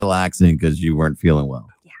relaxing because you weren't feeling well.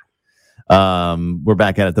 Yeah. We're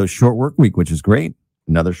back at it, though. Short work week, which is great.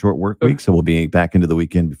 Another short work week. So we'll be back into the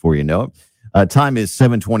weekend before you know it. Time is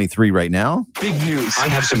 7:23 right now. Big news. I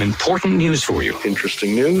have some important news for you.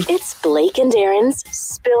 Interesting news. It's Blake and Darren's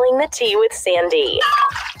Spilling the Tea with Sandy.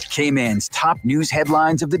 K-Man's top news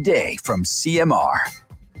headlines of the day from CMR.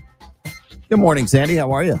 Good morning, Sandy.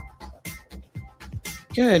 How are you?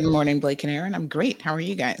 Good morning, Blake and Aaron. I'm great. How are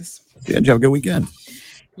you guys? Good. Did you have a good weekend?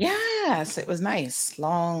 Yes, it was nice.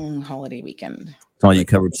 Long holiday weekend. So you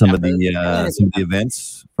covered some of the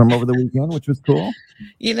events from over the weekend, which was cool.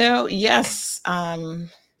 Yes.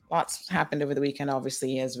 Lots happened over the weekend,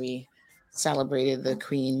 obviously, as we celebrated the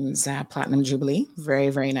Queen's Platinum Jubilee. Very,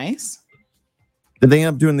 very nice. Did they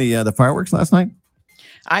end up doing the fireworks last night?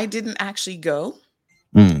 I didn't actually go.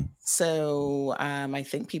 So I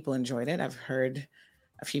think people enjoyed it. I've heard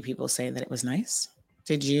a few people say that it was nice.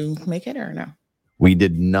 Did you make it or no? We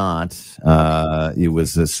did not. It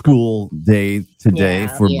was a school day today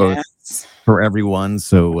for everyone.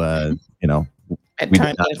 So,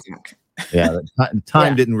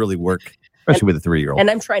 time didn't really work, especially with a 3-year-old.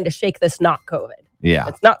 And I'm trying to shake this not COVID. Yeah.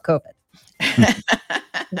 It's not COVID.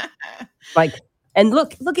 And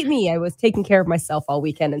look at me. I was taking care of myself all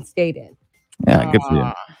weekend and stayed in. Yeah, good for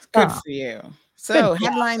you. Good for you. So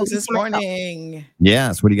headlines this morning.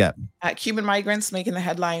 Yes, what do you got? Cuban migrants making the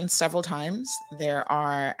headlines several times. There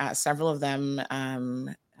are several of them.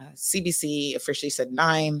 CBC officially said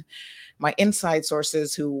 9. My inside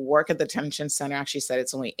sources who work at the detention center actually said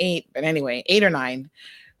it's only 8. But anyway, 8 or 9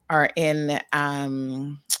 are in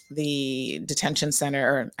the detention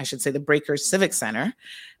center, or I should say the Breakers Civic Center,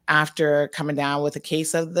 after coming down with a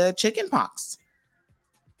case of the chicken pox.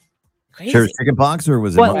 Crazy. Sure, chicken pox, or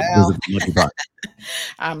was it monkeypox?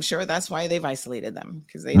 I'm sure that's why they've isolated them,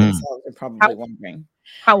 because they themselves are probably wondering.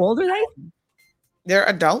 How old are they? They're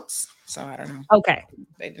adults, so I don't know. Okay.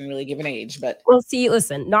 They didn't really give an age, but well, see,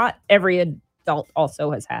 listen, not every adult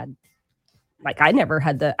also has had. Like I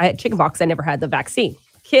had chicken pox. I never had the vaccine.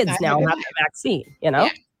 Kids now have the vaccine. Yeah.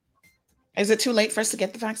 Is it too late for us to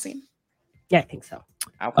get the vaccine? Yeah, I think so.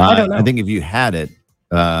 Okay. I don't know. I think if you had it,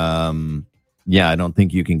 I don't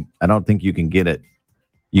think you can. I don't think you can get it.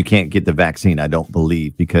 You can't get the vaccine, I don't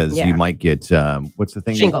believe, because you might get what's the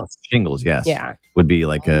thing? Shingles. Shingles, yes. Yeah, would be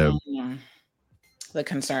like the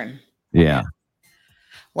concern. Yeah.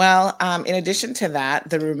 Well, in addition to that,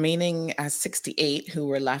 the remaining 68 who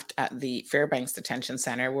were left at the Fairbanks Detention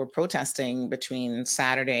Center were protesting between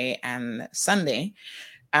Saturday and Sunday.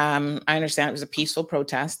 I understand it was a peaceful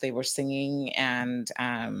protest. They were singing and,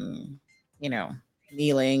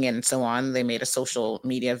 kneeling and so on. They made a social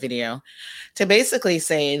media video to basically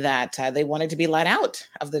say that they wanted to be let out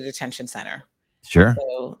of the detention center. Sure.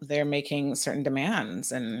 So they're making certain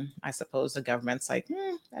demands. And I suppose the government's like,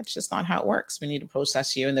 that's just not how it works. We need to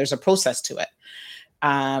process you. And there's a process to it.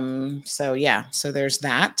 So there's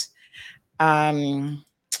that. Kind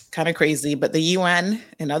of crazy. But the UN,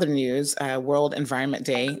 in other news, World Environment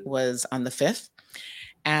Day was on the 5th.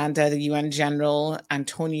 And the UN General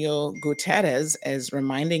Antonio Guterres is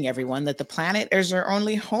reminding everyone that the planet is our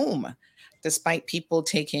only home, despite people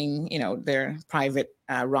taking, their private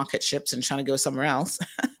rocket ships and trying to go somewhere else.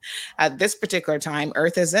 At this particular time,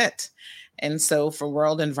 Earth is it. And so for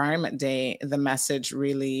World Environment Day, the message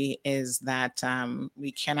really is that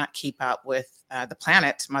we cannot keep up with the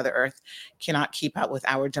planet, Mother Earth, cannot keep up with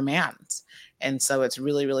our demands. And so it's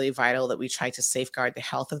really, really vital that we try to safeguard the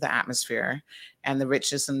health of the atmosphere and the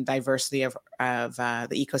richness and diversity of the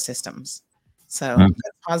ecosystems. So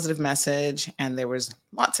positive message. And there was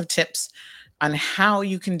lots of tips on how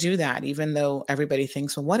you can do that, even though everybody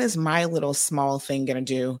thinks, well, what is my little small thing going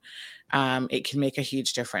to do? It can make a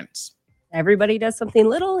huge difference. Everybody does something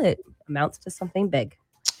little, it amounts to something big.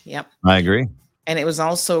 Yep. I agree. And it was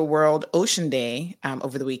also World Ocean Day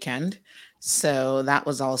over the weekend. So that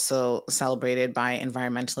was also celebrated by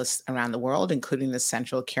environmentalists around the world, including the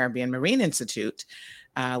Central Caribbean Marine Institute,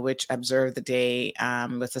 which observed the day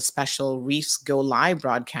with a special Reefs Go Live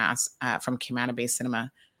broadcast from Cayman Bay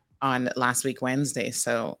Cinema on last week, Wednesday.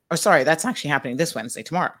 That's actually happening this Wednesday,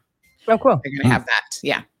 tomorrow. Oh, cool. They're going to have that.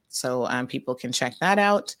 Yeah. So people can check that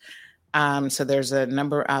out. So there's a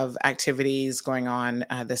number of activities going on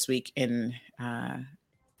this week in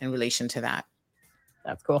relation to that.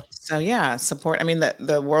 That's cool. So yeah, support. I mean,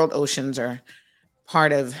 the world oceans are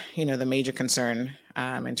part of, the major concern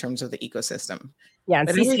in terms of the ecosystem. Yeah, and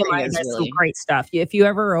CCMI has some great stuff. If you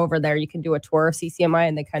ever are over there, you can do a tour of CCMI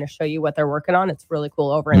and they kind of show you what they're working on. It's really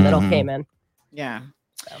cool over in Little Cayman. Yeah.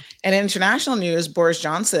 So. And in international news, Boris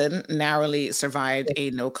Johnson narrowly survived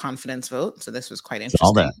a no confidence vote. So this was quite interesting.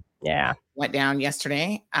 All that. went down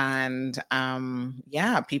yesterday. And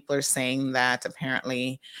people are saying that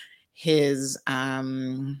apparently his,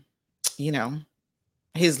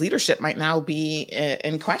 his leadership might now be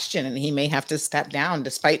in question, and he may have to step down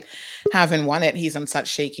despite having won it. He's on such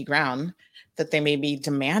shaky ground that they may be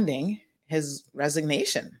demanding his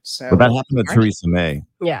resignation. So that happened with Theresa May.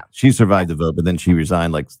 Yeah. She survived the vote, but then she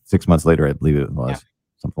resigned like 6 months later, I believe it was.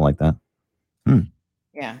 Something like that.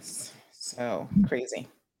 Yes. So crazy.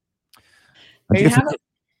 Did you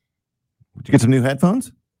get some new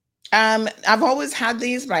headphones? I've always had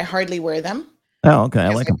these, but I hardly wear them. Oh, okay. I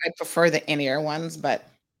like them. I prefer the in-ear ones, but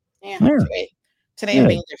today I'm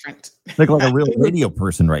being different. Look like a real radio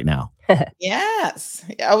person right now. Yes.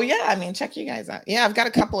 Oh yeah. I mean, check you guys out. Yeah, I've got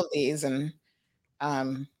a couple of these, and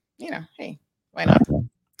hey, why not? Okay.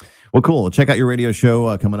 Well, cool. Check out your radio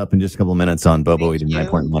show coming up in just a couple of minutes on Bobo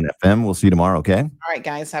 89.1 FM. We'll see you tomorrow. Okay. All right,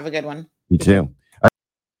 guys. Have a good one. You too.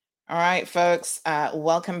 All right, folks.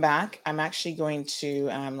 Welcome back. I'm actually going to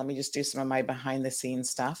let me just do some of my behind the scenes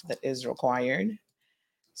stuff that is required,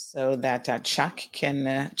 so that Chuck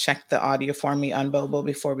can check the audio for me on Bobo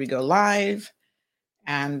before we go live.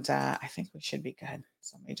 And I think we should be good.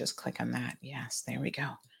 So let me just click on that. Yes, there we go.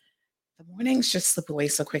 The mornings just slip away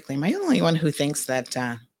so quickly. Am I the only one who thinks that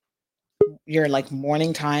your like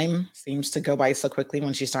morning time seems to go by so quickly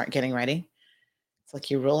once you start getting ready? It's like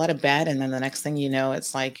you roll out of bed, and then the next thing you know,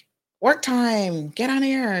 it's like work time, get on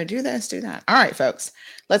air, do this, do that. All right, folks,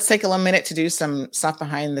 let's take a little minute to do some stuff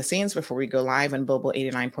behind the scenes before we go live on Bobo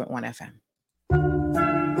 89.1 FM.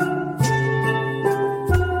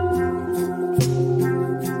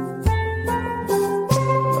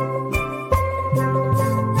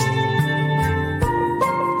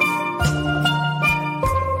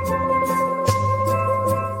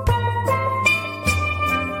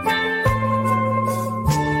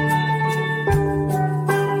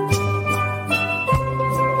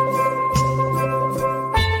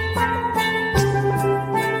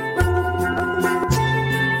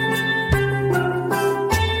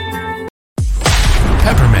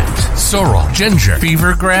 Sorrel, ginger,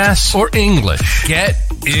 fever grass, or English. Get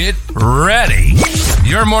it ready.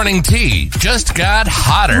 Your morning tea just got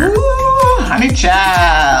hotter. Ooh, honey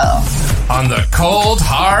child. On the cold,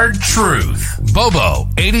 hard truth. Bobo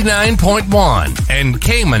 89.1 and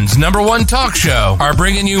Cayman's #1 talk show are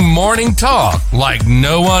bringing you morning talk like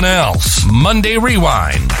no one else. Monday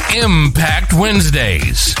Rewind, Impact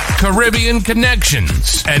Wednesdays, Caribbean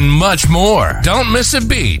Connections, and much more. Don't miss a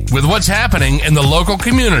beat with what's happening in the local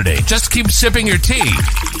community. Just keep sipping your tea.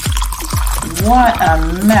 What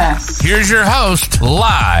a mess. Here's your host,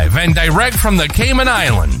 live and direct from the Cayman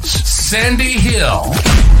Islands, Sandy Hill.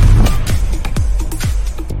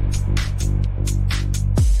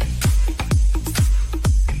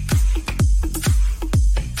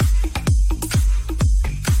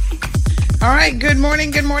 All right, good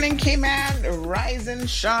morning, Cayman. Rise and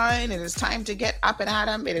shine. It is time to get up and at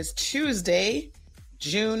 'em. It is Tuesday,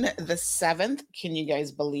 June the 7th. Can you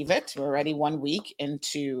guys believe it? We're already 1 week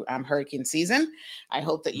into hurricane season. I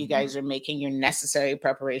hope that you guys are making your necessary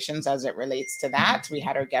preparations as it relates to that. We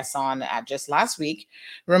had our guests on just last week,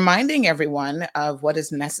 reminding everyone of what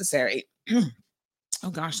is necessary. Oh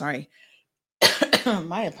gosh, sorry.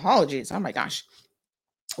 My apologies. Oh my gosh.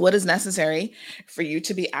 What is necessary for you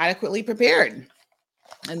to be adequately prepared?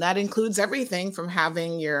 And that includes everything from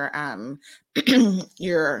having your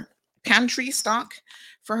your pantry stock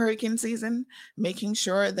for hurricane season, making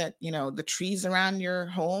sure that, the trees around your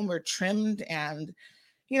home are trimmed. And,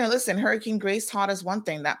 listen, Hurricane Grace taught us one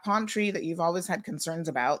thing: that palm tree that you've always had concerns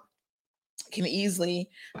about can easily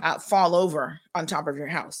fall over on top of your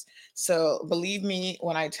house. So believe me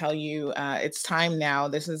when I tell you, it's time now.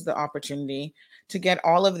 This is the opportunity to get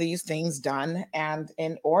all of these things done and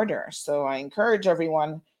in order. So I encourage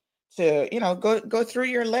everyone to, go through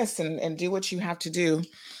your list and do what you have to do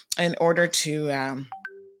in order to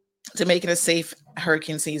make it a safe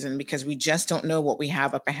hurricane season, because we just don't know what we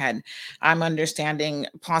have up ahead. I'm understanding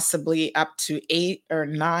possibly up to 8 or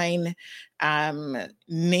 9,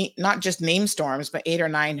 not just name storms, but 8 or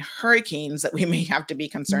 9 hurricanes that we may have to be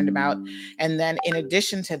concerned about. And then in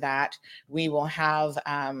addition to that, we will have,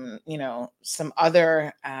 some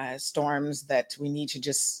other storms that we need to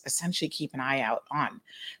just essentially keep an eye out on.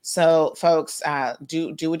 So folks,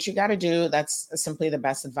 do what you got to do. That's simply the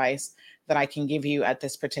best advice that I can give you at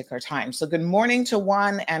this particular time. So good morning to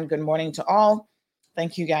one and good morning to all.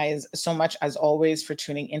 Thank you guys so much, as always, for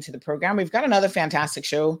tuning into the program. We've got another fantastic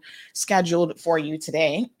show scheduled for you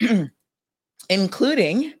today,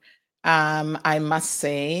 including, I must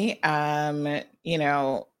say,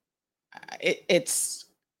 it's,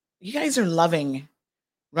 you guys are loving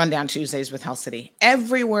Rundown Tuesdays with Health City.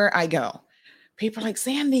 Everywhere I go, people are like,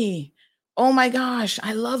 Sandy, oh my gosh,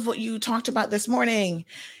 I love what you talked about this morning.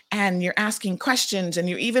 And you're asking questions and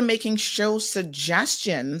you're even making show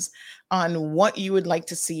suggestions on what you would like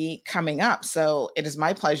to see coming up. So it is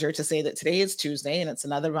my pleasure to say that today is Tuesday and it's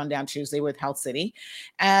another Rundown Tuesday with Health City.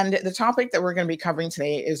 And the topic that we're going to be covering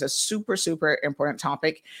today is a super, super important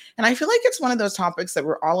topic. And I feel like it's one of those topics that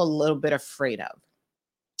we're all a little bit afraid of.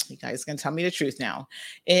 You guys can tell me the truth now.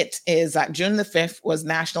 It is June the 5th was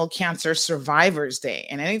National Cancer Survivors Day.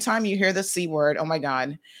 And anytime you hear the C word, oh my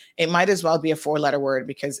God, it might as well be a 4-letter word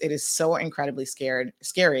because it is so incredibly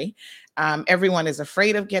scary. Everyone is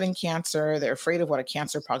afraid of getting cancer. They're afraid of what a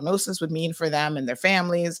cancer prognosis would mean for them and their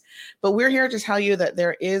families. But we're here to tell you that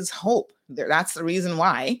there is hope. That's the reason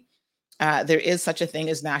why. There is such a thing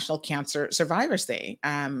as National Cancer Survivors Day.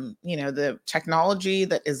 The technology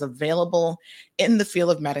that is available in the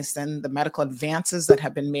field of medicine, the medical advances that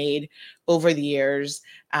have been made over the years,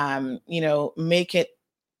 make it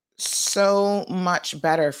so much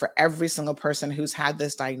better for every single person who's had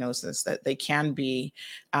this diagnosis that they can be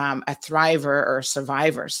a thriver or a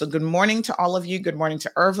survivor. So good morning to all of you. Good morning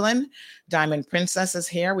to Irvlyn. Diamond Princess is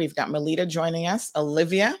here. We've got Melita joining us.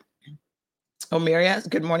 Olivia. Omiria,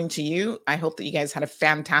 good morning to you. I hope that you guys had a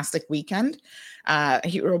fantastic weekend.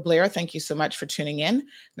 Hero Blair, thank you so much for tuning in.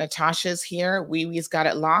 Natasha's here. Wee Wee's got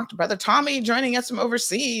it locked. Brother Tommy joining us from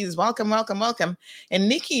overseas. Welcome, welcome, welcome. And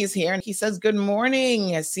Nikki's here, and he says, good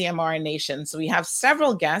morning, CMR Nation. So we have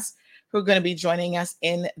several guests who are going to be joining us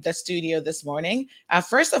in the studio this morning.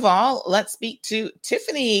 First of all, let's speak to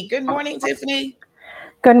Tiffany. Good morning, Tiffany.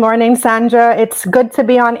 Good morning, Sandra. It's good to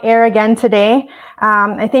be on air again today.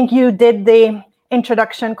 I think you did the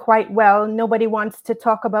introduction quite well. Nobody wants to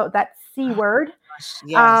talk about that C word.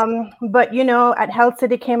 Yes. But, at Health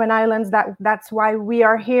City Cayman Islands, that's why we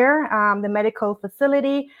are here, the medical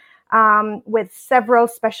facility with several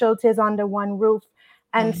specialties under one roof.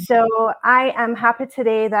 And so I am happy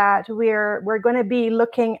today that we're going to be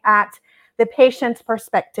looking at the patient's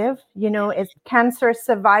perspective. It's Cancer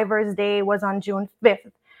Survivors Day was on June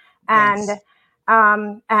 5th. And Yes.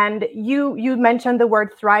 And you mentioned the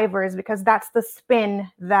word thrivers because that's the spin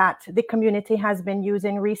that the community has been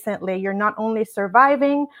using recently. You're not only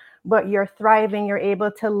surviving, but you're thriving. You're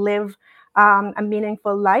able to live a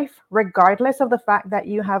meaningful life, regardless of the fact that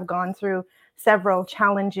you have gone through several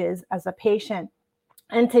challenges as a patient.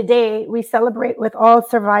 And today we celebrate with all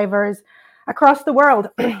survivors across the world,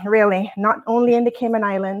 really, not only in the Cayman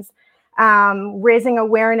Islands, raising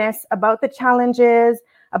awareness about the challenges,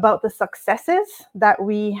 about the successes that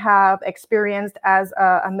we have experienced as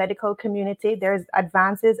a medical community. There's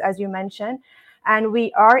advances, as you mentioned. And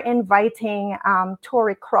we are inviting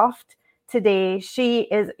Tori Croft today. She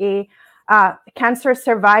is a cancer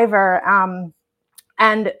survivor.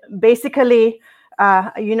 And basically,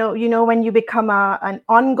 when you become an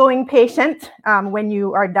ongoing patient, when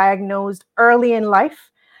you are diagnosed early in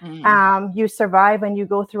life, you survive and you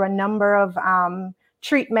go through a number of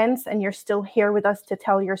treatments, and you're still here with us to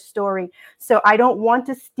tell your story. So I don't want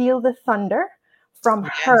to steal the thunder from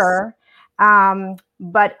her,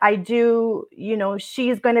 but I do,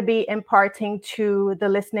 she's going to be imparting to the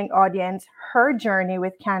listening audience her journey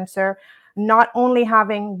with cancer, not only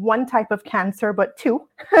having one type of cancer, but two,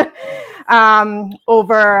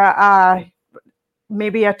 over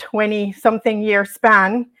maybe a 20-something year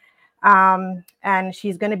span. And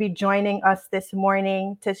she's going to be joining us this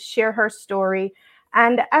morning to share her story.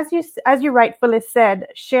 And as you rightfully said,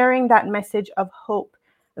 sharing that message of hope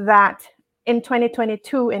that in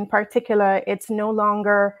 2022 in particular, it's no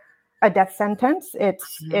longer a death sentence.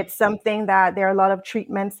 It's something that there are a lot of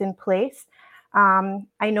treatments in place.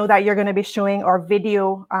 I know that you're going to be showing our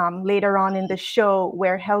video later on in the show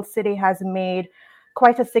where Health City has made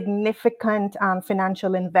quite a significant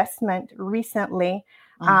financial investment recently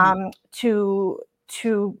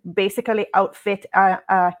to basically outfit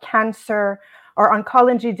a cancer or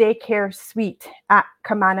oncology daycare suite at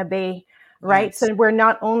Camana Bay, right? Yes. So we're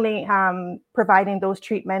not only providing those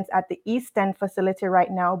treatments at the East End facility right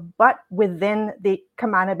now, but within the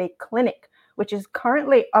Camana Bay Clinic, which is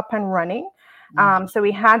currently up and running. So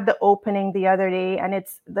we had the opening the other day, and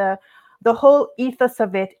it's the whole ethos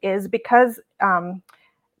of it is because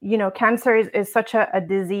cancer is such a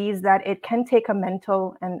disease that it can take a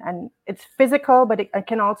mental and it's physical, but it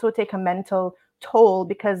can also take a mental toll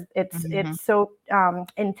because it's so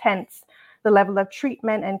intense, the level of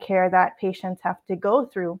treatment and care that patients have to go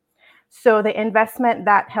through. So the investment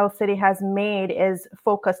that Health City has made is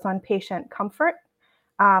focused on patient comfort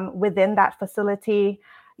within that facility,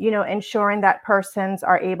 ensuring that persons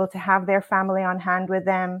are able to have their family on hand with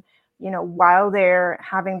them, while they're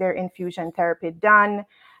having their infusion therapy done.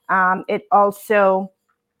 It also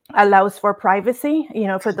allows for privacy,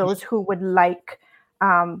 for those who would like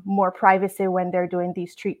more privacy when they're doing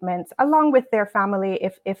these treatments, along with their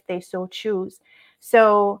family if they so choose.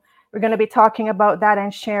 So we're going to be talking about that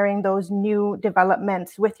and sharing those new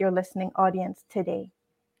developments with your listening audience today.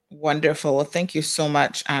 Wonderful. Well, thank you so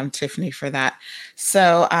much, Tiffany, for that.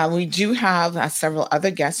 So we do have several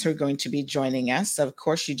other guests who are going to be joining us. So of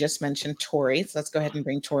course, you just mentioned Tori. So let's go ahead and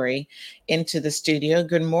bring Tori into the studio.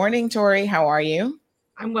 Good morning, Tori. How are you?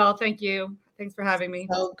 I'm well, thank you. Thanks for having me.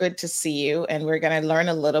 So good to see you. And we're going to learn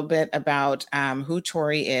a little bit about who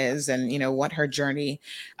Tori is and, what her journey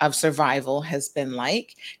of survival has been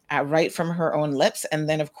like, right from her own lips. And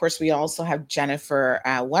then, of course, we also have Jennifer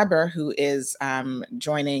Weber, who is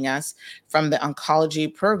joining us from the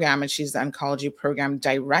oncology program, and she's the oncology program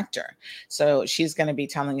director. So she's going to be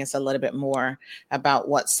telling us a little bit more about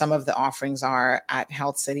what some of the offerings are at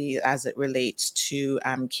Health City as it relates to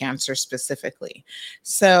cancer specifically.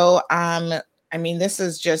 So, this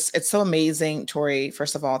is it's so amazing, Tori.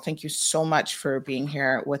 First of all, thank you so much for being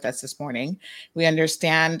here with us this morning. We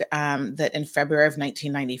understand that in February of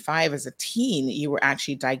 1995, as a teen, you were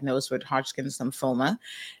actually diagnosed with Hodgkin's lymphoma.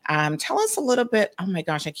 Tell us a little bit, oh my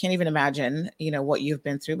gosh, I can't even imagine, what you've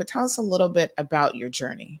been through, but tell us a little bit about your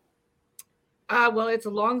journey. Well, it's a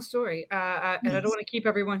long story, and I don't want to keep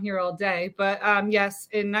everyone here all day. But yes,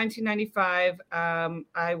 in 1995,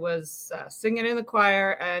 I was singing in the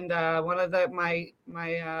choir, and one of my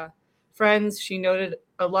friends, she noted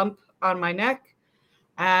a lump on my neck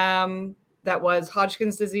that was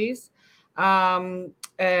Hodgkin's disease,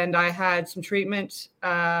 and I had some treatment in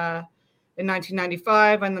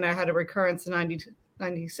 1995, and then I had a recurrence in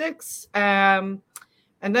 1996.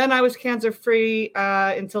 And then I was cancer-free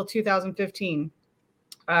until 2015,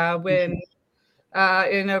 when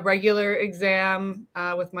in a regular exam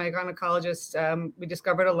with my gynecologist, we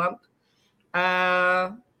discovered a lump.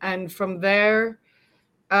 And from there,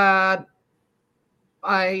 I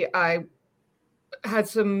had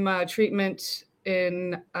some treatment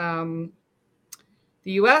in the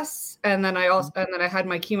U.S., and then I had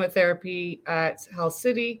my chemotherapy at Health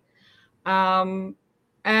City.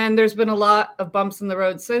 And there's been a lot of bumps in the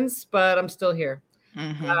road since, but I'm still here.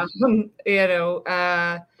 I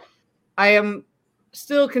am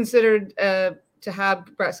still considered to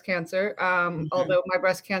have breast cancer, although my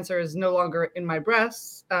breast cancer is no longer in my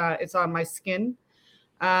breasts. It's on my skin.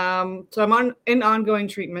 So I'm in ongoing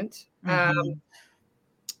treatment.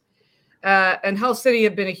 And Health City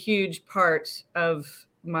have been a huge part of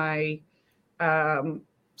my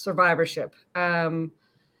survivorship.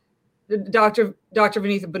 Dr.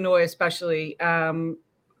 Vanitha Benoy, especially,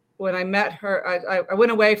 when I met her, I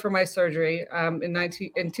went away for my surgery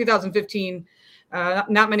in 2015.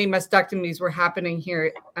 Not many mastectomies were happening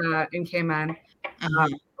here in Cayman. A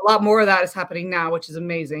lot more of that is happening now, which is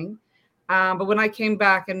amazing. But when I came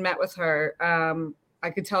back and met with her, I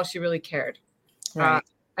could tell she really cared. Right.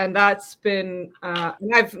 And that's been,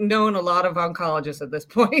 and I've known a lot of oncologists at this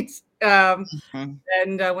point. And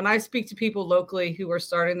when I speak to people locally who are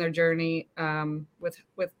starting their journey with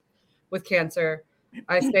cancer,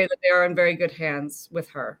 I say that they are in very good hands with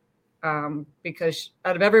her, because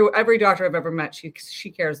out of every doctor I've ever met, she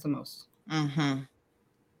cares the most.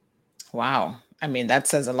 Wow. That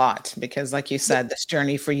says a lot, because like you said, this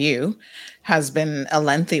journey for you has been a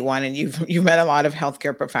lengthy one, and you've met a lot of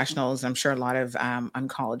healthcare professionals, I'm sure a lot of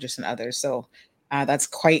oncologists and others. So that's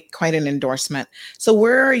quite an endorsement. So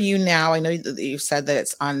where are you now? I know that you said that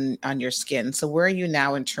it's on your skin. So where are you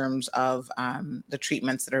now in terms of the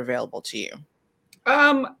treatments that are available to you?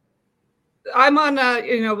 I'm on,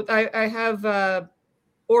 I have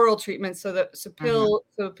oral treatment, so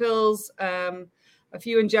pills, a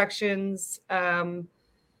few injections. Cancer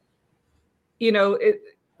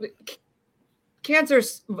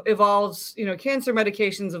evolves. Cancer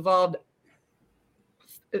medications evolved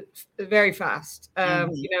very fast.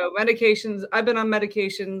 Medications. I've been on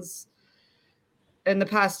medications in the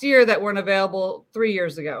past year that weren't available 3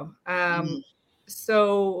 years ago.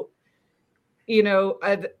 So,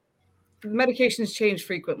 medications change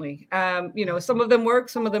frequently. Some of them work,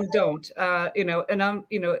 some of them don't.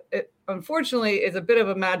 Unfortunately, it's a bit of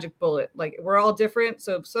a magic bullet. Like, we're all different.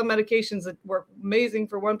 So some medications that work amazing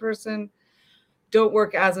for one person don't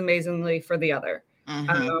work as amazingly for the other.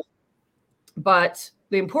 But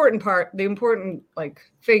the important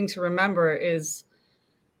thing to remember is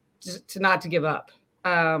just not to give up.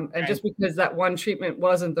 And just because that one treatment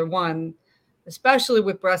wasn't the one, especially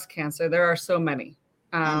with breast cancer, there are so many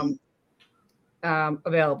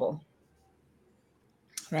available.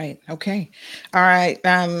 Right. Okay. All right.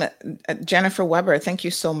 Jennifer Weber, thank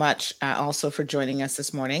you so much also for joining us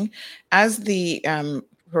this morning. As the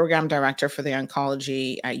program director for the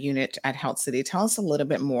oncology unit at Health City, tell us a little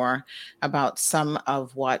bit more about some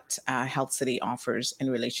of what Health City offers in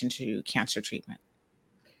relation to cancer treatment.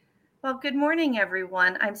 Well, good morning,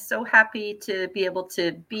 everyone. I'm so happy to be able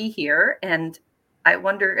to be here, and I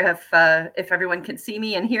wonder if everyone can see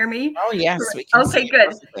me and hear me. Oh, yes, we can. Okay,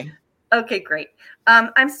 good. Perfectly. Okay, great.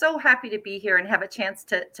 I'm so happy to be here and have a chance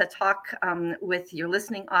to talk with your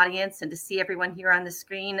listening audience and to see everyone here on the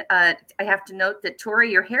screen. I have to note that,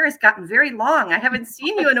 Tori, your hair has gotten very long. I haven't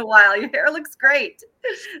seen you in a while. Your hair looks great.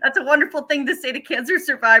 That's a wonderful thing to say to cancer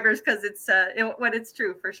survivors because it's when it's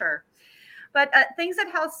true for sure. But things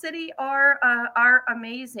at Health City are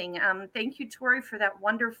amazing. Thank you, Tori, for that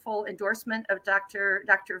wonderful endorsement of Dr.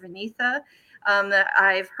 Vinitha.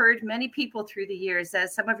 I've heard many people through the years,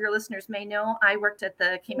 as some of your listeners may know, I worked at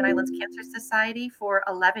the Cayman Islands Cancer Society for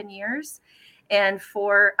 11 years. And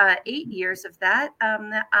for 8 years of that,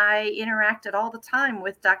 I interacted all the time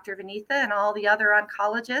with Dr. Vinitha and all the other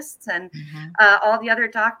oncologists and all the other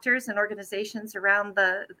doctors and organizations around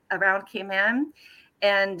Cayman.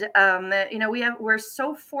 And we're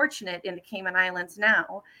so fortunate in the Cayman Islands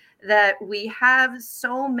now that we have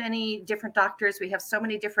so many different doctors, we have so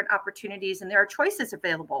many different opportunities, and there are choices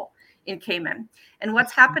available in Cayman. And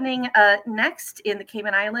what's happening next in the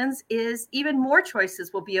Cayman Islands is even more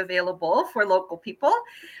choices will be available for local people,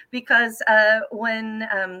 because when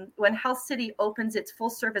Health City opens its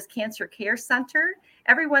full service cancer care center,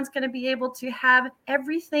 everyone's going to be able to have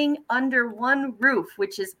everything under one roof,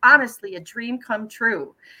 which is honestly a dream come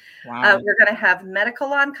true. Wow. We're going to have medical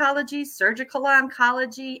oncology, surgical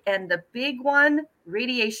oncology, and the big one,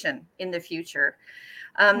 radiation in the future.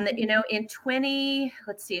 In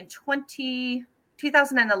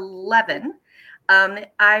 2011,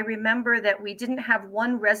 I remember that we didn't have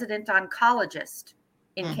one resident oncologist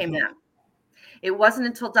in Cayman. It wasn't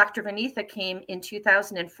until Dr. Vinitha came in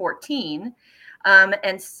 2014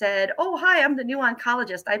 and said, "Oh, hi, I'm the new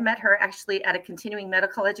oncologist." I met her actually at a continuing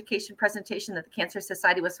medical education presentation that the Cancer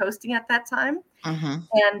Society was hosting at that time.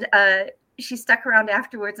 And she stuck around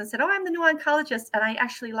afterwards and said, "Oh, I'm the new oncologist." And I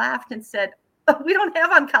actually laughed and said, "Oh, we don't have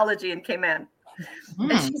oncology in Cayman."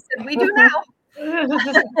 And she said, "We do now."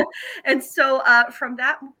 And so from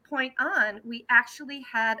that point on, we actually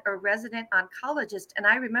had a resident oncologist. And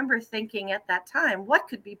I remember thinking at that time, what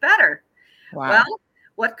could be better? Wow. Well,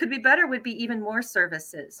 what could be better would be even more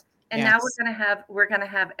services. And now we're gonna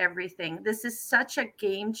have everything. This is such a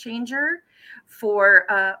game changer for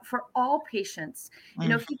all patients. You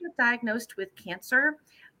know, if you get diagnosed with cancer,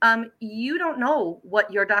 you don't know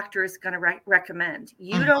what your doctor is going to recommend.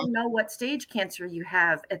 You don't know what stage cancer you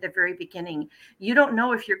have at the very beginning. You don't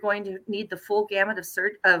know if you're going to need the full gamut of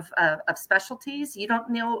specialties. You don't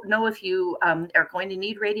know if you are going to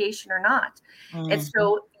need radiation or not. And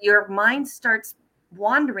so your mind starts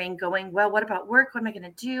wandering, going, well, what about work? What am I going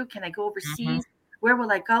to do? Can I go overseas? Where will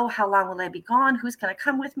I go? How long will I be gone? Who's going to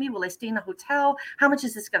come with me? Will I stay in a hotel? How much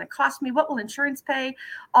is this going to cost me? What will insurance pay?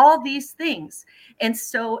 All these things. And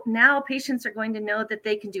so now patients are going to know that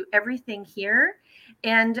they can do everything here.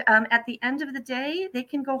 And at the end of the day, they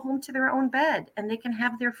can go home to their own bed, and they can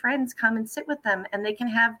have their friends come and sit with them, and they can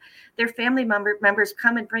have their family members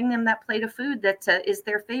come and bring them that plate of food that is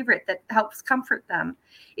their favorite, that helps comfort them.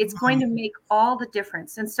 It's going to make all the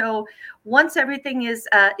difference. And so once everything is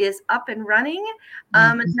up and running,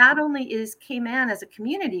 not only is Cayman as a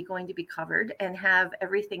community going to be covered and have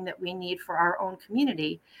everything that we need for our own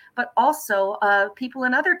community, but also people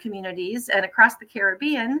in other communities and across the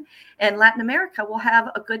Caribbean and Latin America will have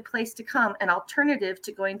a good place to come, an alternative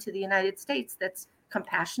to going to the United States that's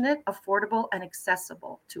compassionate, affordable, and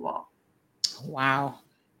accessible to all. Wow.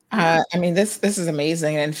 I mean, this is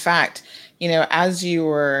amazing. And in fact, you know, as you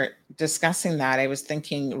were discussing that, I was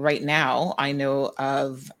thinking right now, I know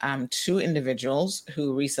of 2 individuals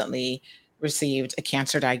who recently received a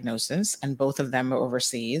cancer diagnosis, and both of them are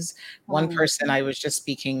overseas. One person, I was just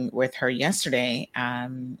speaking with her yesterday,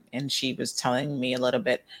 and she was telling me a little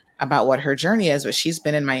bit about what her journey is, but she's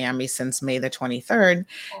been in Miami since May the 23rd.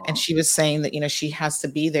 And she was saying that, you know, she has to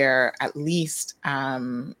be there at least,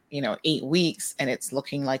 8 weeks, and it's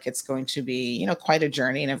looking like it's going to be, you know, quite a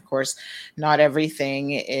journey. And of course, not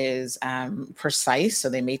everything is precise. So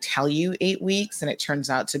they may tell you 8 weeks, and it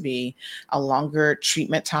turns out to be a longer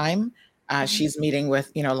treatment time. She's meeting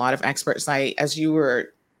with, you know, a lot of experts. As you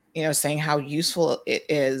were, you know, saying how useful it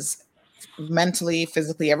is mentally,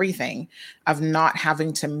 physically, everything of not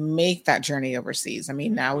having to make that journey overseas. I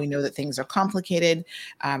mean, now we know that things are complicated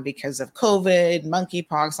because of COVID,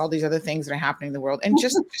 monkeypox, all these other things that are happening in the world. And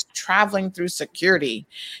just traveling through security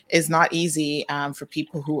is not easy for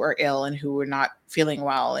people who are ill and who are not feeling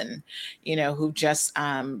well and, who've just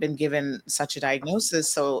been given such a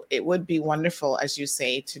diagnosis. So it would be wonderful, as you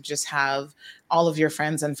say, to just have all of your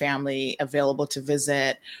friends and family available to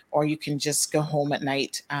visit, or you can just go home at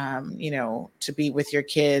night, to be with your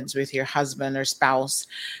kids, with your husband or spouse.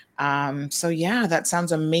 So yeah, that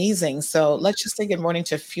sounds amazing. So let's just say good morning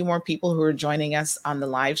to a few more people who are joining us on the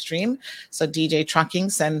live stream. So DJ Trucking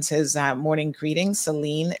sends his morning greetings.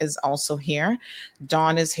 Celine is also here.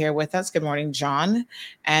 Dawn is here with us. Good morning, John.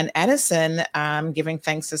 And Edison giving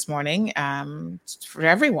thanks this morning for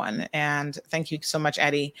everyone. And thank you so much,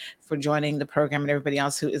 Eddie, for joining the program, and everybody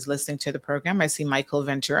else who is listening to the program. I see Michael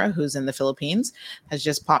Ventura, who's in the Philippines, has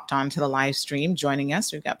just popped onto the live stream joining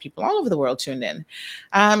us. We've got people all over the world tuned in.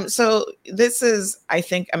 So this is, I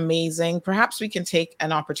think, amazing. Perhaps we can take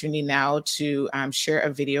an opportunity now to share a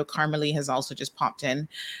video. Carmelie has also just popped in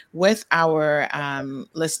with our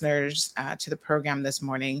listeners to the program this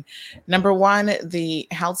morning. Number one, the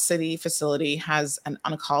Health City facility has an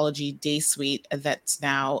oncology day suite that's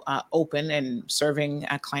now open and serving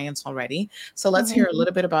clients already. So let's hear a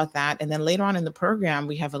little bit about that. And then later on in the program,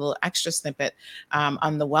 we have a little extra snippet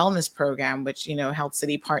on the wellness program, which, Health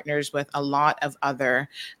City partners with a lot of other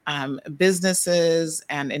businesses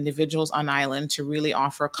and individuals on island to really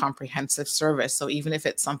offer a comprehensive service. So even if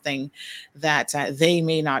it's something that they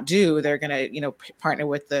may not do, they're going to, partner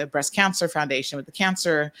with the Breast Cancer Foundation, with the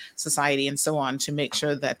Cancer Society, and so on, to make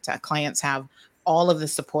sure that clients have all of the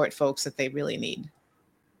support, folks, that they really need.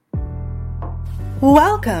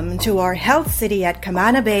 Welcome to our Health City at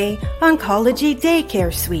Camana Bay Oncology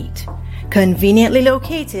Daycare Suite, conveniently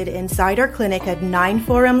located inside our clinic at 9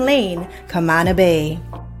 Forum Lane, Camana Bay.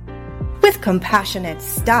 With compassionate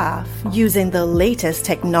staff using the latest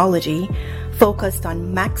technology focused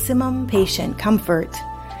on maximum patient comfort,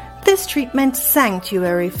 this treatment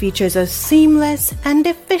sanctuary features a seamless and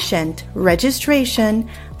efficient registration,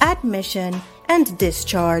 admission, and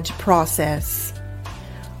discharge process.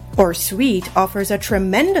 Our suite offers a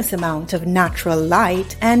tremendous amount of natural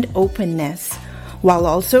light and openness, while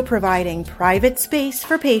also providing private space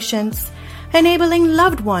for patients, enabling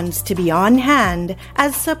loved ones to be on hand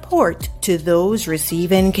as support to those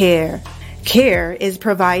receiving care. Care is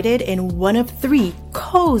provided in one of 3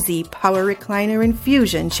 cozy power recliner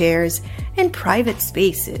infusion chairs in private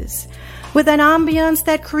spaces, with an ambiance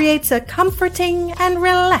that creates a comforting and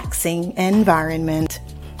relaxing environment.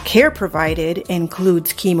 Care provided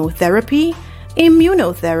includes chemotherapy,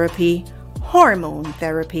 immunotherapy, hormone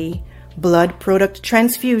therapy, blood product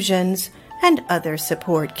transfusions, and other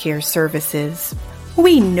support care services.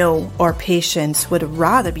 We know our patients would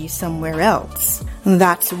rather be somewhere else.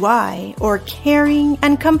 That's why our caring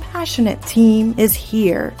and compassionate team is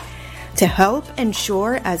here to help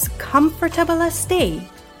ensure as comfortable a stay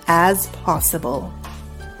as possible.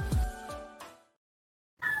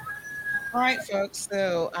 All right, folks.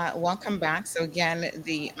 So welcome back. So again,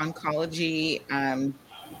 the oncology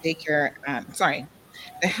daycare,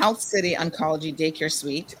 the Health City Oncology Daycare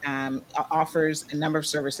Suite offers a number of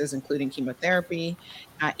services, including chemotherapy,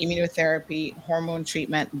 immunotherapy, hormone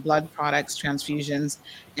treatment, blood products, transfusions,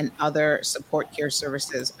 and other support care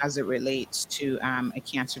services as it relates to a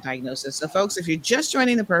cancer diagnosis. So folks, if you're just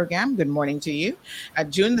joining the program, good morning to you.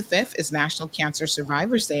 June the 5th is National Cancer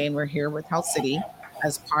Survivors Day, and we're here with Health City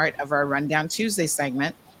as part of our Rundown Tuesday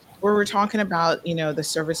segment, where we're talking about, the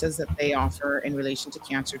services that they offer in relation to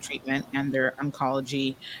cancer treatment and their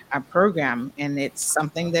oncology program. And it's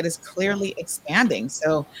something that is clearly expanding.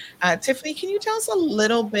 So Tiffany, can you tell us a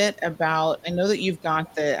little bit about, I know that you've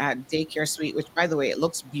got the daycare suite, which, by the way, it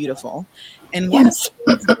looks beautiful. And what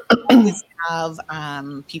always have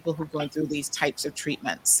people who are going through these types of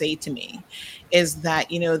treatments say to me is that,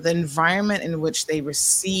 the environment in which they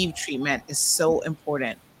receive treatment is so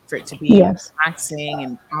important for it to be relaxing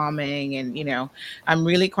and calming. And, I'm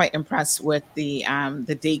really quite impressed with the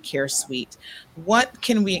daycare suite. What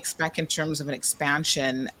can we expect in terms of an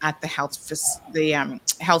expansion at the Health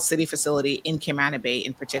City facility in Camana Bay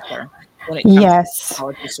in particular? When it comes to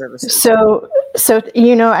oncology services. So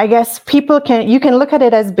I guess you can look at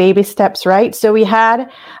it as baby steps, right? So we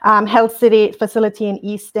had Health City facility in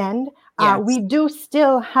East End. We do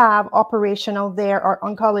still have operational there our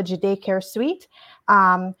oncology daycare suite.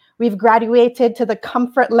 We've graduated to the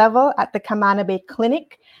comfort level at the Camana Bay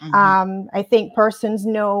Clinic. I think persons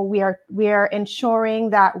know we are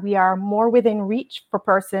ensuring that we are more within reach for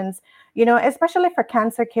persons especially for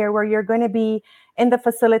cancer care where you're going to be in the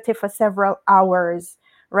facility for several hours,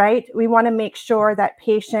 right? We want to make sure that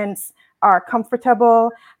patients are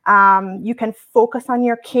comfortable. You can focus on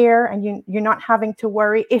your care and you're not having to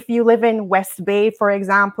worry. If you live in West Bay, for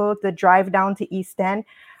example, the drive down to East End,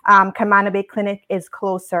 Camana Bay Clinic is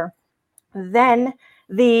closer. Then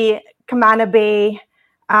the Camana Bay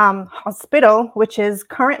Hospital, which is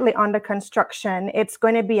currently under construction, it's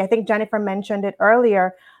going to be, I think Jennifer mentioned it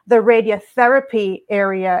earlier, the radiotherapy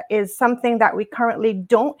area is something that we currently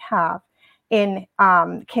don't have in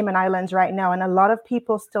Cayman Islands right now. And a lot of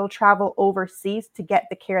people still travel overseas to get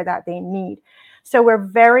the care that they need. So we're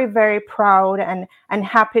very, very proud and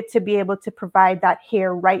happy to be able to provide that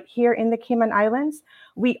here, right here in the Cayman Islands.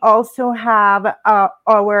 We also have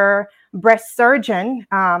our breast surgeon,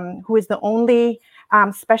 who is the only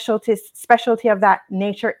specialty of that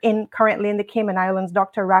nature currently in the Cayman Islands.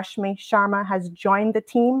 Dr. Rashmi Sharma has joined the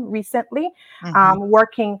team recently,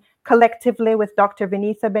 working collectively with Dr.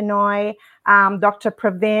 Vinitha Benoy, Dr.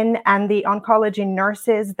 Pravin, and the oncology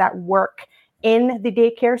nurses that work in the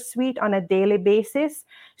daycare suite on a daily basis.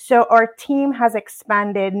 So our team has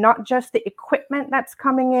expanded, not just the equipment that's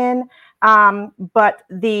coming in, but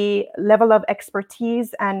the level of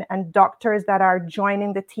expertise and doctors that are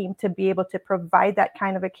joining the team to be able to provide that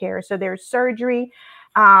kind of a care. So there's surgery,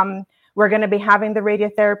 we're going to be having the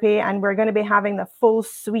radiotherapy, and we're going to be having the full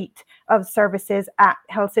suite of services at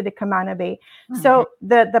Health City Camana Bay. So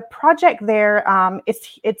the project there,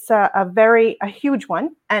 it's a huge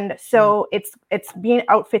one, and so it's being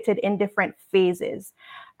outfitted in different phases.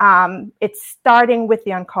 It's starting with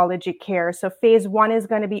the oncology care. So phase 1 is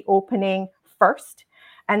going to be opening first,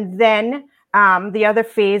 and then the other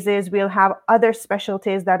phases, we'll have other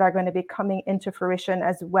specialties that are going to be coming into fruition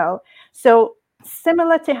as well. So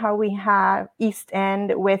similar to how we have East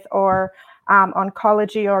End with our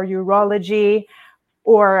oncology or urology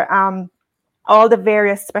or all the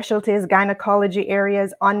various specialties, gynecology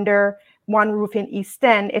areas under one roof in East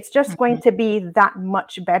End, it's just going to be that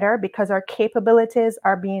much better because our capabilities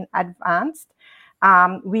are being advanced.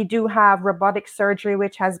 We do have robotic surgery,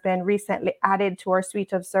 which has been recently added to our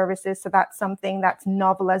suite of services. So that's something that's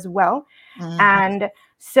novel as well. And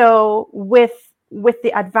so with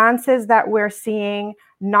the advances that we're seeing,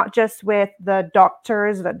 not just with the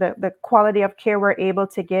doctors, the quality of care we're able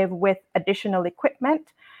to give with additional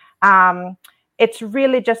equipment, it's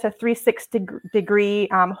really just a 360-degree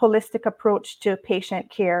holistic approach to patient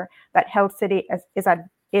care that Health City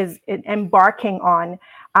is embarking on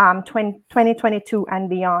 2022 and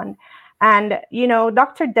beyond. And,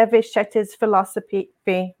 Dr. Devish Shetty's philosophy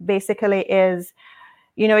basically is,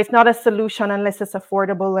 it's not a solution unless it's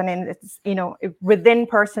affordable and it's, within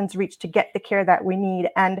person's reach to get the care that we need.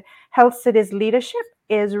 And Health City's leadership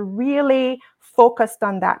is really focused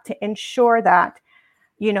on that to ensure that,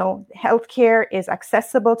 healthcare is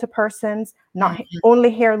accessible to persons, not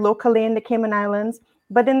only here locally in the Cayman Islands,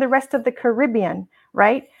 but in the rest of the Caribbean,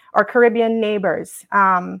 right? Our Caribbean neighbors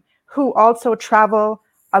who also travel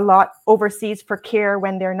a lot overseas for care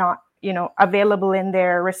when they're not available in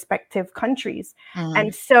their respective countries.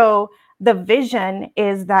 And so the vision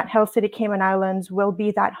is that Health City Cayman Islands will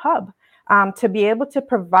be that hub to be able to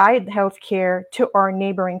provide healthcare to our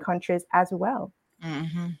neighboring countries as well.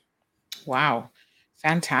 Wow.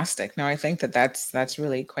 Fantastic. No, I think that's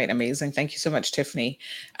really quite amazing. Thank you so much, Tiffany,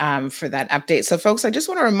 for that update. So, folks, I just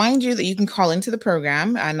want to remind you that you can call into the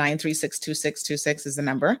program. 936-2626 is the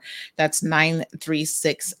number. That's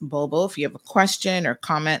 936-BOBO. If you have a question or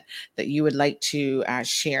comment that you would like to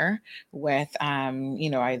share with,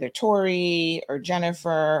 either Tori or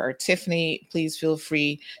Jennifer or Tiffany, please feel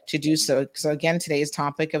free to do so. So, again, today's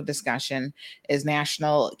topic of discussion is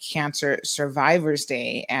National Cancer Survivors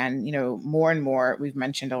Day, and more and more we've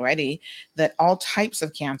mentioned already that all types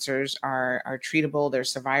of cancers are treatable, they're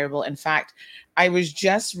survivable. In fact, I was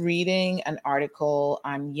just reading an article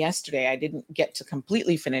yesterday. I didn't get to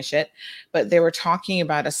completely finish it, but they were talking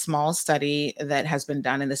about a small study that has been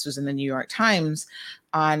done, and this was in the New York Times,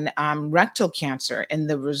 on rectal cancer, and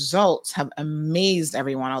the results have amazed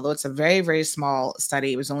everyone. Although it's a very, very small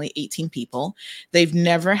study, it was only 18 people. They've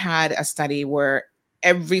never had a study where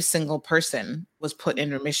every single person was put in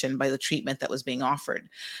remission by the treatment that was being offered.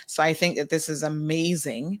 So I think that this is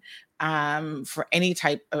amazing for any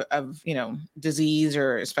type of disease,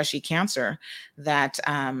 or especially cancer, that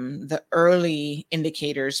the early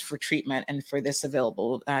indicators for treatment and for this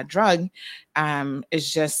available drug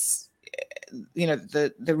is just,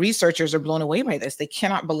 the researchers are blown away by this. They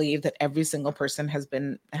cannot believe that every single person has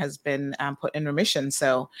been put in remission.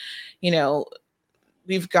 So,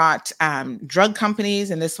 We've got drug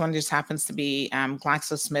companies, and this one just happens to be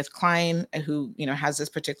GlaxoSmithKline, who has this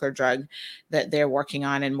particular drug that they're working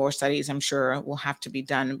on, and more studies I'm sure will have to be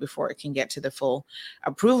done before it can get to the full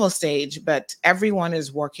approval stage. But everyone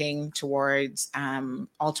is working towards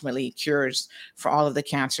ultimately cures for all of the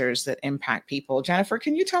cancers that impact people. Jennifer,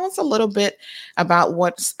 can you tell us a little bit about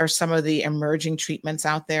what are some of the emerging treatments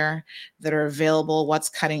out there that are available? What's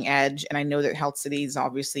cutting edge? And I know that Health City is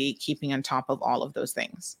obviously keeping on top of all of those things.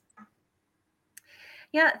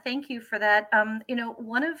 Yeah, thank you for that.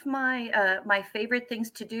 One of my favorite things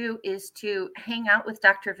to do is to hang out with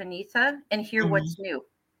Dr. Vinitha and hear what's new.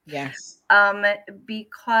 Yes.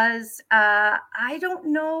 Because I don't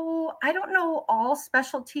know all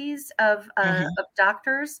specialties of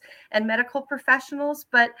doctors and medical professionals,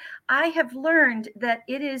 but I have learned that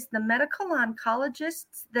it is the medical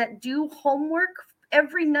oncologists that do homework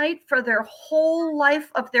every night for their whole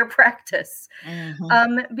life of their practice.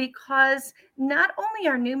 Because not only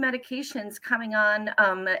are new medications coming on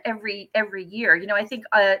every year, I think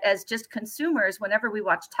as just consumers, whenever we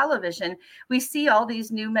watch television, we see all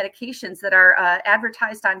these new medications that are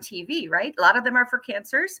advertised on TV, right? A lot of them are for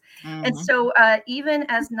cancers. And so even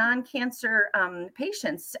as non-cancer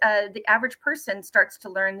patients, the average person starts to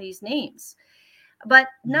learn these names. But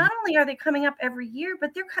not only are they coming up every year,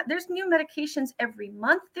 but there's new medications every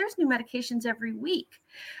month. There's new medications every week.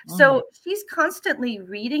 So she's constantly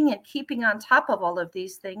reading and keeping on top of all of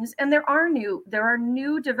these things. And there are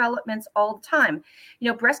new developments all the time.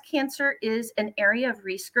 Breast cancer is an area of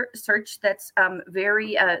research that's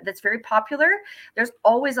very popular. There's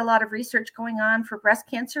always a lot of research going on for breast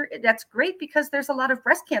cancer. That's great because there's a lot of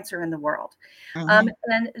breast cancer in the world. And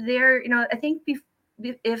there, I think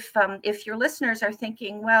if your listeners are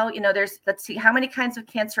thinking, well, let's see, how many kinds of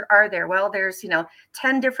cancer are there? Well, there's,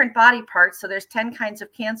 10 different body parts. So there's 10 kinds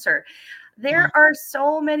of cancer. There are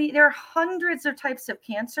there are hundreds of types of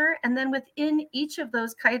cancer. And then within each of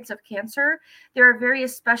those kinds of cancer, there are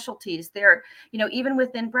various specialties. There, even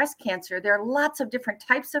within breast cancer, there are lots of different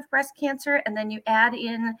types of breast cancer. And then you add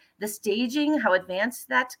in the staging, how advanced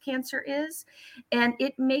that cancer is. And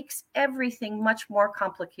it makes everything much more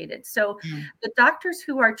complicated. So the doctors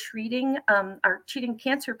who are treating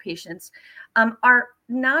cancer patients are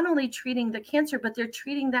not only treating the cancer, but they're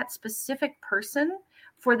treating that specific person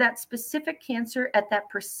for that specific cancer at that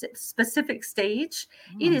specific stage.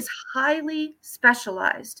 It is highly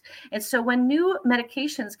specialized. And so when new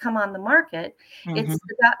medications come on the market, it's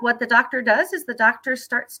what the doctor does is the doctor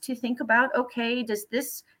starts to think about, okay, does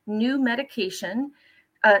this new medication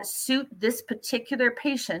suit this particular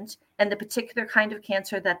patient and the particular kind of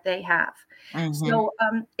cancer that they have? So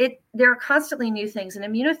there are constantly new things, and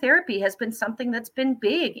immunotherapy has been something that's been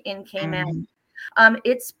big in Cayman.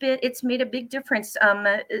 It's made a big difference.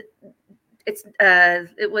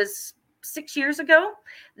 It was 6 years ago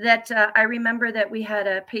that I remember that we had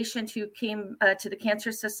a patient who came to the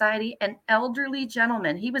Cancer Society, an elderly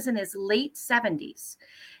gentleman. He was in his late 70s,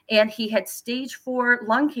 and he had stage 4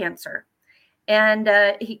 lung cancer. And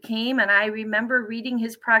he came, and I remember reading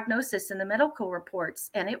his prognosis in the medical reports,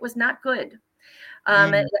 and it was not good.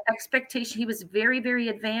 The expectation, he was very, very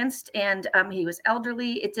advanced, and he was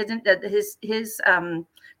elderly. It didn't,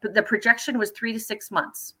 the projection was 3 to 6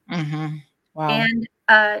 months. Wow. And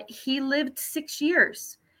he lived 6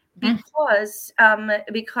 years because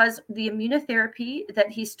the immunotherapy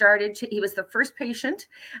that he started, he was the first patient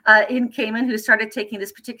in Cayman who started taking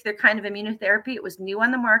this particular kind of immunotherapy. It was new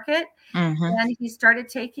on the market, and he started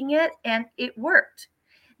taking it, and it worked.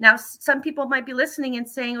 Now, some people might be listening and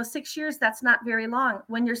saying, oh, 6 years, that's not very long.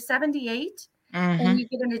 When you're 78 and you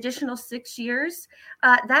get an additional 6 years,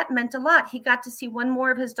 that meant a lot. He got to see one more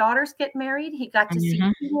of his daughters get married. He got to see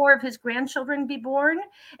 2 more of his grandchildren be born.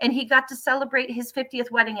 And he got to celebrate his 50th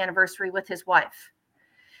wedding anniversary with his wife.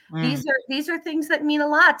 These are things that mean a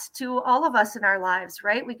lot to all of us in our lives,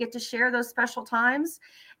 right? We get to share those special times.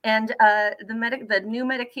 And the new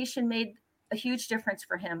medication made a huge difference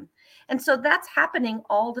for him. And so that's happening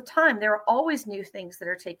all the time. There are always new things that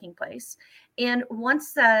are taking place. And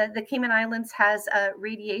once the Cayman Islands has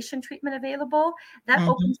radiation treatment available, that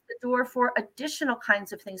opens the door for additional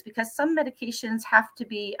kinds of things, because some medications have to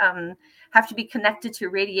be connected to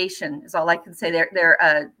radiation, is all I can say.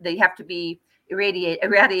 They have to be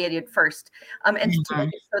irradiated first, and so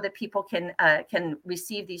that people can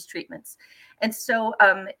receive these treatments. And so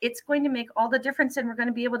it's going to make all the difference, and we're going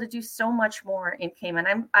to be able to do so much more in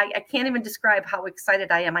Cayman. I can't even describe how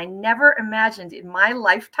excited I am. I never imagined in my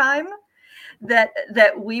lifetime that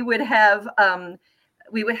we would have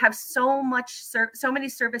we would have so many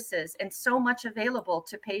services and so much available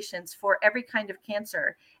to patients for every kind of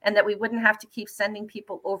cancer, and that we wouldn't have to keep sending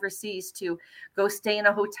people overseas to go stay in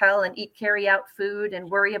a hotel and eat carry out food and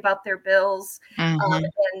worry about their bills,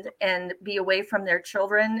 and be away from their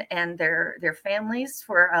children and their families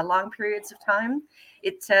for long periods of time.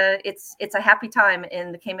 It's a happy time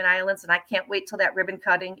in the Cayman Islands, and I can't wait till that ribbon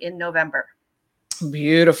cutting in November.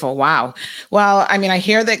 Beautiful. Wow. Well, I mean, I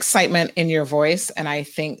hear the excitement in your voice, and I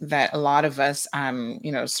think that a lot of us,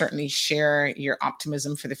 certainly share your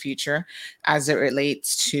optimism for the future as it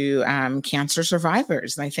relates to cancer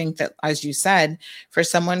survivors. And I think that, as you said, for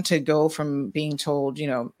someone to go from being told,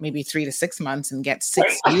 maybe 3 to 6 months and get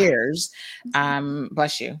 6 years,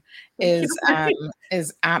 bless you,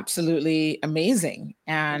 is absolutely amazing.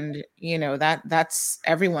 And that's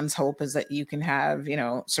everyone's hope, is that you can have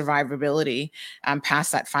survivability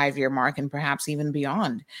past that 5-year mark and perhaps even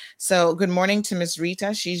beyond. So good morning to Miss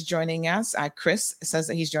Rita. She's joining us. Chris says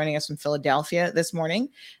that he's joining us from Philadelphia this morning.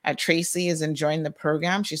 Tracy is enjoying the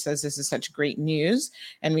program. She says this is such great news.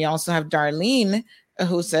 And we also have Darlene,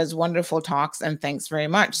 who says wonderful talks and thanks very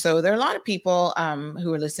much. So there are a lot of people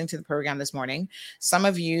who are listening to the program this morning. Some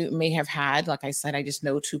of you may have had, like I said, I just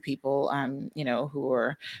know 2 people, who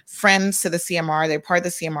are friends to the CMR. They're part of the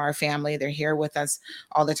CMR family. They're here with us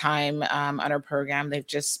all the time on our program. They've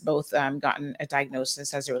just both gotten a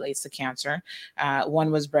diagnosis as it relates to cancer.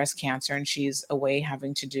 One was breast cancer, and she's away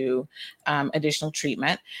having to do additional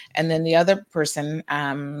treatment. And then the other person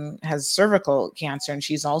has cervical cancer, and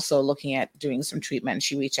she's also looking at doing some treatment. And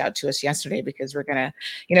she reached out to us yesterday because we're going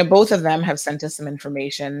to, both of them have sent us some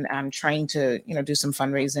information, trying to, do some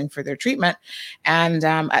fundraising for their treatment. And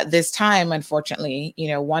at this time, unfortunately,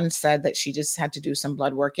 one said that she just had to do some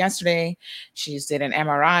blood work yesterday. She did an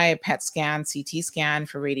MRI, PET scan, CT scan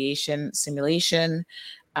for radiation simulation.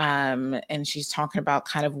 And she's talking about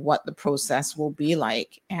kind of what the process will be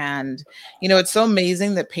like. And, it's so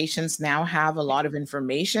amazing that patients now have a lot of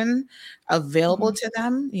information available to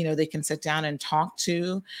them. They can sit down and talk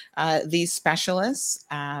to these specialists,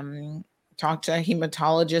 talk to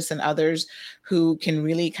hematologists and others who can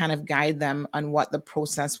really kind of guide them on what the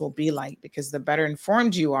process will be like, because the better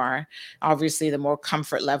informed you are, obviously, the more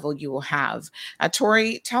comfort level you will have.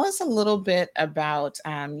 Tori, tell us a little bit about,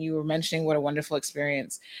 you were mentioning what a wonderful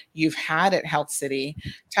experience you've had at Health City.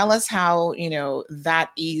 Tell us how, that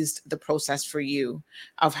eased the process for you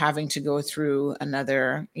of having to go through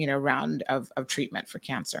another, round of treatment for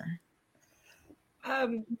cancer. I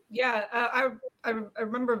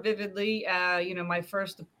remember vividly, my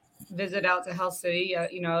first visit out to Health City.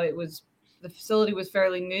 The facility was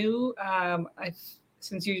fairly new.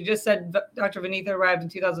 Since you just said Dr. Vinitha arrived in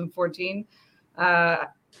 2014, I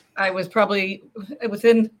was probably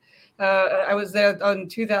within. I was there in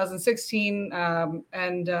 2016,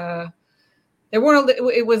 and there weren't.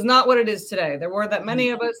 It was not what it is today. There weren't that many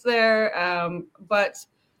of us there, but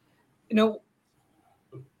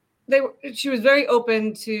she was very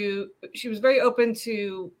open to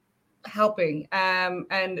helping.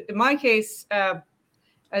 And in my case,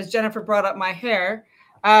 as Jennifer brought up my hair,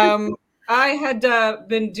 I had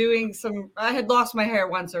I had lost my hair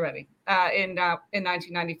once already in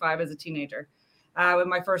 1995 as a teenager with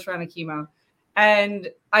my first round of chemo. And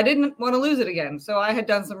I didn't want to lose it again. So I had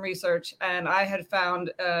done some research, and I had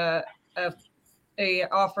found a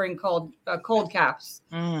offering called cold caps,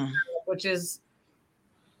 which is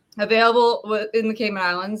available in the Cayman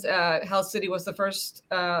Islands. Health City was the first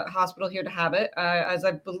hospital here to have it, as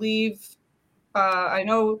I believe. I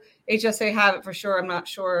know HSA have it for sure. I'm not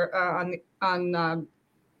sure on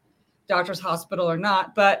Doctor's Hospital or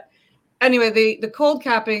not. But anyway, the cold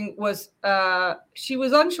capping was, she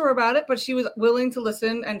was unsure about it, but she was willing to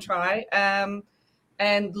listen and try,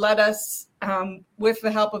 and let us, with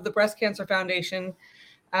the help of the Breast Cancer Foundation,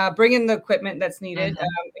 bring in the equipment that's needed.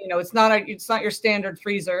 It's not your standard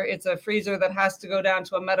freezer. It's a freezer that has to go down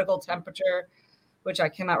to a medical temperature, which I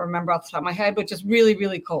cannot remember off the top of my head, but just really,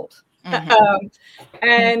 really cold.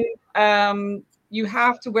 And you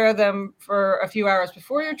have to wear them for a few hours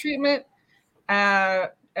before your treatment,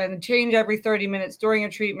 and change every 30 minutes during your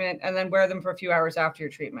treatment, and then wear them for a few hours after your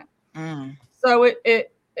treatment. So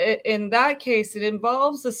it in that case, it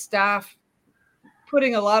involves the staff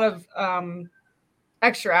putting a lot of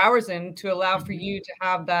extra hours in to allow for you to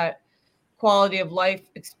have that quality of life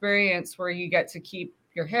experience where you get to keep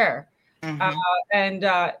your hair.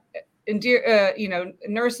 Indira,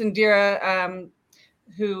 Nurse Indira,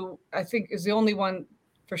 who I think is the only one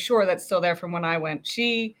for sure that's still there from when I went.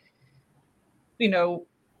 She,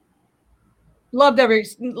 loved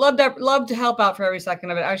to help out for every second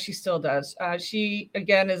of it, as she still does. She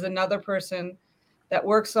again is another person that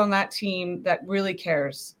works on that team that really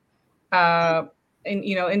cares. And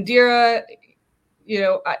Indira,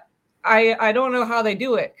 I don't know how they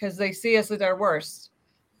do it, because they see us at our worst,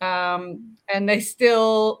 and they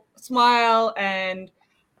still smile. And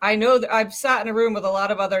I know that I've sat in a room with a lot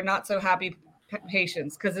of other not so happy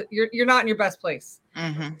patients, because you're not in your best place.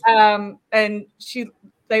 And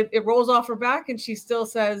it rolls off her back, and she still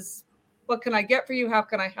says, "What can I get for you? How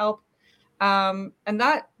can I help?" And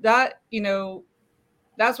that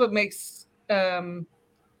that's what makes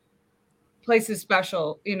places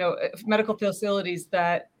special, medical facilities,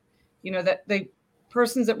 that that they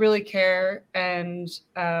persons that really care and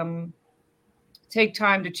take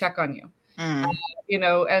time to check on you. And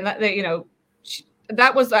that they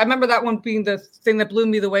that was, I remember that one being the thing that blew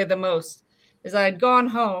me away the most, is I had gone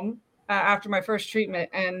home after my first treatment,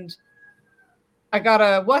 and I got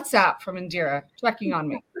a WhatsApp from Indira checking on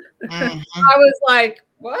me. I was like,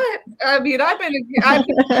 what? I mean, I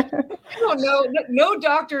don't know. No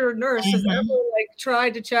doctor or nurse has ever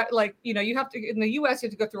tried to check. You have to, in the US, you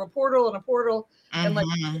have to go through a portal and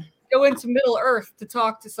go into Middle Earth to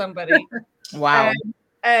talk to somebody. Wow.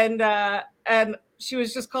 And she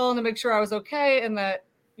was just calling to make sure I was okay, and that,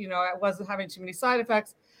 I wasn't having too many side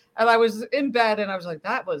effects. And I was in bed, and I was like,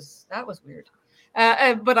 that was weird.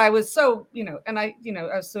 But I was so, I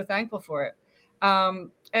was so thankful for it.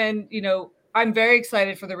 I'm very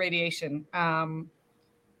excited for the radiation. And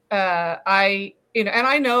I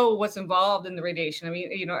know what's involved in the radiation. I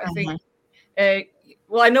mean, I think,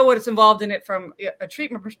 I know what's involved in it from a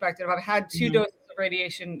treatment perspective. I've had 2 doses of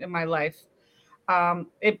radiation in my life.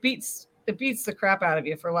 It beats the crap out of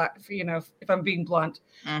you, if I'm being blunt.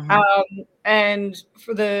 And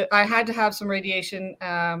I had to have some radiation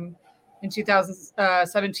in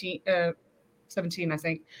 2017, 17, I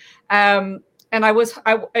think. And I was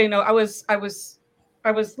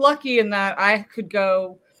lucky in that I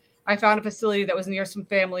found a facility that was near some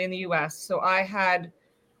family in the US. So I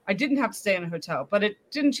didn't have to stay in a hotel, but it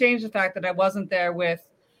didn't change the fact that I wasn't there with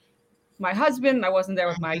my husband. I wasn't there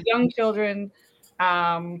with my young children.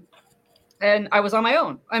 And I was on my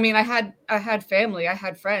own. I mean, I had family, I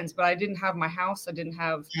had friends, but I didn't have my house. I didn't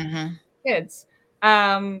have kids.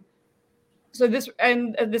 So this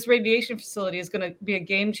radiation facility is going to be a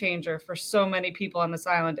game changer for so many people on this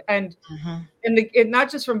island, and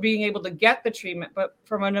not just from being able to get the treatment, but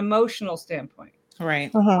from an emotional standpoint.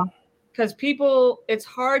 Right. Because people, it's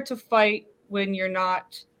hard to fight when you're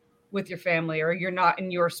not with your family, or you're not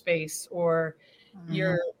in your space, or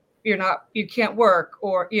you can't work,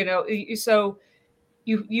 or so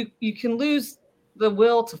you can lose the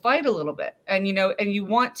will to fight a little bit, and you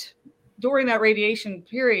want, during that radiation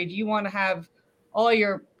period, you want to have all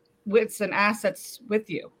your wits and assets with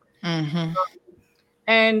you.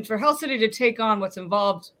 And for Health City to take on what's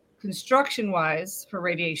involved construction wise for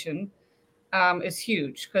radiation is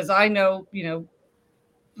huge, because I know,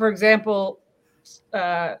 for example,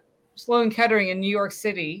 Sloan Kettering in New York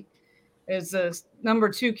City is the number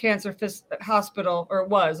 2 cancer hospital, or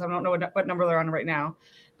was. I don't know what number they're on right now,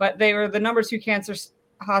 but they were the number 2 cancer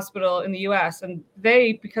hospital in the US. And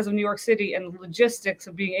they, because of New York City and logistics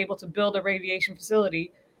of being able to build a radiation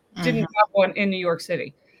facility, didn't have one in New York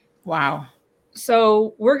City. Wow.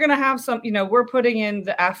 So we're going to have some, we're putting in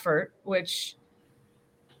the effort, which,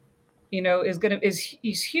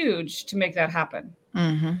 is huge to make that happen.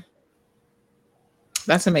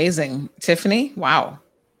 That's amazing. Tiffany. Wow.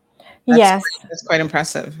 That's quite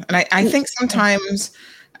impressive. And I think sometimes,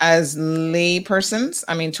 as lay persons,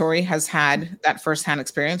 I mean, Tori has had that firsthand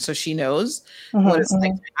experience, so she knows what it's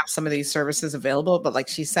like to have some of these services available. But like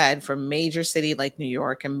she said, for a major city like New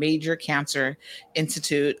York, a major cancer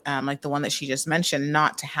institute, like the one that she just mentioned,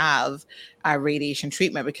 not to have radiation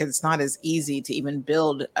treatment, because it's not as easy to even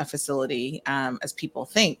build a facility as people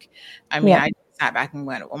think. I mean, I sat back and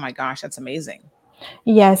went, oh my gosh, that's amazing.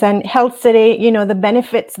 Yes, and Health City, the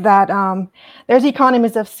benefits that there's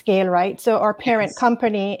economies of scale, right? So our parent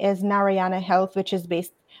company is Narayana Health, which is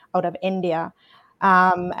based out of India.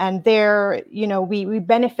 And there, we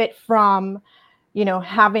benefit from,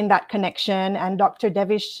 having that connection, and Dr.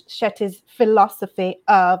 Devish Shetty's philosophy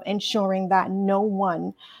of ensuring that no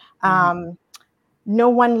one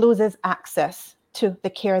loses access to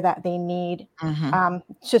the care that they need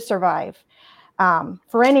to survive.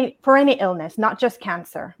 For any illness, not just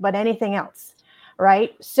cancer, but anything else,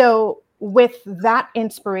 right? So with that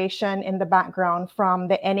inspiration in the background from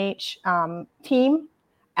the NH team,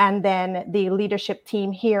 and then the leadership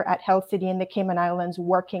team here at Health City in the Cayman Islands,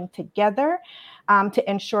 working together to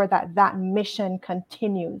ensure that mission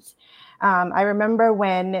continues. I remember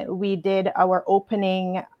when we did our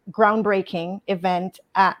opening groundbreaking event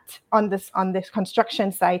on this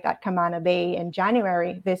construction site at Camana Bay in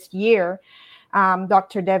January this year.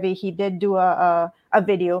 Dr. Devi, he did do a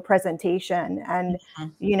video presentation, and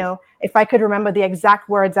you know, if I could remember the exact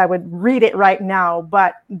words, I would read it right now.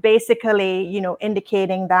 But basically, you know,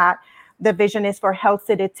 indicating that the vision is for Health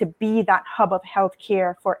City to be that hub of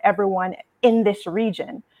healthcare for everyone in this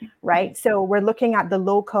region, right? So we're looking at the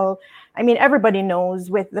local. I mean, everybody knows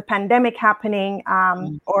with the pandemic happening,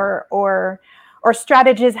 or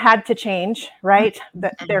strategies had to change, right?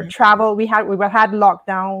 Their travel, we had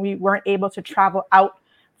lockdown. We weren't able to travel out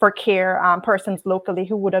for care, persons locally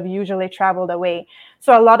who would have usually traveled away.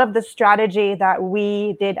 So a lot of the strategy that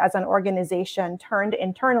we did as an organization turned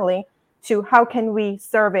internally to how can we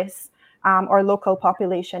service our local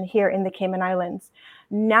population here in the Cayman Islands.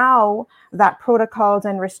 Now that protocols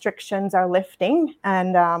and restrictions are lifting,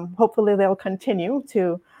 and hopefully they'll continue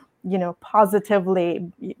to, you know,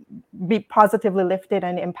 be positively lifted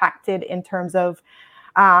and impacted in terms of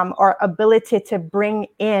our ability to bring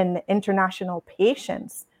in international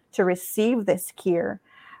patients to receive this care.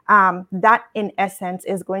 That in essence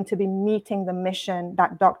is going to be meeting the mission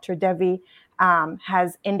that Dr. Devi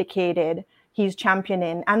has indicated he's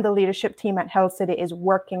championing, and the leadership team at Health City is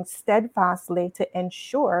working steadfastly to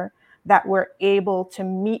ensure that we're able to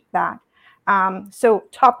meet that. So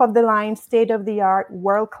top of the line, state of the art,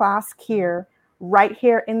 world-class care right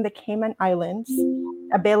here in the Cayman Islands,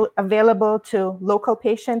 available to local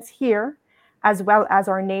patients here, as well as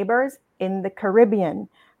our neighbors in the Caribbean.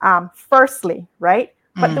 Firstly, right?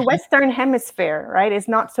 But the Western Hemisphere, right, is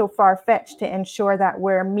not so far-fetched to ensure that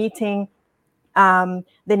we're meeting the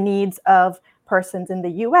needs of persons in the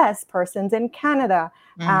US, persons in Canada.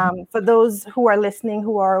 For those who are listening,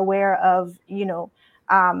 who are aware of, you know,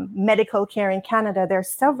 medical care in Canada, there's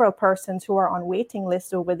several persons who are on waiting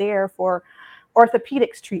lists over there for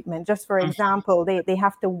orthopedics treatment. Just for example, they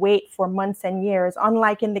have to wait for months and years.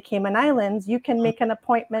 Unlike in the Cayman Islands, you can make an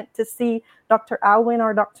appointment to see Dr. Alwyn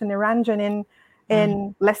or Dr. Niranjan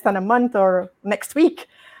in less than a month or next week.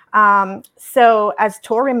 So as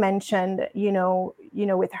Tori mentioned, you know,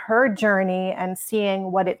 with her journey and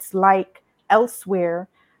seeing what it's like elsewhere,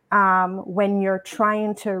 when you're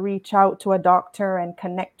trying to reach out to a doctor and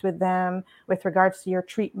connect with them with regards to your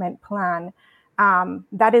treatment plan,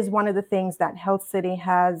 that is one of the things that Health City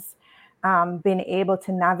has been able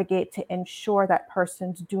to navigate to ensure that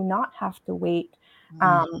persons do not have to wait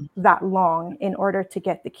that long in order to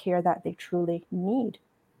get the care that they truly need.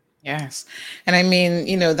 Yes. And I mean,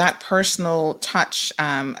 you know, that personal touch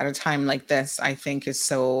at a time like this, I think is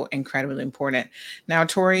so incredibly important. Now,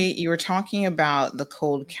 Tori, you were talking about the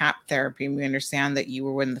cold cap therapy, and we understand that you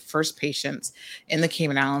were one of the first patients in the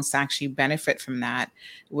Cayman Islands to actually benefit from that,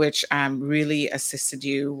 which really assisted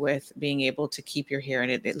you with being able to keep your hair.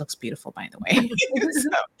 And it looks beautiful, by the way. So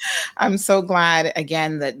I'm so glad,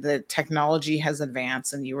 again, that the technology has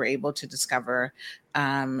advanced and you were able to discover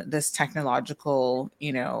this technological,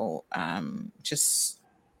 you know,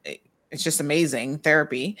 it's just amazing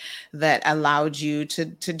therapy that allowed you to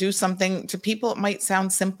do something. To people, it might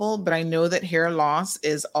sound simple, but I know that hair loss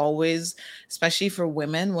is always, especially for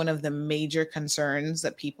women, one of the major concerns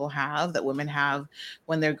that people have, that women have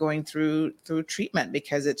when they're going through treatment,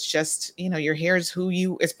 because it's just, you know, your hair is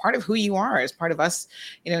it's part of who you are, it's part of us,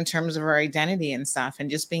 you know, in terms of our identity and stuff. And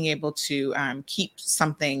just being able to keep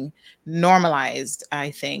something normalized,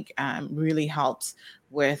 I think really helps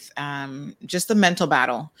with just the mental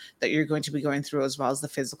battle that you're going to be going through, as well as the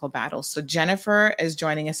physical battle. So Jennifer is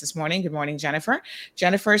joining us this morning. Good morning, Jennifer.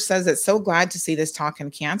 Jennifer says, it's so glad to see this talk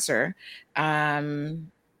on cancer.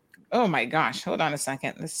 Oh my gosh, hold on a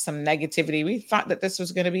second. This is some negativity. We thought that this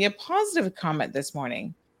was going to be a positive comment this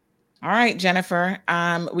morning. All right, Jennifer,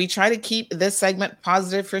 we try to keep this segment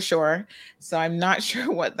positive for sure. So I'm not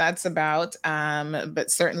sure what that's about, but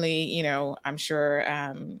certainly, you know, I'm sure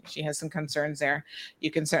she has some concerns there. You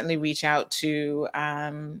can certainly reach out to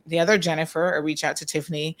the other Jennifer, or reach out to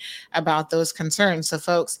Tiffany about those concerns. So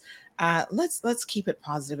folks, let's keep it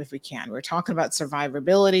positive if we can. We're talking about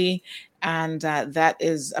survivability, and that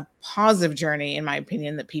is a positive journey, in my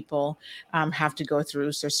opinion, that people have to go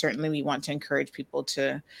through. So certainly we want to encourage people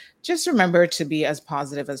to just remember to be as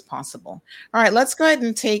positive as possible. All right, let's go ahead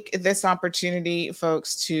and take this opportunity,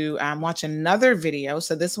 folks, to watch another video.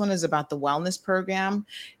 So this one is about the wellness program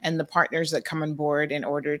and the partners that come on board in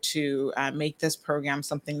order to make this program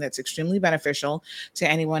something that's extremely beneficial to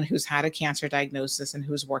anyone who's had a cancer diagnosis and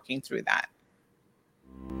who's working through that.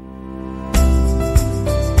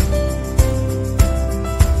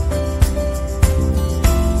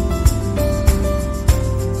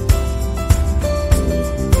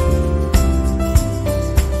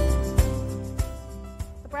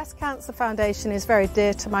 Foundation is very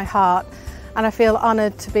dear to my heart, and I feel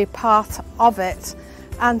honoured to be part of it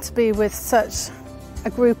and to be with such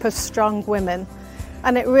a group of strong women.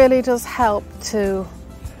 And it really does help to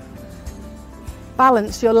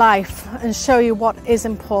balance your life and show you what is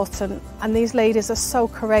important. And these ladies are so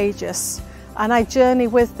courageous, and I journey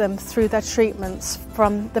with them through their treatments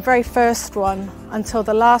from the very first one until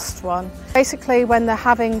the last one. Basically, when they're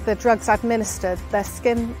having the drugs administered, their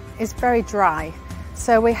skin is very dry.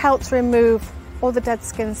 So we help to remove all the dead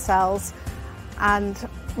skin cells and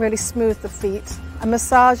really smooth the feet. A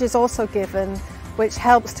massage is also given, which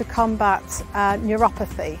helps to combat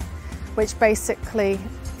neuropathy, which basically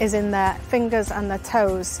is in their fingers and their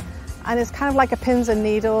toes. And it's kind of like a pins and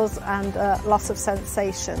needles and a loss of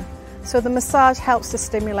sensation. So the massage helps to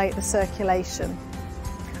stimulate the circulation.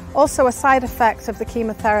 Also, a side effect of the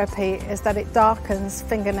chemotherapy is that it darkens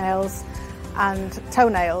fingernails and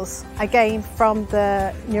toenails, again from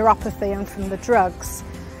the neuropathy and from the drugs.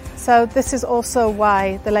 So this is also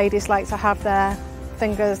why the ladies like to have their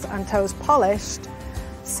fingers and toes polished,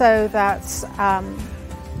 so that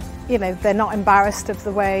they're not embarrassed of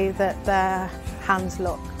the way that their hands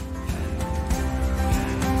look.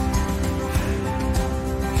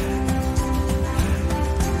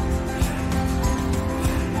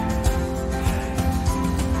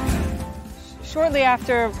 Shortly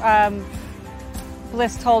after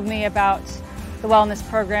Bliss told me about the wellness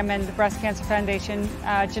program and the Breast Cancer Foundation,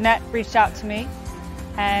 Jeanette reached out to me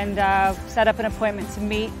and set up an appointment to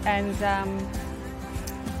meet and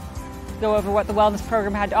go over what the wellness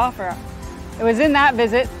program had to offer. It was in that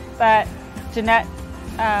visit that Jeanette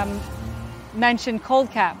mentioned cold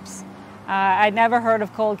caps. I'd never heard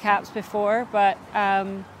of cold caps before, but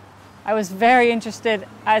I was very interested,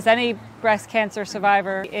 as any breast cancer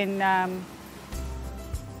survivor, in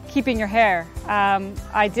keeping your hair. I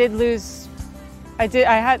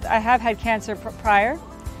have had cancer prior.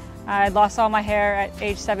 I lost all my hair at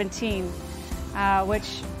age 17,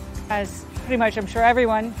 which, as pretty much I'm sure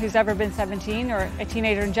everyone who's ever been 17 or a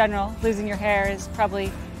teenager in general, losing your hair is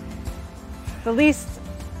probably the least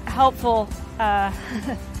helpful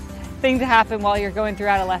thing to happen while you're going through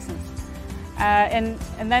adolescence. And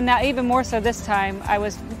then now, even more so this time, I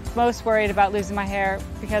was most worried about losing my hair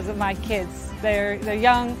because of my kids. They're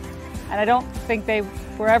young, and I don't think they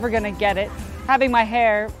were ever going to get it. Having my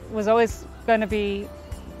hair was always going to be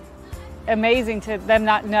amazing to them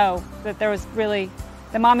not know that there was really,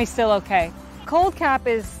 the mommy's still okay. Cold cap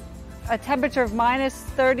is a temperature of minus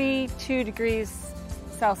 32 degrees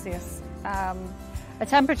Celsius. A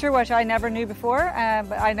temperature which I never knew before,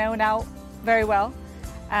 but I know now very well.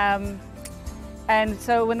 And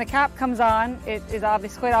so when the cap comes on, it is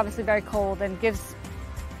quite obviously very cold and gives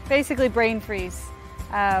basically brain freeze.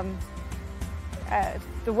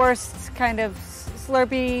 The worst kind of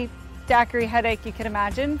slurpy, daiquiri headache you can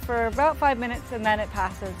imagine for about 5 minutes, and then it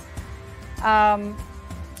passes.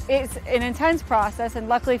 It's an intense process, and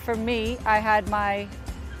luckily for me, I had my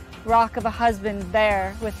rock of a husband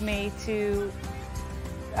there with me to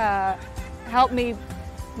help me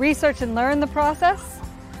research and learn the process,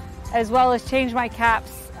 as well as change my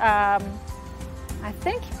caps. I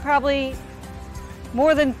think probably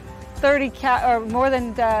more than 17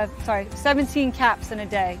 caps in a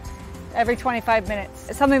day, every 25 minutes.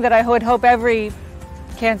 It's something that I would hope every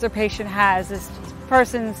cancer patient has, is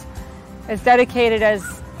persons as dedicated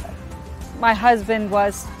as my husband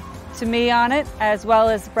was to me on it, as well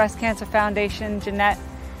as Breast Cancer Foundation, Jeanette.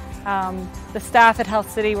 The staff at Health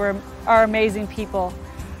City are amazing people.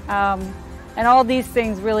 And all these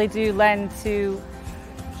things really do lend to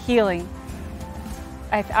healing,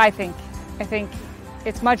 I think. I think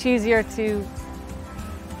it's much easier to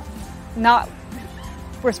not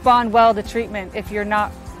respond well to treatment if you're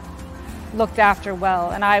not looked after well.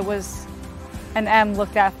 And I was and am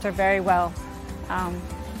looked after very well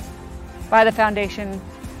by the foundation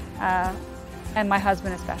and my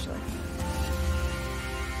husband especially.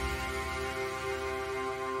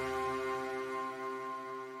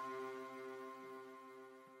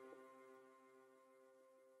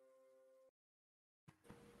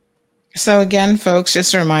 So again, folks,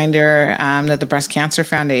 just a reminder that the Breast Cancer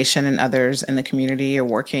Foundation and others in the community are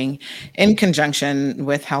working in conjunction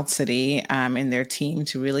with Health City and their team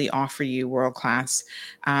to really offer you world-class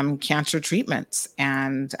cancer treatments.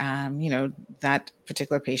 And, that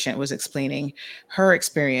particular patient was explaining her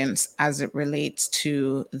experience as it relates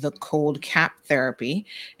to the cold cap therapy.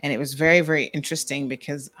 And it was very, very interesting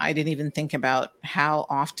because I didn't even think about how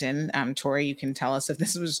often, Tori, you can tell us if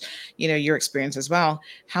this was, your experience as well,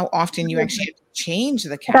 how often you actually change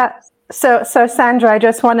the cap. So Sandra, I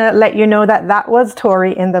just want to let you know that was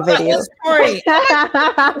Tori in the video.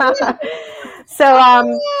 That was Tori.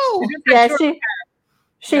 So yeah,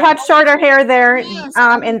 she had shorter hair there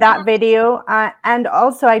in that video. And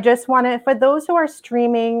also, I just want to, for those who are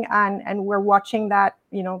streaming and we're watching that,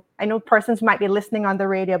 I know persons might be listening on the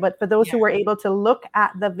radio, but for those who were able to look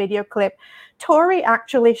at the video clip, Tori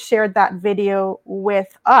actually shared that video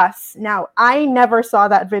with us. Now, I never saw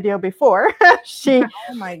that video before. She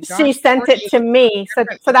sent it to me. So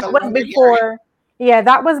that was before. Yeah,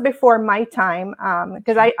 that was before my time,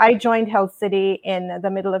 because I joined Health City in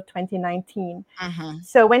the middle of 2019.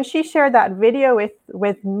 So when she shared that video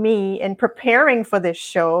with me in preparing for this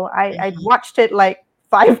show, I watched it like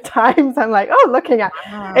 5 times. I'm like, oh, looking at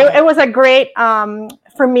it. It was a great,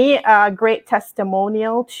 for me, a great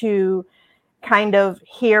testimonial to kind of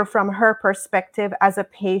hear from her perspective as a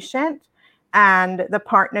patient, and the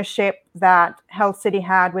partnership that Health City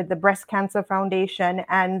had with the Breast Cancer Foundation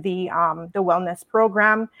and the wellness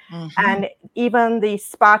program, and even the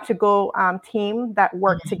Spa to Go team that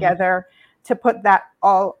worked together to put that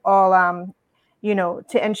all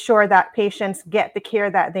to ensure that patients get the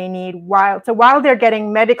care that they need while they're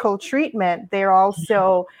getting medical treatment, they're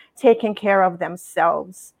also taking care of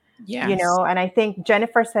themselves. Yes. And I think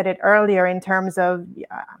Jennifer said it earlier in terms of,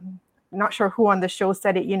 not sure who on the show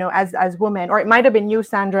said it, as women, or it might have been you,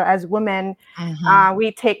 Sandra, as women,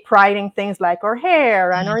 we take pride in things like our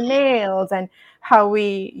hair and our nails and how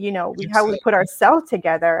we put ourselves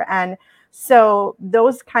together. And so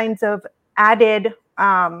those kinds of added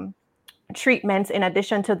treatments, in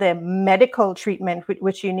addition to the medical treatment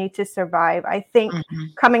which you need to survive, I think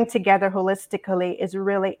coming together holistically is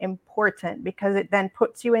really important, because it then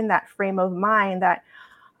puts you in that frame of mind that,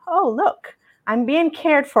 oh, look, I'm being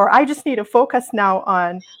cared for. I just need to focus now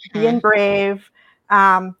on being brave,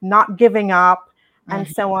 not giving up, and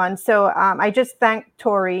so on. So I just thank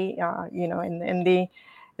Tori,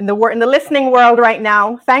 in the listening world right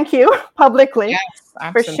now. Thank you publicly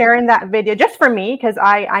for sharing that video, just for me, because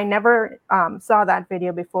I never saw that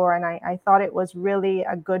video before, and I thought it was really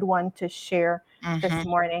a good one to share this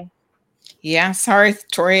morning. Yeah, sorry,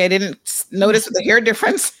 Tori, I didn't notice the hair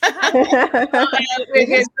difference.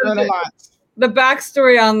 The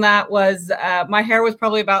backstory on that was my hair was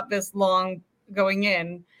probably about this long going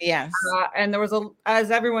in. Yes. And there was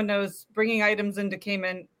as everyone knows, bringing items into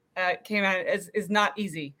Cayman is not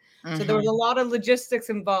easy. So there was a lot of logistics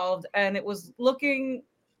involved, and it was looking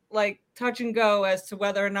like touch and go as to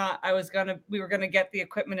whether or not we were gonna get the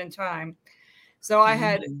equipment in time. So I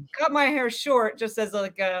had cut my hair short, just as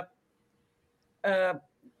like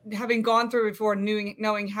having gone through before,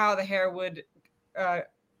 knowing how the hair would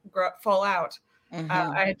fall out.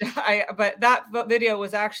 But that video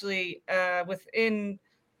was actually within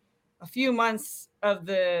a few months of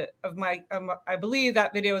my I believe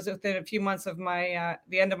that video was within a few months of my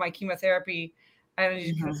the end of my chemotherapy, and as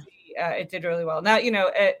you can see, it did really well. Now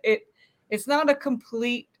it's not a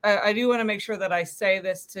complete. I do want to make sure that I say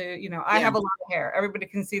this to I have a lot of hair. Everybody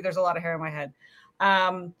can see there's a lot of hair in my head.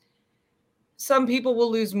 Some people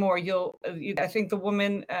will lose more. I think the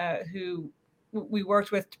woman who we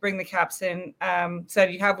worked with to bring the caps in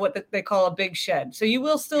said you have what they call a big shed. So you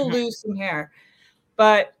will still lose some hair,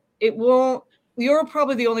 but it won't. You're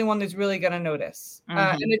probably the only one who's really going to notice.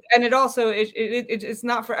 And it also it's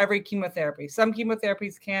not for every chemotherapy. Some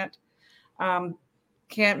chemotherapies can't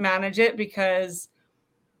manage it because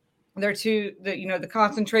they're the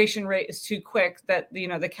concentration rate is too quick that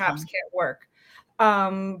the caps can't work.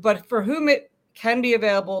 But for whom it can be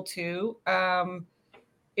available to,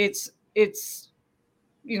 it's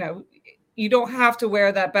you don't have to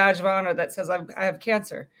wear that badge of honor that says I have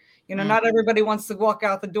cancer. Not everybody wants to walk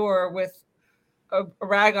out the door with a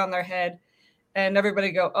rag on their head and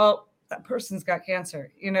everybody go, oh, that person's got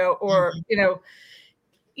cancer, but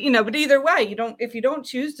either way, if you don't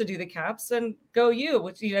choose to do the caps, then go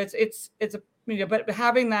which, but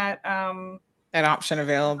having that option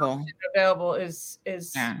available is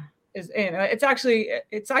it's actually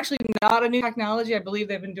not a new technology. I believe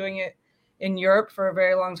they've been doing it in Europe for a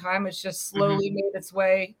very long time. It's just slowly made its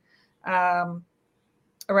way around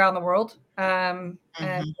the world.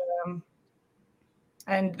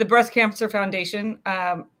 And the Breast Cancer Foundation,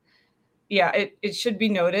 it should be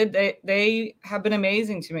noted, they have been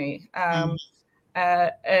amazing to me. And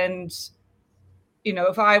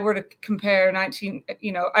if I were to compare when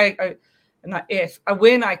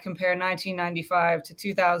I compare 1995 to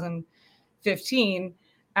 2015,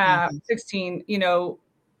 16,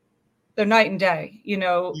 they're night and day.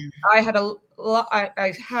 I had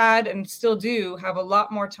I had and still do have a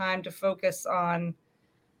lot more time to focus on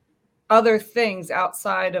other things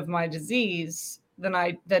outside of my disease than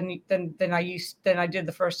I did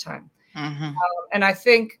the first time. And I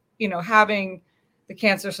think, having the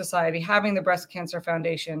Cancer Society, having the Breast Cancer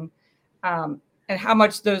Foundation, and how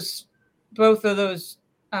much both of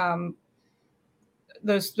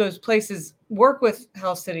those places work with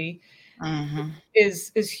Health City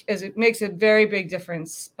is it makes a very big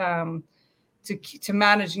difference to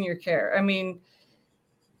managing your care. I mean,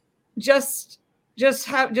 just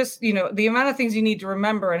the amount of things you need to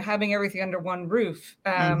remember and having everything under one roof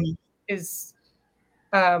is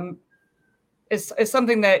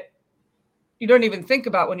something that you don't even think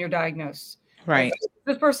about when you're diagnosed. Right.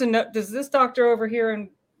 Does this doctor over here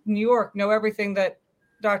in New York know everything that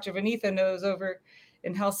Dr. Vinitha knows over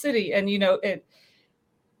in Health City? And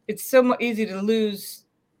it's so easy to lose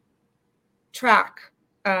track.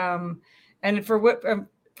 And for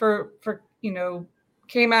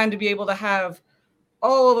Cayman to be able to have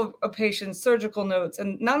all of a patient's surgical notes,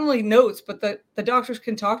 and not only notes, but the doctors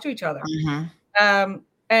can talk to each other.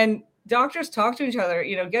 And doctors talk to each other.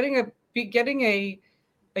 Getting a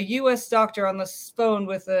U.S. doctor on the phone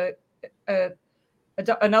with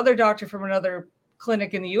another doctor from another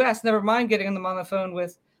clinic in the U.S. Never mind getting them on the phone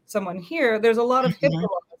with someone here. There's a lot of HIPAA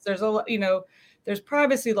laws. There's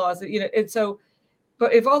privacy laws.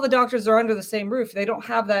 But if all the doctors are under the same roof, they don't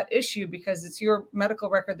have that issue because it's your medical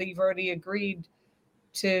record that you've already agreed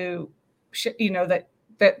to,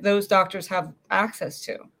 that those doctors have access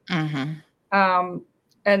to.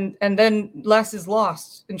 And then less is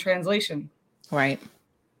lost in translation. Right.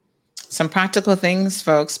 Some practical things,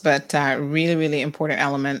 folks, but really, really important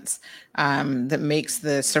elements that makes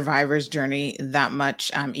the survivor's journey that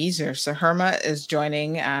much easier. So Herma is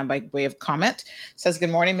joining by way of comment. Says, good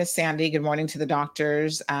morning, Miss Sandy. Good morning to the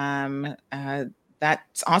doctors.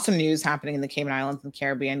 That's awesome news happening in the Cayman Islands and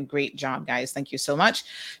Caribbean. Great job, guys. Thank you so much.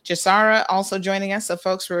 Jasara also joining us. So,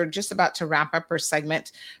 folks, we're just about to wrap up our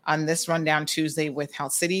segment on this Rundown Tuesday with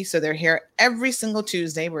Health City. So they're here every single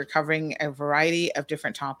Tuesday. We're covering a variety of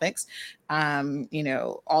different topics.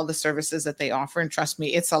 All the services that they offer. And trust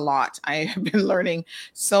me, it's a lot. I have been learning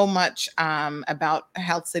so much about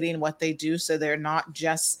Health City and what they do. So they're not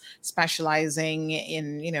just specializing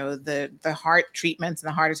in, the heart treatments and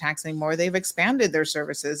the heart attacks anymore. They've expanded their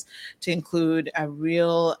services to include a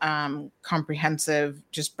real comprehensive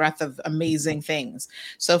just breadth of amazing things.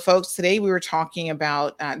 So folks, today we were talking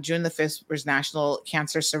about June the 5th was National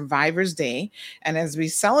Cancer Survivors Day. And as we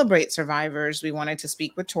celebrate survivors, we wanted to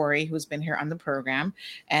speak with Tori, who's been here on the program,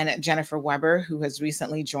 and Jennifer Weber, who has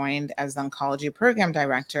recently joined as the Oncology Program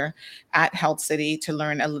Director at Health City, to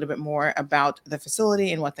learn a little bit more about the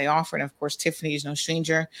facility and what they offer. And of course, Tiffany is no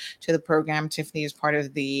stranger to the program. Tiffany is part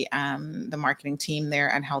of the marketing team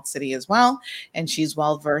there at Health City as well, and she's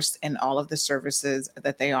well versed in all of the services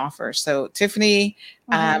that they offer. So Tiffany,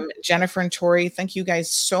 Jennifer, and Tori, thank you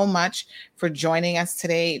guys so much for joining us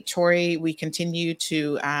today. Tori, we continue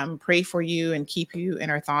to pray for you and keep you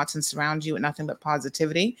in our thoughts and surround you with nothing but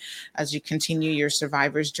positivity as you continue your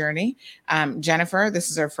survivor's journey. Jennifer, this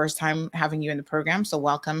is our first time having you in the program, so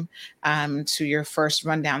welcome to your first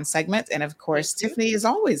rundown segment. And of course, Tiffany is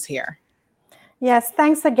always here. Yes,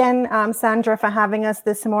 thanks again, Sandra, for having us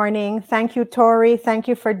this morning. Thank you, Tori. Thank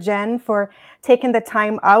you for Jen for taking the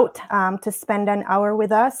time out to spend an hour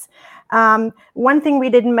with us. One thing we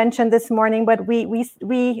didn't mention this morning, but we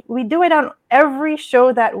do it on every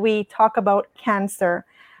show that we talk about cancer.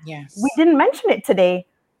 Yes. We didn't mention it today.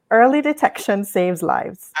 Early detection saves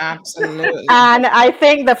lives. Absolutely. And I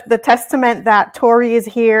think the testament that Tori is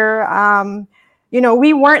here,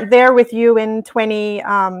 we weren't there with you in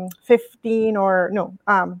 2015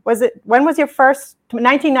 when was your first?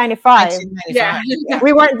 1995. Yeah.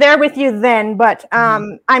 We weren't there with you then, but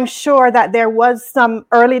I'm sure that there was some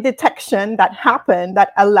early detection that happened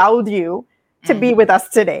that allowed you to be with us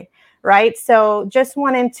today, right? So just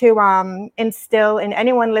wanting to instill in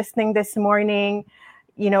anyone listening this morning,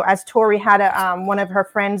 as Tori had one of her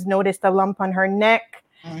friends noticed a lump on her neck.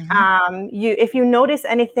 If you notice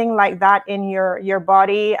anything like that in your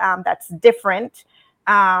body that's different,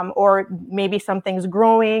 or maybe something's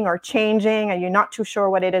growing or changing and you're not too sure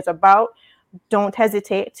what it is about, don't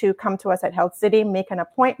hesitate to come to us at Health City, make an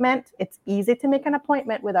appointment. It's easy to make an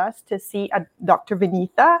appointment with us to see a Dr.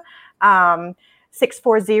 Vinitha.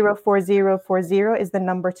 640-4040 is the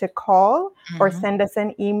number to call, or send us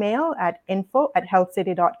an email at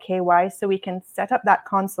info@healthcity.ky so we can set up that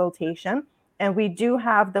consultation. And we do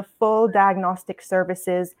have the full diagnostic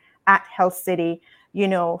services at Health City,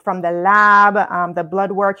 from the lab, the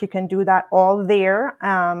blood work, you can do that all there.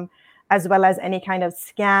 as well as any kind of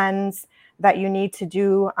scans that you need to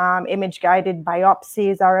do. Image-guided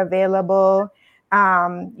biopsies are available.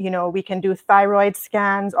 We can do thyroid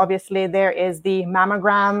scans. Obviously, there is the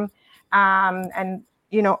mammogram, and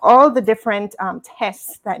all the different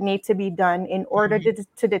tests that need to be done in order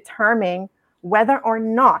to determine whether or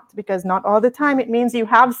not, because not all the time it means you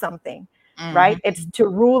have something, right? It's to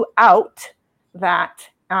rule out that,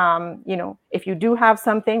 if you do have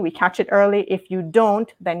something, we catch it early. If you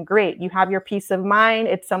don't, then great. You have your peace of mind.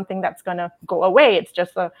 It's something that's going to go away. It's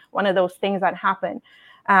just one of those things that happen.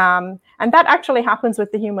 And that actually happens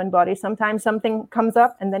with the human body. Sometimes something comes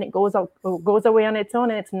up and then it goes away on its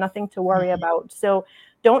own, and it's nothing to worry about. So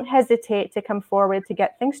don't hesitate to come forward to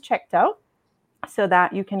get things checked out so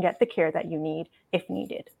that you can get the care that you need if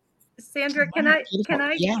needed. Sandra, can I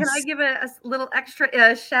give a little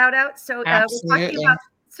extra shout out? So we're talking about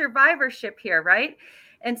survivorship here, right?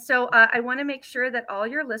 And so I want to make sure that all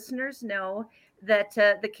your listeners know that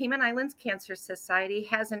the Cayman Islands Cancer Society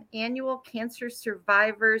has an annual cancer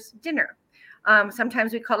survivors dinner.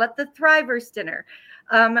 Sometimes we call it the Thrivers Dinner.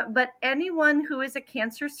 But anyone who is a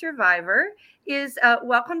cancer survivor is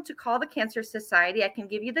welcome to call the Cancer Society. I can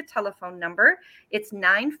give you the telephone number. It's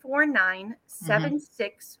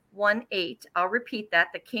 949-7618. I'll repeat that.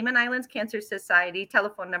 The Cayman Islands Cancer Society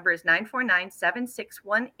telephone number is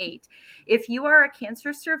 949-7618. If you are a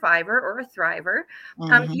cancer survivor or a thriver,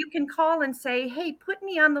 you can call and say, hey, put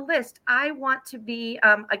me on the list. I want to be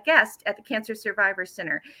a guest at the Cancer Survivor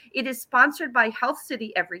Center. It is sponsored by Health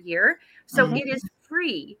City every year, so it is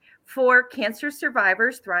free for cancer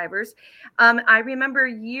survivors, thrivers. I remember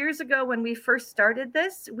years ago when we first started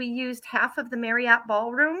this, we used half of the Marriott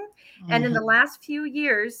Ballroom. And in the last few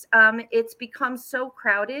years, it's become so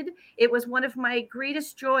crowded. It was one of my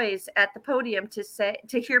greatest joys at the podium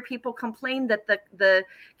to hear people complain that the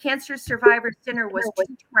Cancer Survivors Dinner was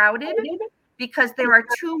too crowded because there are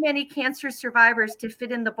too many cancer survivors to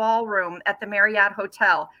fit in the ballroom at the Marriott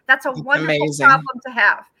Hotel. That's a wonderful problem to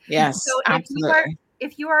have. Yes, so absolutely.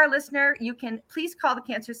 If you are a listener, you can please call the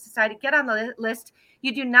Cancer Society, get on the list.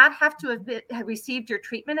 You do not have to have received your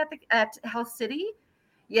treatment at Health City.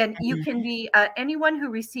 And you can be anyone who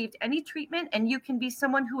received any treatment, and you can be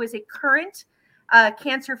someone who is a current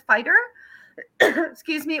cancer fighter,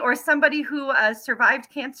 excuse me, or somebody who survived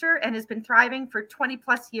cancer and has been thriving for 20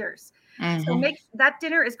 plus years. So that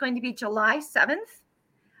dinner is going to be July 7th.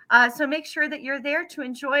 So make sure that you're there to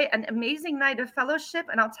enjoy an amazing night of fellowship.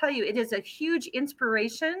 And I'll tell you, it is a huge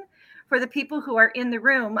inspiration for the people who are in the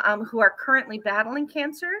room who are currently battling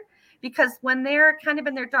cancer, because when they're kind of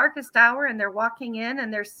in their darkest hour and they're walking in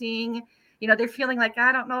and they're seeing, they're feeling like,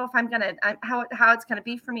 I don't know if I'm going to, how it's going to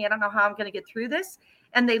be for me. I don't know how I'm going to get through this.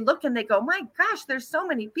 And they look and they go, my gosh, there's so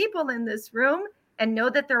many people in this room, and know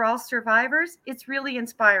that they're all survivors. It's really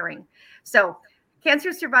inspiring. So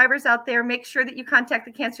cancer survivors out there, make sure that you contact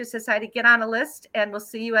the Cancer Society, get on a list, and we'll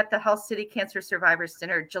see you at the Health City Cancer Survivors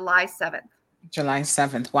Dinner, July 7th. July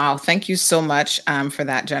 7th. Wow. Thank you so much for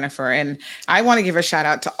that, Jennifer. And I want to give a shout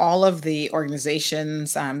out to all of the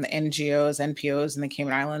organizations, the NGOs, NPOs in the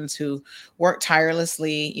Cayman Islands who work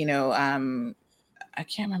tirelessly. I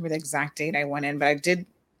can't remember the exact date I went in, but I did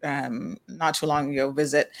not too long ago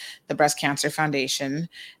visit the Breast Cancer Foundation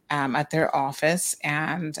at their office,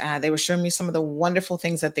 and they were showing me some of the wonderful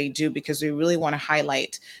things that they do, because we really want to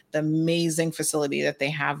highlight the amazing facility that they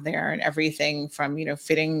have there, and everything from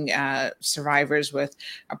fitting survivors with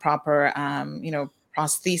a proper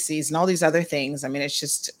prostheses and all these other things. I mean, it's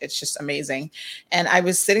just amazing. And I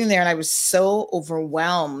was sitting there and I was so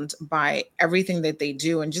overwhelmed by everything that they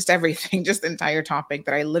do, and just everything, just the entire topic,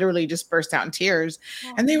 that I literally just burst out in tears.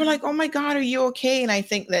 And they were like, oh my God, are you okay? And I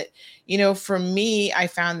think that, for me, I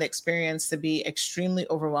found the experience to be extremely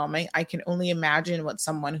overwhelming. I can only imagine what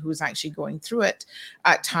someone who's actually going through it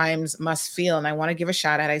at times must feel. And I want to give a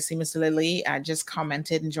shout out. I see Miss Lily just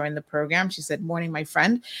commented and joined the program. She said, morning, my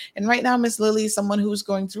friend. And right now, Miss Lily is someone who's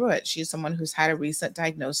going through it. She's someone who's had a recent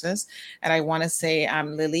diagnosis. And I want to say,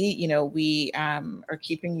 Lily, we are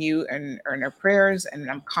keeping you in our prayers,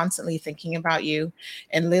 and I'm constantly thinking about you.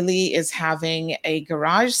 And Lily is having a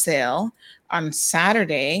garage sale on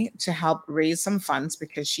Saturday to help raise some funds,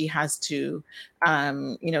 because she has to,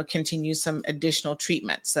 continue some additional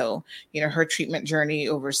treatment. So, her treatment journey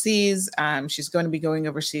overseas, she's going to be going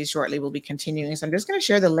overseas shortly. We'll be continuing. So I'm just going to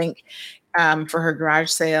share the link for her garage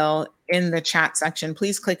sale in the chat section.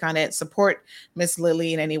 Please click on it. Support Miss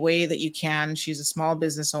Lily in any way that you can. She's a small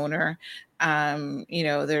business owner.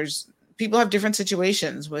 There's people have different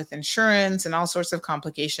situations with insurance and all sorts of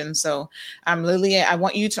complications. So, Lily, I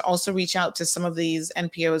want you to also reach out to some of these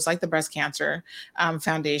NPOs like the Breast Cancer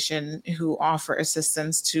Foundation, who offer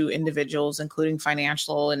assistance to individuals, including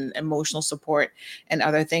financial and emotional support and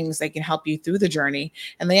other things that can help you through the journey.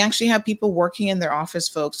 And they actually have people working in their office,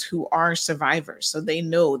 folks who are survivors, so they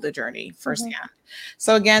know the journey firsthand.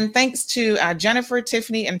 So again, thanks to Jennifer,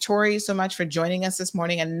 Tiffany, and Tori so much for joining us this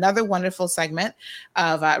morning. Another wonderful segment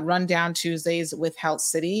of Rundown Tuesdays with Health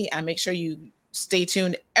City. And make sure you stay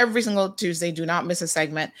tuned every single Tuesday. Do not miss a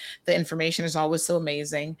segment. The information is always so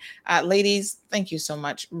amazing. Ladies, thank you so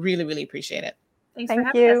much. Really, really appreciate it. Thanks for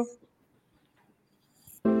having us.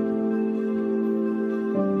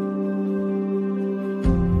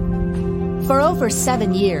 For over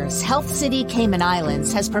 7 years, Health City Cayman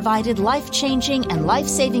Islands has provided life-changing and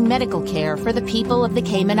life-saving medical care for the people of the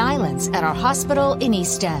Cayman Islands at our hospital in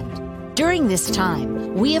East End. During this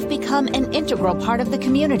time, we have become an integral part of the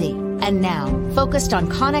community, and now, focused on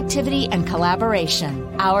connectivity and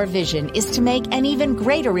collaboration, our vision is to make an even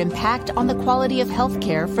greater impact on the quality of health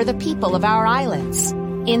care for the people of our islands.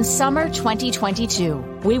 In summer 2022,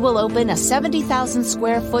 we will open a 70,000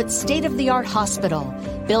 square foot state-of-the-art hospital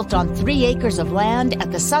built on 3 acres of land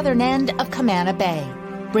at the southern end of Camana Bay,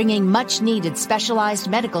 bringing much-needed specialized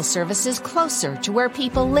medical services closer to where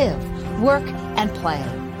people live, work, and play.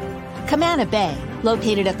 Camana Bay,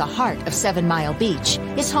 located at the heart of 7 Mile Beach,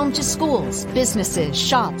 is home to schools, businesses,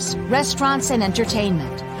 shops, restaurants, and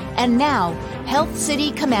entertainment. And now, Health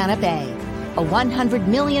City Camana Bay, a $100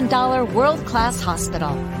 million world-class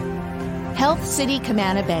hospital. Health City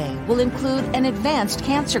Camana Bay will include an advanced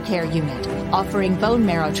cancer care unit offering bone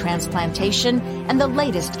marrow transplantation and the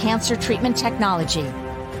latest cancer treatment technology.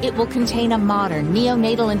 It will contain a modern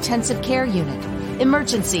neonatal intensive care unit,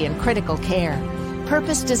 emergency and critical care,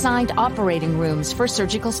 purpose-designed operating rooms for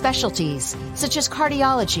surgical specialties such as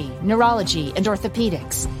cardiology, neurology, and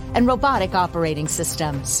orthopedics, and robotic operating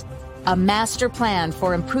systems. A master plan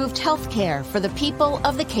for improved health care for the people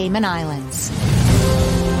of the Cayman Islands.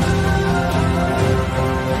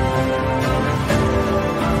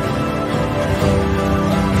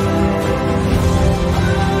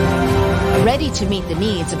 Ready to meet the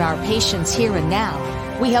needs of our patients here and now,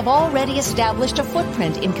 we have already established a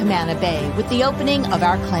footprint in Camana Bay with the opening of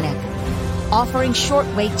our clinic. Offering short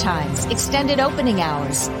wait times, extended opening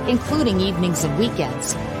hours, including evenings and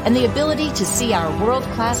weekends, and the ability to see our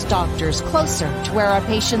world-class doctors closer to where our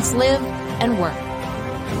patients live and work.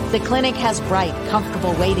 The clinic has bright,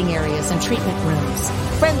 comfortable waiting areas and treatment rooms,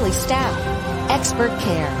 friendly staff, expert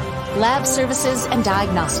care, lab services, and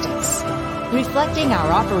diagnostics. Reflecting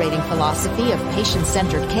our operating philosophy of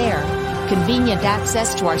patient-centered care, convenient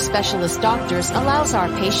access to our specialist doctors allows our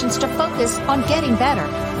patients to focus on getting better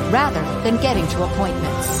rather than getting to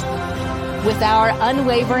appointments. With our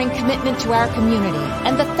unwavering commitment to our community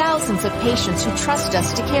and the thousands of patients who trust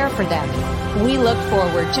us to care for them, we look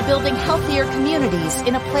forward to building healthier communities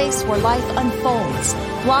in a place where life unfolds,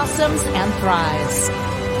 blossoms, and thrives.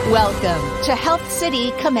 Welcome to Health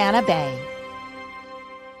City Camana Bay.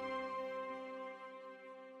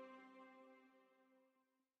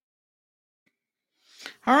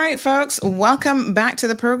 All right, folks, welcome back to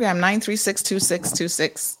the program.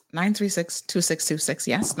 936-2626. 936-2626.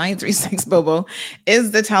 Yes, 936 Bobo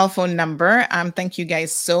is the telephone number. Thank you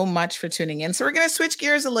guys so much for tuning in. So we're going to switch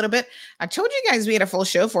gears a little bit. I told you guys we had a full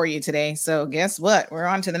show for you today. So guess what? We're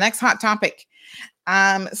on to the next hot topic.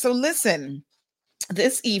 So listen,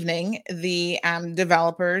 this evening, the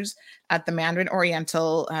developers at the Mandarin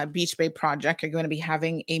Oriental Beach Bay project are going to be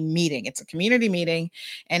having a meeting. It's a community meeting,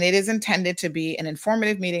 and it is intended to be an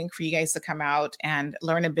informative meeting for you guys to come out and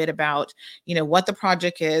learn a bit about, what the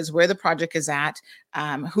project is, where the project is at,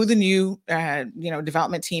 who the new,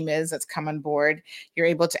 development team is that's come on board. You're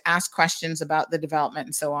able to ask questions about the development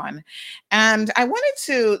and so on. And I wanted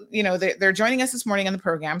to, they're joining us this morning on the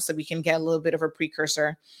program so we can get a little bit of a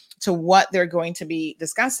precursor to what they're going to be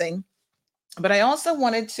discussing. But I also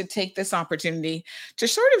wanted to take this opportunity to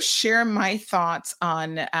sort of share my thoughts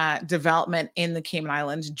on development in the Cayman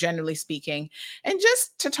Islands, generally speaking, and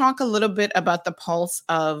just to talk a little bit about the pulse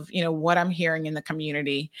of, what I'm hearing in the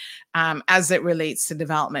community as it relates to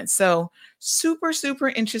development. So super, super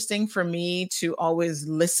interesting for me to always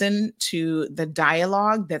listen to the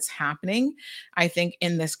dialogue that's happening, I think,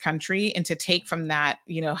 in this country, and to take from that,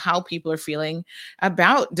 how people are feeling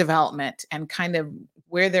about development and kind of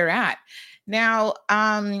where they're at. Now,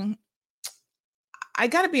 I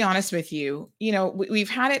got to be honest with you. We've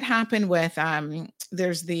had it happen with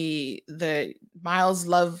there's the Miles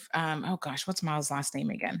Love. Oh gosh, what's Miles' last name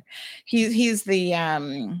again? He's the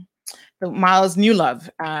Miles Newlove.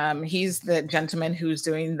 He's the gentleman who's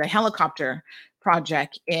doing the helicopter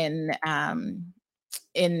project in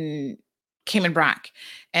Cayman Brac.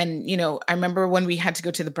 And, I remember when we had to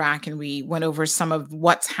go to the Brac and we went over some of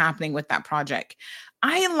what's happening with that project.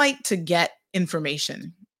 I like to get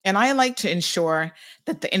information and I like to ensure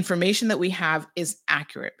that the information that we have is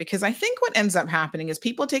accurate, because I think what ends up happening is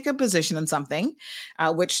people take a position on something,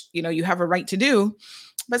 which, you have a right to do.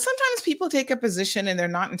 But sometimes people take a position and they're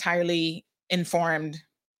not entirely informed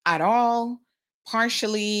at all.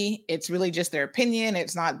 Partially, it's really just their opinion.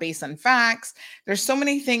 It's not based on facts. There's so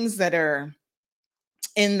many things that are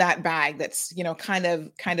in that bag that's, kind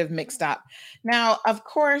of mixed up. Now, of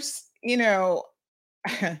course,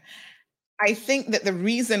 I think that the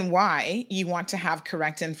reason why you want to have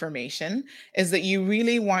correct information is that you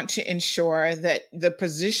really want to ensure that the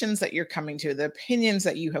positions that you're coming to, the opinions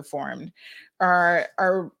that you have formed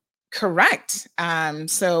are correct.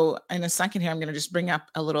 So in a second here, I'm going to just bring up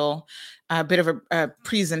a little bit of a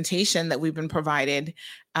presentation that we've been provided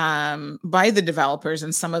by the developers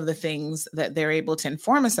and some of the things that they're able to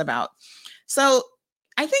inform us about. So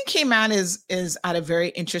I think Cayman is at a very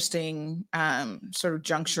interesting sort of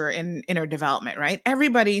juncture in our development, right?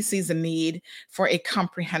 Everybody sees a need for a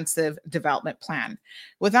comprehensive development plan.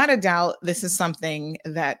 Without a doubt, this is something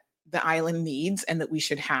that the island needs and that we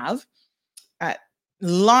should have.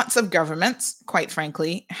 Lots of governments, quite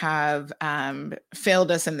frankly, have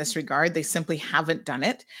failed us in this regard. They simply haven't done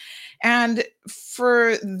it. And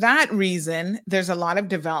for that reason, there's a lot of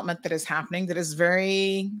development that is happening that is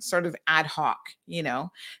very sort of ad hoc.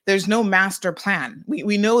 There's no master plan.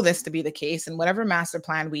 We know this to be the case. And whatever master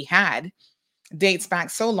plan we had dates back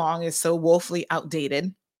so long, is so woefully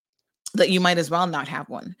outdated that you might as well not have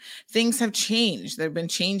one. Things have changed. There have been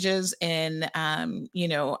changes in,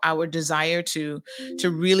 our desire to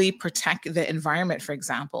really protect the environment, for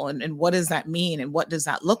example, and what does that mean and what does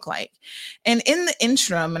that look like? And in the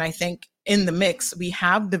interim, and I think in the mix, we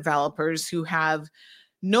have developers who have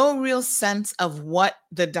no real sense of what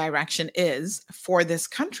the direction is for this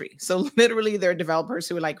country. So literally there are developers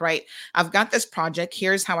who are like, right, I've got this project.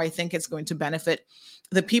 Here's how I think it's going to benefit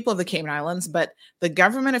the people of the Cayman Islands, but the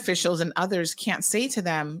government officials and others can't say to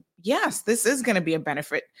them, yes, this is going to be a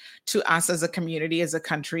benefit to us as a community, as a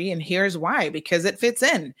country. And here's why, because it fits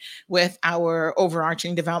in with our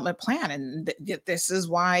overarching development plan. And this is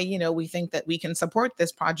why, we think that we can support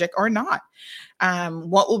this project or not.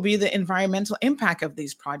 What will be the environmental impact of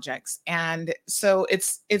these projects? And so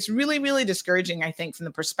it's really, really discouraging, I think, from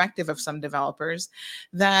the perspective of some developers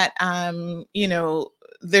that,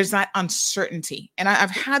 there's that uncertainty. And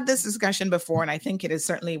I've had this discussion before, and I think it is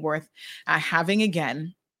certainly worth having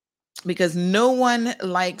again, because no one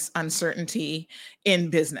likes uncertainty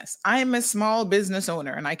in business. I'm a small business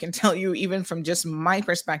owner, and I can tell you, even from just my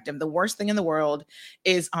perspective, the worst thing in the world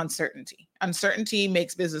is uncertainty. Uncertainty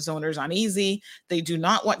makes business owners uneasy. They do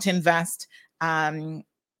not want to invest. If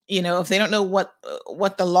they don't know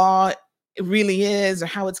what the law really is or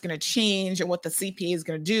how it's going to change or what the CPA is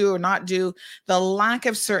going to do or not do, the lack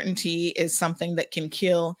of certainty is something that can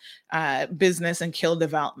kill business and kill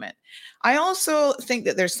development. I also think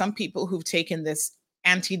that there's some people who've taken this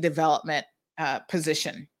anti-development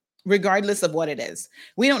position, regardless of what it is.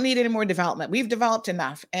 We don't need any more development. We've developed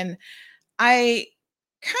enough. And I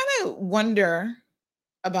kind of wonder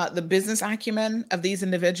about the business acumen of these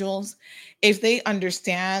individuals, if they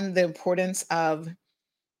understand the importance of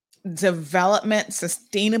development,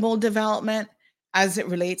 sustainable development, as it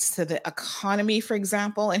relates to the economy, for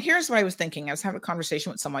example. And here's what I was thinking. I was having a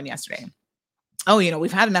conversation with someone yesterday. Oh,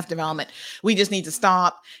 we've had enough development. We just need to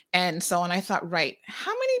stop. And so on. I thought, right,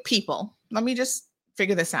 how many people, let me just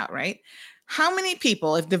figure this out, right? How many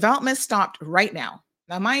people, if development stopped right now,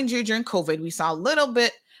 mind you, during COVID, we saw a little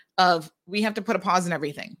bit of, we have to put a pause in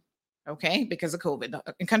everything. Okay, because of COVID,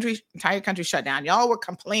 the entire country shut down. Y'all were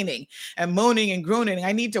complaining and moaning and groaning.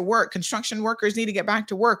 I need to work. Construction workers need to get back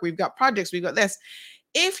to work. We've got projects. We've got this.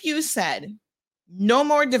 If you said no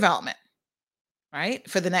more development, right,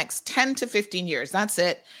 for the next 10 to 15 years, that's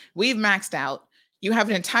it. We've maxed out. You have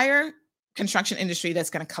an entire construction industry that's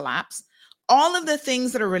going to collapse. All of the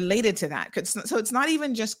things that are related to that. So it's not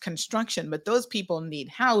even just construction, but those people need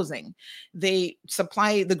housing. They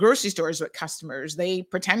supply the grocery stores with customers. They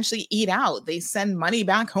potentially eat out. They send money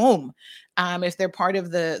back home if they're part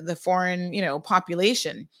of the foreign,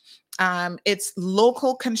 population. It's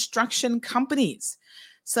local construction companies.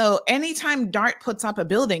 So anytime DART puts up a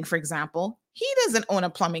building, for example, he doesn't own a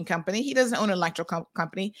plumbing company. He doesn't own an electrical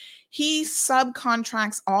company. He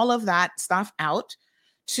subcontracts all of that stuff out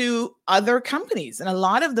to other companies. And a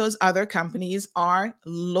lot of those other companies are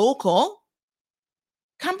local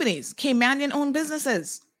companies, Caymanian-owned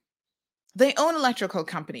businesses. They own electrical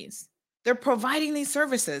companies. They're providing these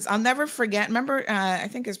services. I'll never forget. Remember, I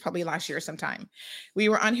think it's probably last year sometime, we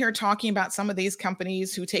were on here talking about some of these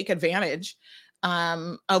companies who take advantage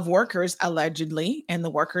of workers allegedly, and the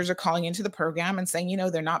workers are calling into the program and saying,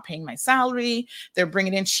 they're not paying my salary. They're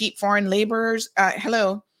bringing in cheap foreign laborers.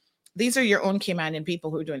 Hello, these are your own Caymanian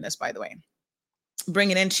people who are doing this, by the way.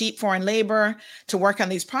 Bringing in cheap foreign labor to work on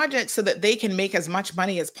these projects so that they can make as much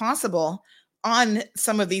money as possible on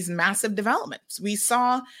some of these massive developments. We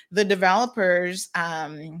saw the developers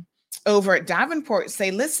over at Davenport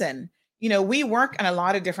say, listen, we work on a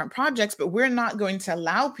lot of different projects, but we're not going to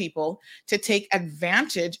allow people to take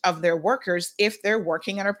advantage of their workers if they're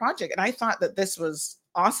working on a project. And I thought that this was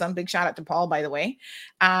awesome. Big shout out to Paul, by the way,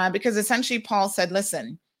 because essentially Paul said,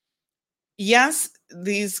 listen, yes,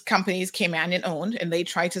 these companies Caymanian owned, and they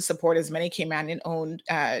try to support as many Caymanian owned,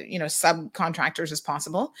 subcontractors as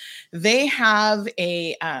possible. They have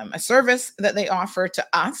a service that they offer to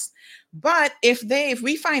us. But if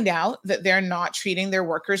we find out that they're not treating their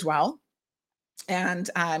workers well, and,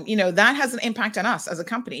 that has an impact on us as a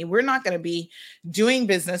company, we're not going to be doing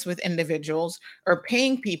business with individuals or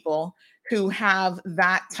paying people who have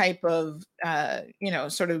that type of,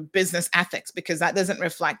 sort of business ethics, because that doesn't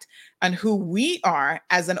reflect on who we are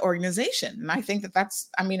as an organization. And I think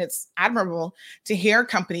it's admirable to hear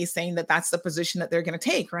companies saying that that's the position that they're going to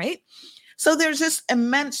take, right? So there's this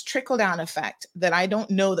immense trickle-down effect that I don't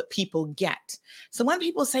know that people get. So when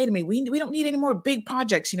people say to me, we don't need any more big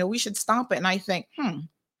projects, we should stop it. And I think,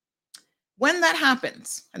 when that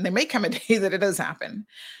happens, and there may come a day that it does happen,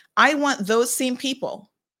 I want those same people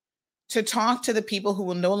to talk to the people who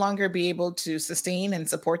will no longer be able to sustain and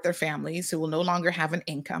support their families, who will no longer have an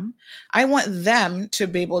income. I want them to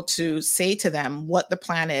be able to say to them what the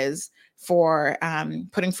plan is for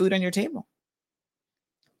putting food on your table.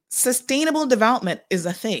 Sustainable development is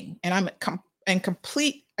a thing, and I'm in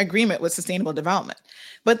complete agreement with sustainable development.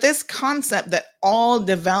 But this concept that all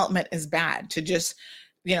development is bad, to just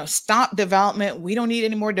stop development, we don't need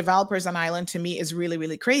any more developers on island, to me is really,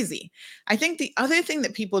 really crazy. I think the other thing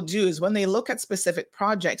that people do is when they look at specific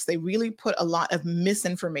projects, they really put a lot of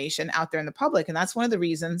misinformation out there in the public. And that's one of the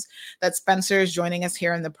reasons that Spencer is joining us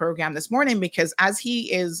here in the program this morning, because as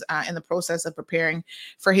he is in the process of preparing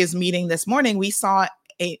for his meeting this morning, we saw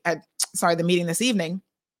the meeting this evening,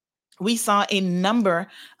 we saw a number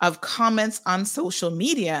of comments on social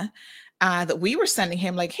media that we were sending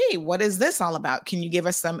him like, hey, what is this all about? Can you give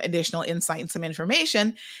us some additional insight and some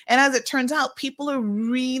information? And as it turns out, people are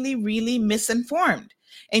really, really misinformed.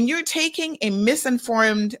 And you're taking a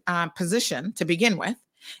misinformed position to begin with.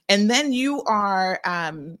 And then you are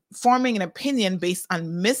forming an opinion based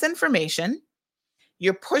on misinformation.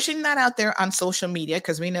 You're pushing that out there on social media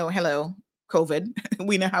because we know, hello, COVID,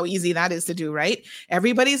 we know how easy that is to do, right?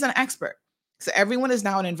 Everybody's an expert. So everyone is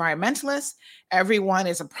now an environmentalist. Everyone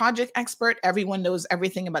is a project expert. Everyone knows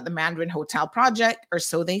everything about the Mandarin Hotel project, or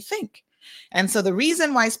so they think. And so the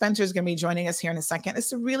reason why Spencer is going to be joining us here in a second is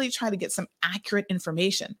to really try to get some accurate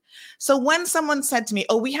information. So when someone said to me,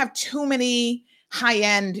 oh, we have too many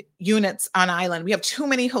high-end units on island, we have too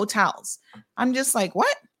many hotels, I'm just like,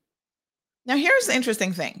 what? Now, here's the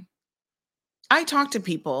interesting thing. I talk to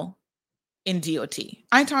people in DOT.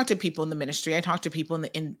 I talk to people in the ministry. I talk to people in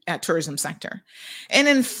the tourism sector. And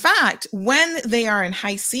in fact, when they are in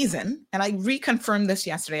high season, and I reconfirmed this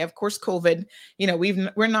yesterday, of course, COVID,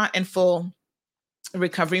 we're not in full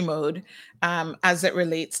recovery mode as it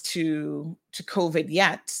relates to COVID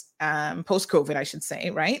yet, post-COVID, I should say,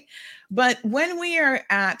 right? But when we are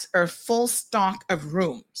at our full stock of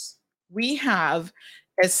rooms, we have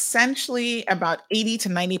essentially about 80 to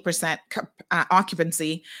 90%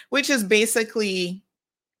 occupancy, which is basically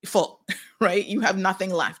full, right? You have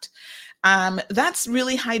nothing left. That's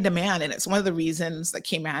really high demand. And it's one of the reasons that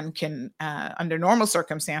Cayman can, under normal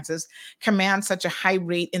circumstances, command such a high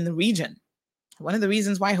rate in the region. One of the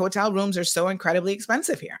reasons why hotel rooms are so incredibly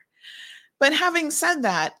expensive here. But having said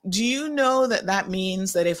that, do you know that that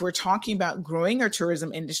means that if we're talking about growing our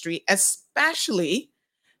tourism industry, especially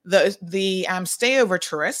the stayover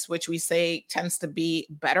tourists, which we say tends to be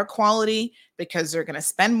better quality because they're going to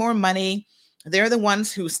spend more money. They're the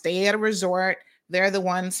ones who stay at a resort. They're the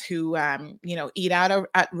ones who, eat out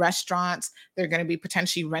at restaurants. They're going to be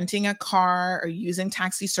potentially renting a car or using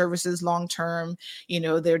taxi services long-term.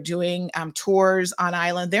 They're doing tours on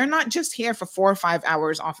island. They're not just here for 4 or 5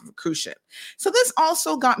 hours off of a cruise ship. So this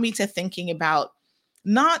also got me to thinking about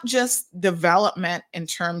not just development in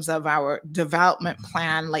terms of our development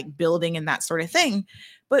plan, like building and that sort of thing,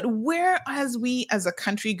 but where as we as a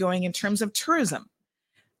country going in terms of tourism?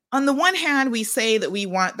 On the one hand, we say that we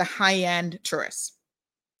want the high-end tourists.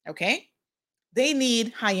 Okay? They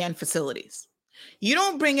need high-end facilities. You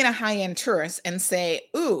don't bring in a high-end tourist and say,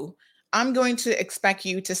 ooh, I'm going to expect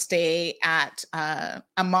you to stay at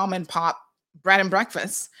a mom and pop bread and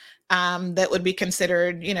breakfast that would be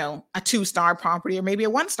considered, you know, a 2-star property or maybe a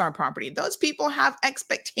 1-star property. Those people have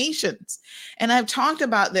expectations. And I've talked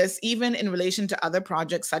about this even in relation to other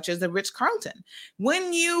projects such as the Ritz-Carlton.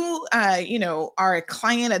 When you, you know, are a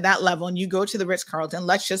client at that level and you go to the Ritz-Carlton,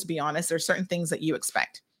 let's just be honest, there are certain things that you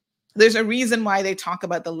expect. There's a reason why they talk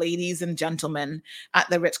about the ladies and gentlemen at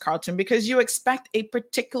the Ritz-Carlton, because you expect a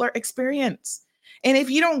particular experience. And if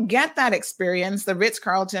you don't get that experience, the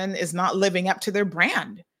Ritz-Carlton is not living up to their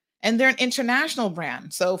brand. And they're an international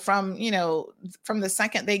brand. So from, you know, from the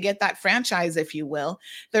second they get that franchise, if you will,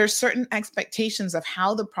 there are certain expectations of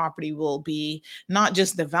how the property will be not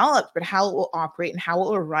just developed, but how it will operate and how it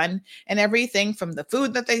will run, and everything from the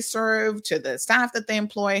food that they serve to the staff that they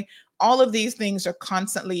employ. All of these things are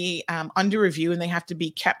constantly under review, and they have to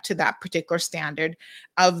be kept to that particular standard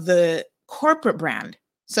of the corporate brand.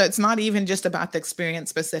 So it's not even just about the experience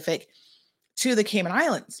specific to the Cayman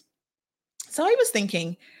Islands. So I was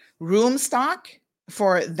thinking room stock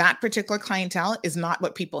for that particular clientele is not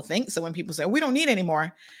what people think. So when people say, we don't need any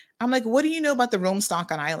more, I'm like, what do you know about the room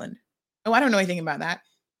stock on island? Oh, I don't know anything about that.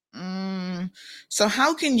 So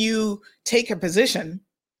how can you take a position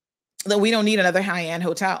that we don't need another high-end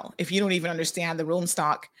hotel if you don't even understand the room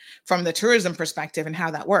stock from the tourism perspective and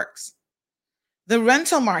how that works? The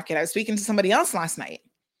rental market, I was speaking to somebody else last night,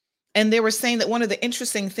 and they were saying that one of the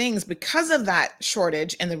interesting things, because of that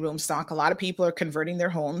shortage in the room stock, a lot of people are converting their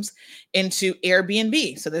homes into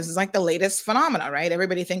Airbnb. So this is like the latest phenomena, right?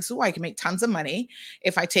 Everybody thinks, oh, I can make tons of money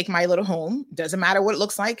if I take my little home. Doesn't matter what it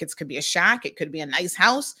looks like. It could be a shack. It could be a nice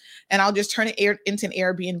house. And I'll just turn it into an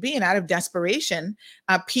Airbnb. And out of desperation,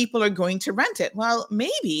 people are going to rent it. Well,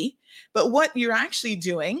 maybe, but what you're actually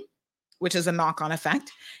doing, which is a knock-on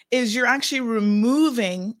effect, is you're actually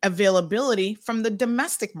removing availability from the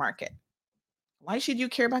domestic market. Why should you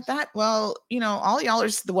care about that? Well, you know, all y'all are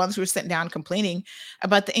the ones who are sitting down complaining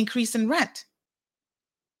about the increase in rent.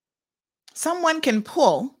 Someone can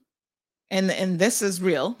pull, and this is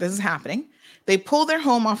real, this is happening, they pull their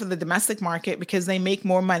home off of the domestic market because they make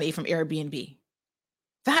more money from Airbnb.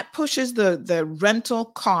 That pushes the rental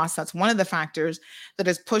cost. That's one of the factors that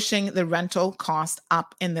is pushing the rental cost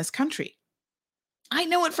up in this country. I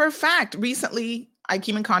know it for a fact. Recently, I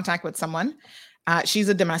came in contact with someone. She's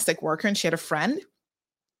a domestic worker, and she had a friend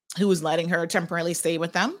who was letting her temporarily stay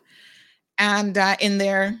with them, and in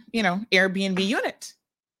their, you know, Airbnb unit.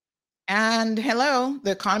 And hello,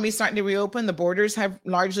 the economy's starting to reopen. The borders have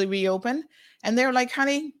largely reopened, and they're like,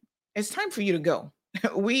 "Honey, it's time for you to go.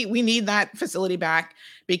 We need that facility back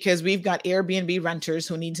because we've got Airbnb renters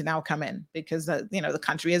who need to now come in because the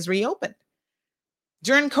country has reopened."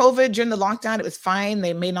 During COVID, during the lockdown, it was fine.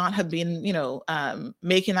 They may not have been,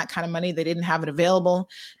 making that kind of money. They didn't have it available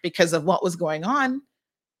because of what was going on.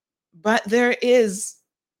 But there is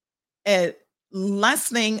a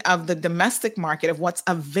lessening of the domestic market of what's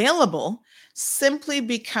available simply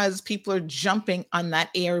because people are jumping on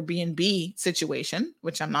that Airbnb situation,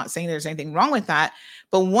 which I'm not saying there's anything wrong with that.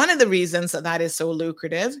 But one of the reasons that is so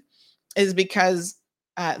lucrative is because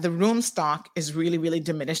the room stock is really, really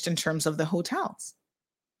diminished in terms of the hotels.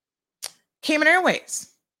 Cayman Airways.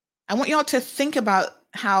 I want y'all to think about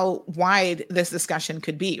how wide this discussion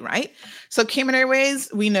could be, right? So Cayman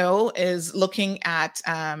Airways, we know, is looking at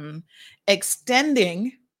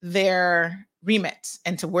extending their remit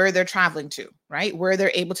into where they're traveling to, right? Where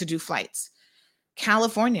they're able to do flights.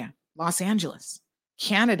 California, Los Angeles,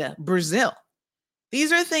 Canada, Brazil.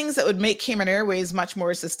 These are things that would make Cayman Airways much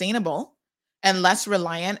more sustainable and less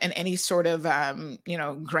reliant on any sort of,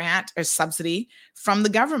 grant or subsidy from the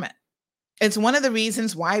government. It's one of the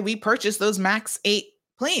reasons why we purchased those MAX 8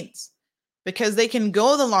 planes, because they can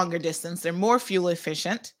go the longer distance. They're more fuel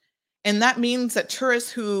efficient. And that means that tourists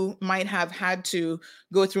who might have had to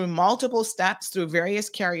go through multiple steps through various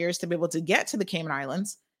carriers to be able to get to the Cayman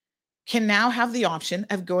Islands can now have the option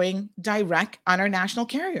of going direct on our national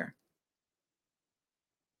carrier.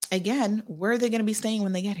 Again, where are they going to be staying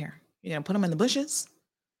when they get here? You're going to put them in the bushes?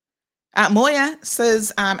 Moya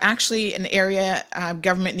says actually an area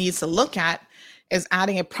government needs to look at is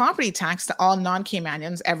adding a property tax to all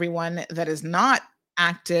non-Caymanians, everyone that is not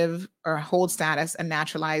active or hold status and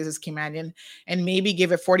naturalizes Caymanian, and maybe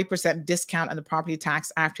give a 40% discount on the property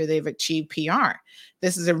tax after they've achieved PR.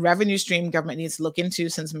 This is a revenue stream government needs to look into,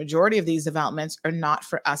 since the majority of these developments are not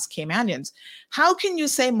for us Caymanians. How can you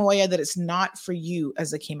say, Moya, that it's not for you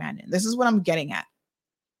as a Caymanian? This is what I'm getting at.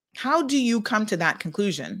 How do you come to that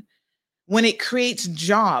conclusion when it creates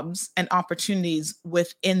jobs and opportunities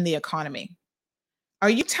within the economy? Are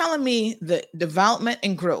you telling me that development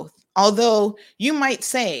and growth, although you might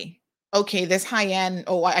say, okay, this high end,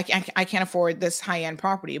 oh, I can't afford this high end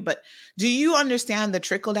property, but do you understand the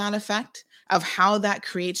trickle down effect of how that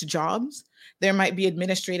creates jobs? There might be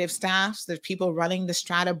administrative staffs, there's people running the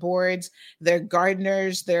strata boards, there are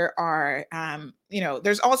gardeners, there are,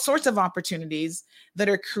 there's all sorts of opportunities that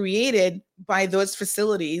are created by those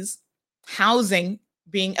facilities, housing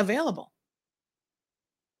being available.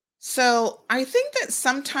 So I think that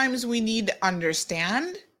sometimes we need to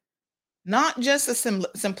understand not just a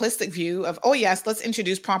simplistic view of, oh, yes, let's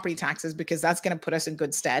introduce property taxes because that's going to put us in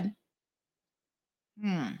good stead.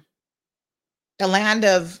 The land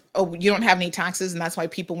of, oh, you don't have any taxes and that's why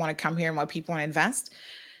people want to come here and why people want to invest.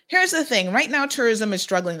 Here's the thing. Right now, tourism is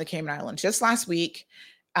struggling in the Cayman Islands. Just last week,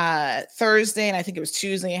 Thursday, and I think it was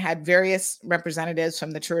Tuesday, I had various representatives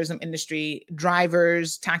from the tourism industry,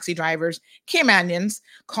 drivers, taxi drivers, Caymanians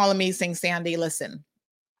calling me saying, Sandy, listen,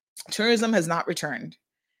 tourism has not returned.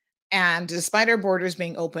 And despite our borders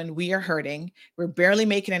being open, we are hurting. We're barely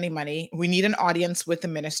making any money. We need an audience with the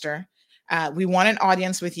minister. We want an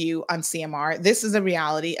audience with you on CMR. This is a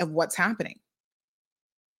reality of what's happening.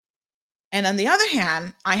 And on the other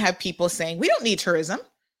hand, I have people saying, we don't need tourism.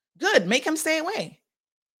 Good, make them stay away.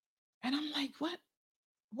 And I'm like,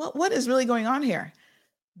 what is really going on here?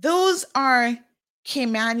 Those are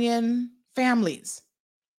Caymanian families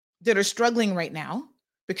that are struggling right now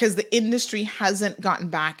because the industry hasn't gotten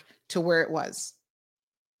back to where it was.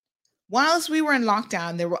 Whilst we were in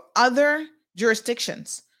lockdown, there were other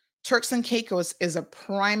jurisdictions. Turks and Caicos is a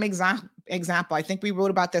prime example. I think we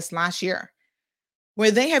wrote about this last year,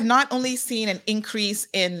 where they have not only seen an increase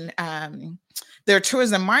in their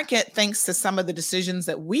tourism market thanks to some of the decisions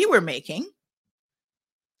that we were making,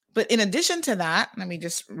 but in addition to that, let me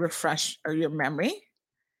just refresh your memory.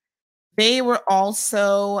 They were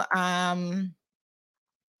also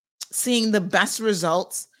seeing the best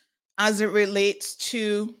results as it relates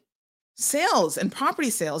to sales and property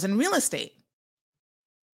sales and real estate.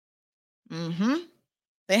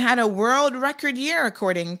 They had a world record year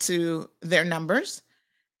according to their numbers.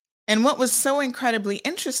 And what was so incredibly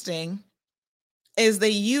interesting is they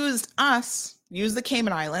used the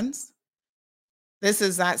Cayman Islands. This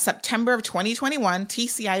is that September of 2021,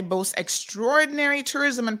 TCI boasts extraordinary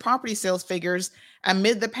tourism and property sales figures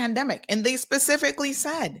amid the pandemic. And they specifically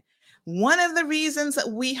said, one of the reasons that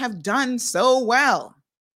we have done so well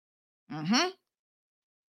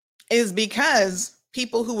is because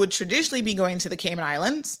people who would traditionally be going to the Cayman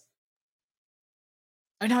Islands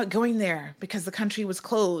are not going there because the country was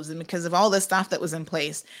closed and because of all the stuff that was in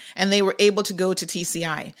place, and they were able to go to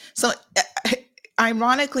TCI. So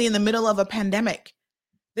ironically, in the middle of a pandemic,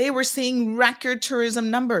 they were seeing record tourism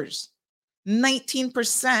numbers,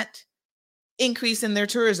 19% increase in their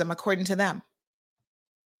tourism, according to them.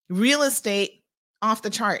 Real estate off the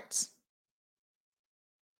charts.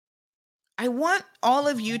 I want all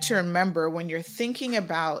of you to remember when you're thinking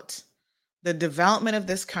about the development of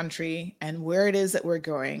this country and where it is that we're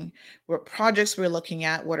going, what projects we're looking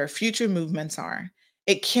at, what our future movements are,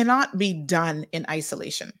 it cannot be done in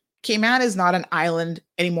isolation. Cayman is not an island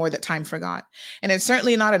anymore that time forgot. And it's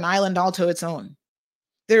certainly not an island all to its own.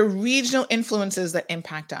 There are regional influences that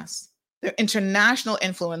impact us. There are international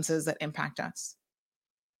influences that impact us.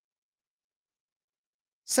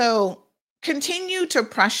 So continue to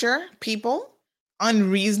pressure people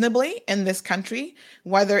unreasonably in this country,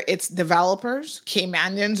 whether it's developers,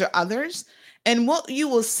 Caymanians, or others. And what you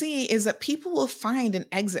will see is that people will find an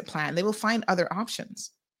exit plan. They will find other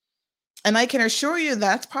options. And I can assure you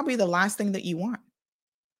that's probably the last thing that you want.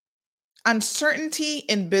 Uncertainty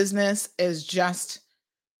in business is just,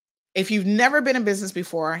 if you've never been in business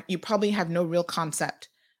before, you probably have no real concept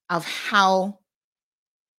of how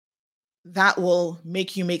that will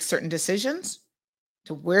make you make certain decisions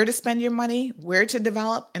to where to spend your money, where to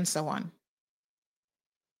develop, and so on.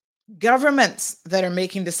 Governments that are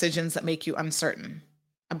making decisions that make you uncertain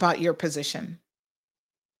about your position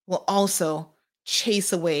will also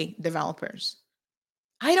chase away developers.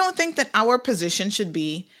 I don't think that our position should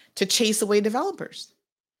be to chase away developers.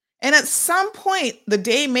 And at some point, the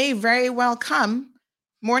day may very well come,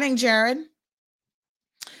 morning, Jared,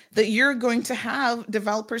 that you're going to have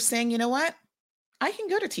developers saying, you know what? I can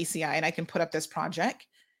go to TCI and I can put up this project,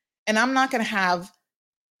 and I'm not going to have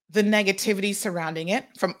the negativity surrounding it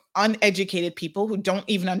from uneducated people who don't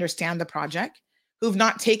even understand the project, who've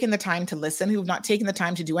not taken the time to listen, who've not taken the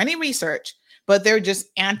time to do any research, but they're just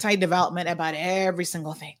anti-development about every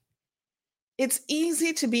single thing. It's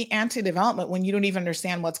easy to be anti-development when you don't even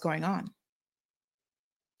understand what's going on.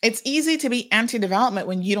 It's easy to be anti-development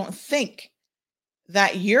when you don't think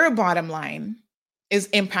that your bottom line is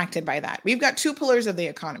impacted by that. We've got two pillars of the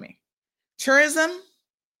economy: tourism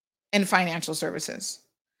and financial services.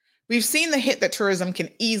 We've seen the hit that tourism can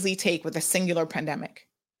easily take with a singular pandemic.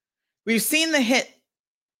 We've seen the hit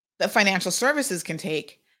that financial services can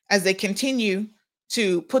take as they continue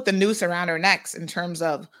to put the noose around our necks in terms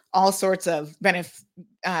of all sorts of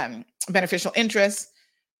beneficial interests,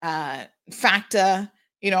 FACTA,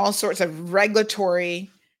 all sorts of regulatory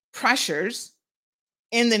pressures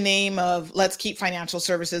in the name of let's keep financial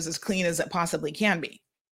services as clean as it possibly can be.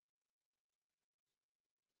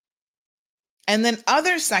 And then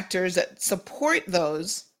other sectors that support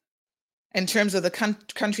those in terms of the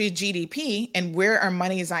country's GDP and where our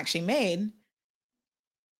money is actually made,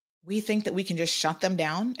 we think that we can just shut them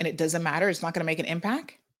down and it doesn't matter. It's not going to make an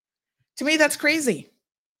impact. To me, that's crazy.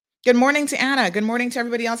 Good morning to Anna. Good morning to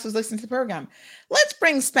everybody else who's listening to the program. Let's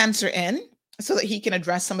bring Spencer in so that he can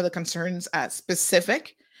address some of the concerns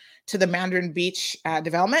specific to the Mandarin Beach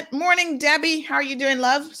development. Morning, Debbie. How are you doing,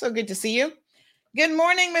 love? So good to see you. Good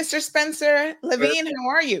morning, Mr. Spencer Levine. How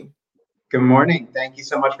are you? Good morning. Thank you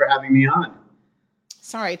so much for having me on.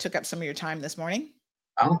 Sorry I took up some of your time this morning.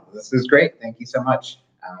 Oh, this is great. Thank you so much.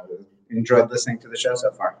 Enjoyed listening to the show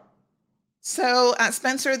so far. So,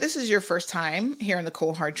 Spencer, this is your first time here in the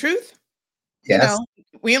Cold Hard Truth. Yes.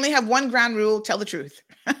 We only have one ground rule: tell the truth.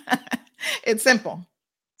 It's simple.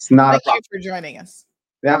 It's not Thank a problem. you for joining us.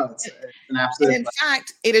 No, it's an absolute. And in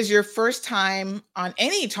fact, it is your first time on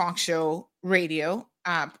any talk show, radio,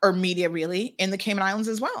 or media, really, in the Cayman Islands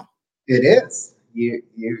as well. It is.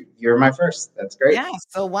 You're my first. That's great. Yeah.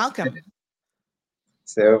 So welcome.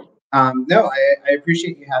 So no, I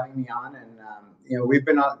appreciate you having me on, and we've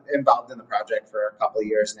been involved in the project for a couple of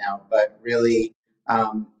years now, but really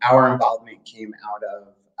our involvement came out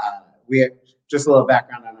of just a little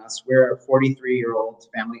background on us. We're a 43-year-old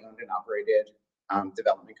family-owned and operated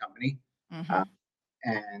development company. Mm-hmm.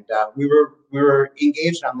 And we were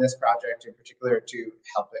engaged on this project in particular to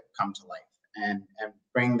help it come to life and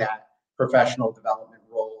bring that professional development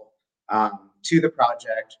role to the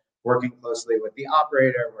project, working closely with the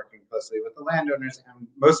operator, working closely with the landowners, and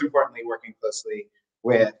most importantly, working closely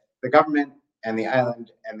with the government and the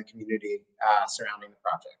island and the community surrounding the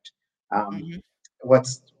project. Mm-hmm.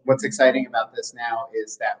 What's exciting about this now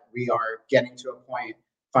is that we are getting to a point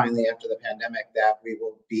finally after the pandemic that we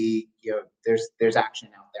will be, there's action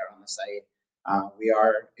out there on the site. We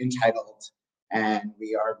are entitled and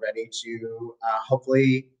we are ready to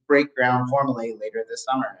hopefully break ground formally later this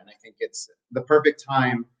summer. And I think it's the perfect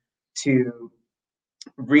time to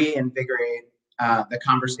reinvigorate the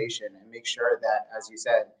conversation and make sure that, as you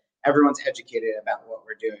said, everyone's educated about what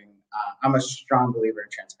we're doing. I'm a strong believer in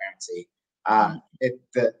transparency.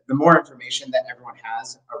 The more information that everyone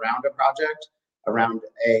has around a project, around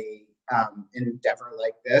a endeavor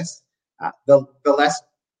like this, the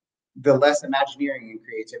less imagineering and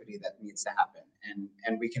creativity that needs to happen,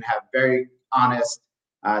 and we can have very honest,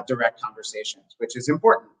 direct conversations, which is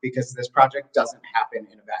important because this project doesn't happen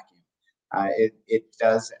in a vacuum. It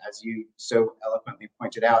does, as you so eloquently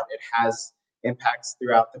pointed out, it has impacts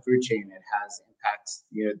throughout the food chain. It has impacts,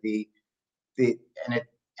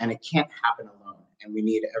 and it can't happen alone. And we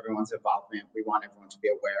need everyone's involvement. We want everyone to be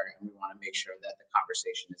aware, and we want to make sure that the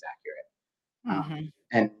conversation is accurate.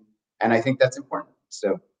 And I think that's important.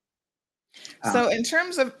 So in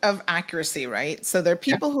terms of accuracy, right? So there are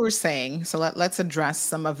people who are saying, so let's address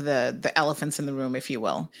some of the elephants in the room, if you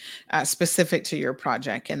will, specific to your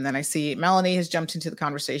project. And then I see Melanie has jumped into the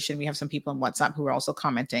conversation. We have some people on WhatsApp who are also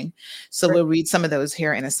commenting. So we'll read some of those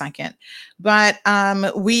here in a second. But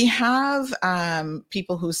we have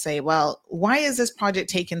people who say, well, why is this project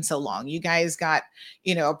taking so long? You guys got,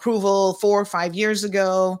 approval 4 or 5 years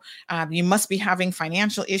ago. You must be having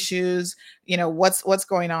financial issues. What's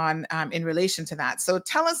going on in relation to that. So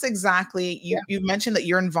tell us exactly, you mentioned that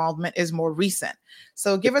your involvement is more recent.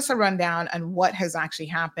 So give us a rundown on what has actually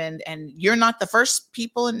happened. And you're not the first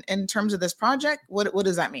people in terms of this project. What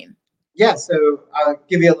does that mean? Yeah, so I'll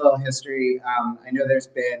give you a little history. I know there's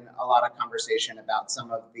been a lot of conversation about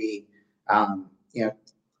some of the,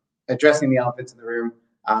 addressing the elephants in the room,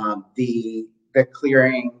 the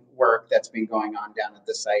clearing work that's been going on down at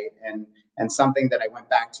the site. And something that I went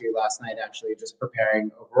back to last night, actually, just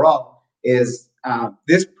preparing overall, is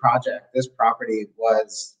this property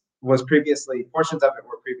was previously, portions of it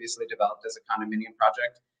were previously developed as a condominium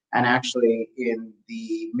project. And actually in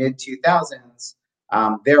the mid 2000s,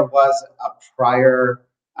 there was a prior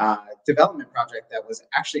development project that was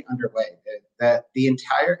actually underway. The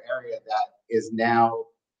entire area that is now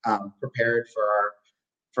prepared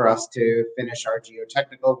for us to finish our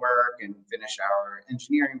geotechnical work and finish our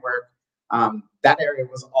engineering work. That area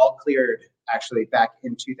was all cleared actually back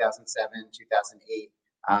in 2007, 2008,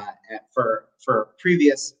 for a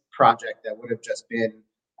previous project that would have just been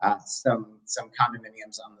some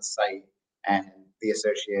condominiums on the site and the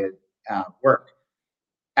associated work.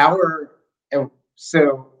 Our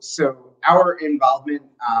involvement,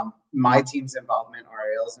 my team's involvement,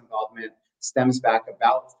 RAL's involvement, stems back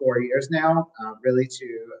about 4 years now, really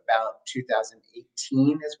to about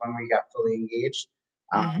 2018 is when we got fully engaged,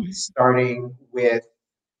 starting with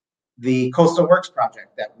the Coastal Works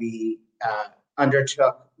project that we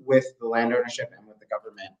undertook with the land ownership and with the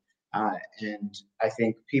government. And I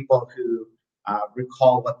think people who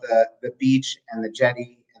recall what the beach and the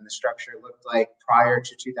jetty and the structure looked like prior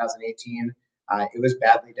to 2018, it was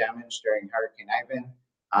badly damaged during Hurricane Ivan,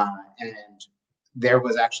 and there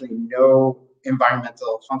was actually no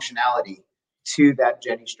environmental functionality to that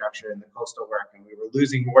jetty structure in the coastal work, and we were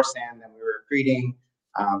losing more sand than we were accreting.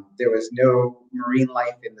 There was no marine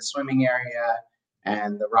life in the swimming area,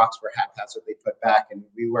 and the rocks were haphazardly put back. And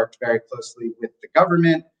we worked very closely with the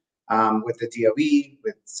government, with the DOE,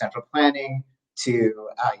 with central planning to,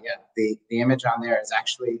 the image on there is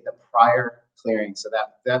actually the prior clearing. So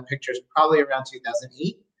that picture is probably around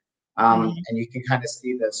 2008. And you can kind of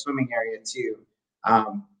see the swimming area too.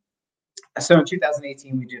 So in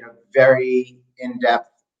 2018, we did a very in-depth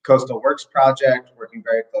coastal works project, working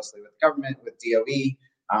very closely with government, with DOE.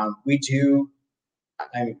 We do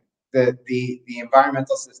the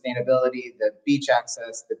environmental sustainability, the beach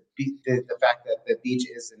access, the fact that the beach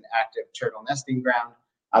is an active turtle nesting ground.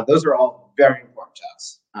 Those are all very important to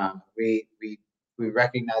us. We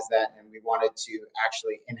recognize that, and we wanted to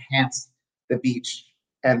actually enhance the beach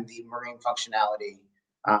and the marine functionality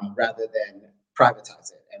rather than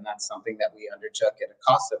privatize it. And that's something that we undertook at a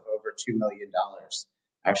cost of over $2 million,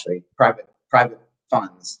 actually private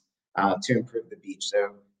funds to improve the beach.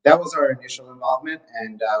 So that was our initial involvement.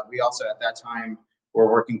 And we also at that time were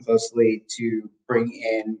working closely to bring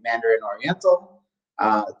in Mandarin Oriental,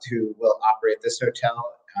 who will operate this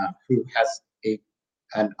hotel, who has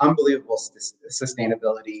an unbelievable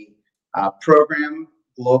sustainability program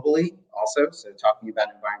globally also. So talking about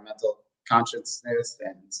environmental consciousness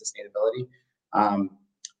and sustainability.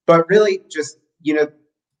 But really just,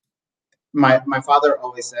 my father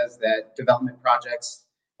always says that development projects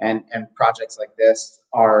and projects like this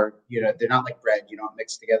are, they're not like bread. You don't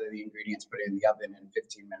mix together the ingredients, put it in the oven, and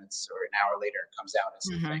 15 minutes or an hour later it comes out as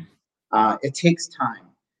something. It takes time.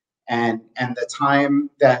 And the time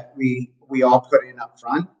that we all put in up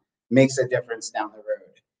front makes a difference down the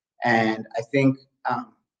road. And I think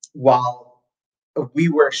while we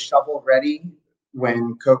were shovel ready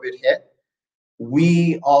when COVID hit,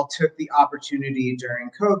 we all took the opportunity during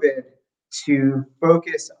COVID to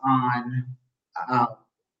focus on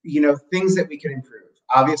things that we could improve.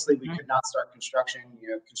 Obviously, we could not start construction.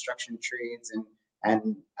 Construction trades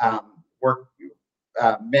and work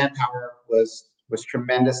manpower was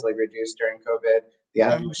tremendously reduced during COVID. The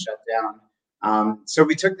island was shut down. So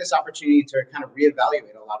we took this opportunity to kind of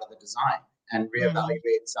reevaluate a lot of the design and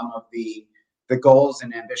reevaluate some of the goals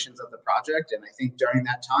and ambitions of the project. And I think during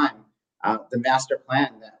that time, the master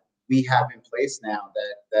plan that we have in place now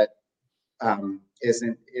that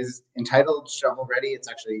is entitled Shovel Ready. It's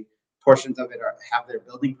actually portions of it have their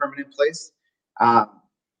building permit in place.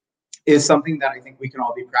 Is something that I think we can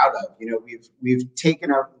all be proud of. We've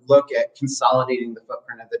taken a look at consolidating the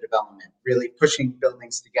footprint of the development, really pushing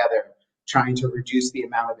buildings together, trying to reduce the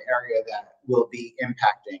amount of area that will be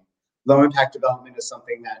impacting. Low impact development is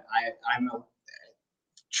something that I'm a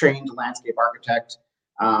trained landscape architect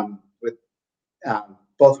with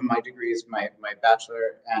both of my degrees. My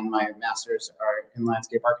bachelor and my master's are in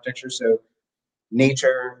landscape architecture. So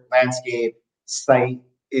nature, landscape, site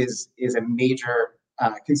is a major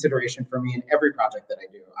consideration for me in every project that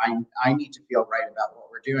I do. I need to feel right about what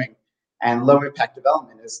we're doing, and low impact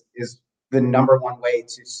development is the number one way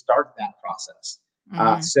to start that process.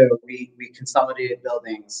 So we consolidated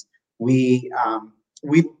buildings. We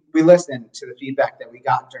listened to the feedback that we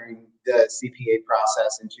got during the CPA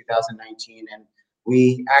process in 2019, and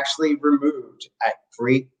we actually removed at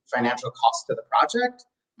great financial cost to the project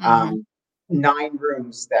 9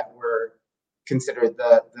 rooms that were considered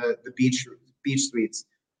the beach suites.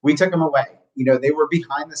 We took them away. They were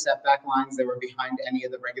behind the setback lines. They were behind any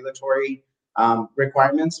of the regulatory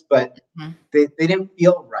requirements, but they didn't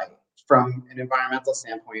feel right from an environmental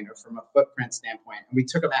standpoint or from a footprint standpoint. And we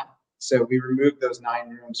took them out. So we removed those 9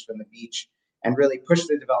 rooms from the beach and really pushed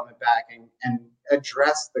the development back and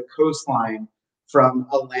addressed the coastline from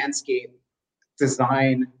a landscape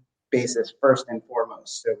design basis first and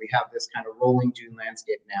foremost. So we have this kind of rolling dune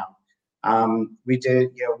landscape now. We did,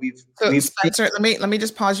 we've Spencer, let me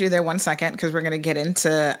just pause you there 1 second, because we're going to get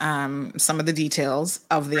into some of the details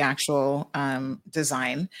of the actual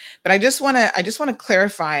design. But I just want to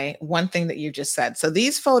clarify one thing that you just said. So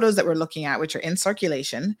these photos that we're looking at, which are in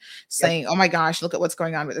circulation, saying, "Oh my gosh, look at what's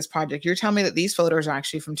going on with this project." You're telling me that these photos are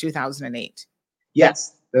actually from 2008?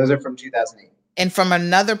 Yes, those are from 2008. And from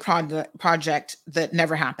another project that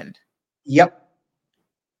never happened. Yep.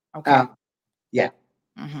 Okay. Yeah.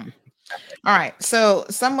 Mm-hmm. All right. So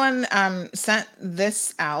someone sent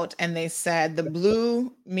this out, and they said the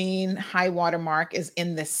blue mean high water mark is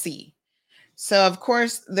in the sea. So of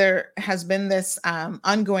course there has been this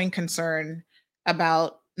ongoing concern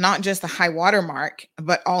about not just the high water mark,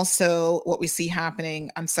 but also what we see happening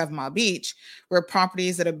on 7 Mile Beach, where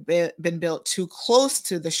properties that have been built too close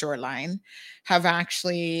to the shoreline have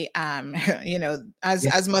actually,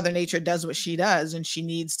 as Mother Nature does what she does, and she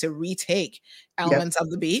needs to retake elements of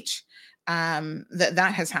the beach,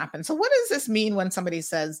 that has happened. So what does this mean when somebody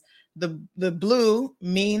says the blue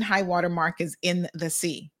mean high water mark is in the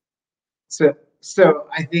sea? So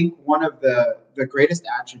I think one of the greatest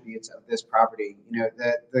attributes of this property,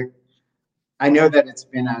 I know that it's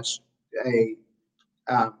been a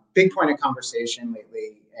big point of conversation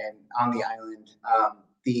lately and on the island,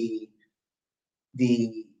 the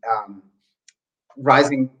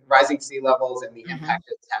rising sea levels and the impact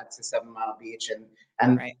it's had to 7 Mile Beach,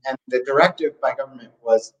 and the directive by government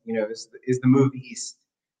was, is the move east.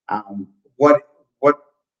 What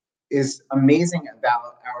is amazing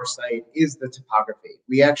about our site is the topography.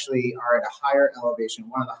 We actually are at a higher elevation,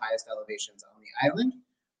 one of the highest elevations on the island,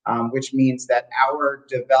 which means that our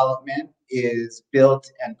development is built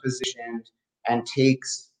and positioned and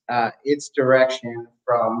takes its direction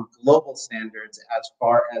from global standards as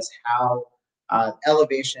far as how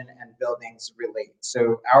elevation and buildings relate.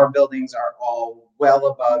 So our buildings are all well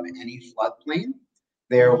above any floodplain.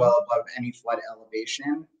 They are well above any flood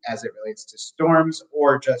elevation as it relates to storms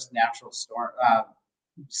or just natural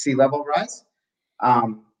sea level rise.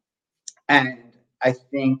 And I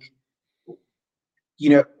think,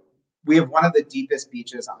 we have one of the deepest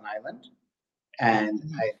beaches on island. And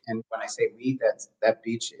when I say we, that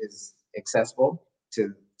beach is accessible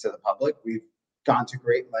to the public. We've gone to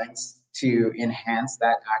great lengths to enhance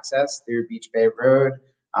that access through Beach Bay Road.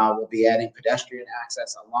 We'll be adding pedestrian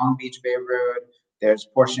access along Beach Bay Road. There's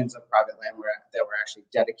portions of private land that were actually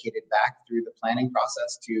dedicated back through the planning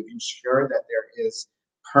process to ensure that there is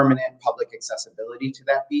permanent public accessibility to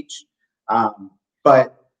that beach.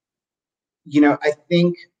 But I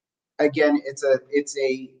think, again, it's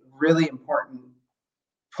a really important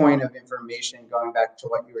point of information, going back to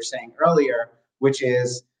what you were saying earlier, which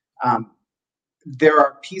is there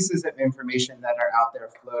are pieces of information that are out there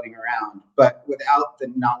floating around, but without the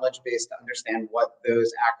knowledge base to understand what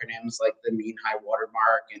those acronyms like the mean high water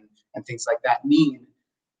mark and things like that mean,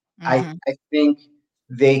 I think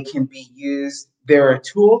they can be used. They're a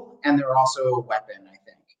tool and they're also a weapon, I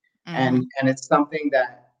think. And it's something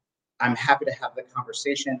that I'm happy to have the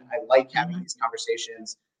conversation. I like having these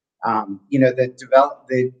conversations.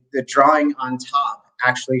 The drawing on top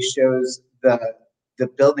actually shows the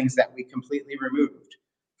buildings that we completely removed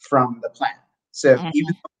from the plan. So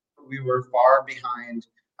even though we were far behind,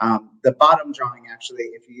 the bottom drawing actually,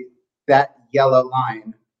 that yellow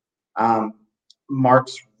line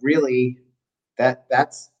marks really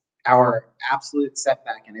that's our absolute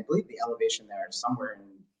setback. And I believe the elevation there is somewhere in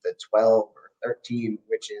the 12 or 13,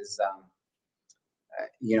 which is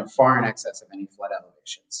far in excess of any flood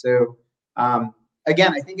elevation. So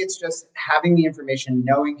again, I think it's just having the information,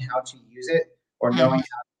 knowing how to use it, or knowing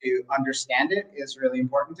how to understand it is really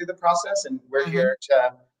important through the process. And we're here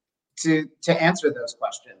to answer those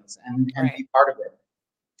questions and be part of it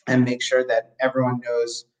and make sure that everyone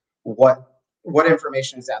knows what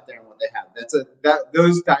information is out there and what they have.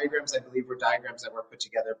 Those diagrams, I believe, were diagrams that were put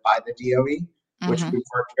together by the DOE, which we've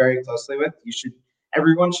worked very closely with.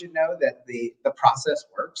 Everyone should know that the process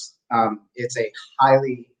works. It's a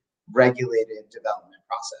highly regulated development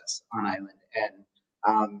process on island, and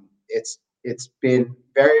it's been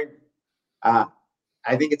very.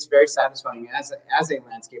 I think it's very satisfying as a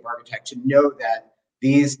landscape architect to know that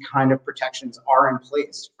these kind of protections are in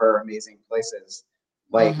place for amazing places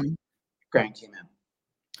like Grand Cayman.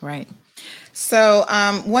 Right. So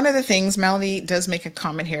one of the things, Melanie does make a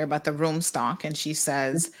comment here about the room stock, and she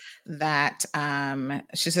says that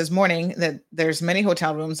morning, that there's many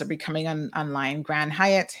hotel rooms that are becoming online: Grand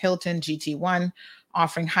Hyatt, Hilton, GT1,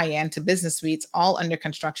 offering high-end to business suites, all under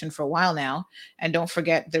construction for a while now. And don't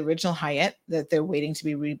forget the original Hyatt that they're waiting to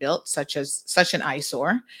be rebuilt, such an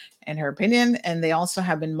eyesore, in her opinion. And they also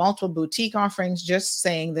have been multiple boutique offerings. Just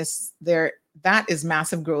saying this, that is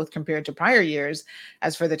massive growth compared to prior years.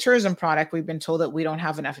 As for the tourism product, we've been told that we don't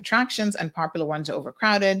have enough attractions and popular ones are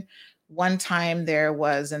overcrowded. One time there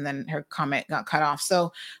was, and then her comment got cut off.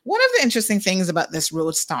 So one of the interesting things about this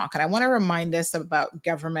road stock, and I want to remind us about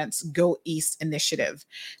government's Go East initiative.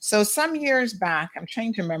 So some years back, I'm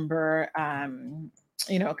trying to remember, kind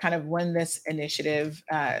of when this initiative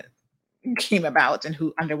came about and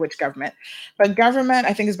who under which government. But government,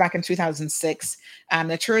 I think, is back in 2006.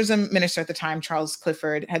 The tourism minister at the time, Charles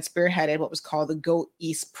Clifford, had spearheaded what was called the Go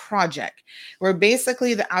East Project, where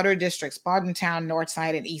basically the outer districts, Bordentown,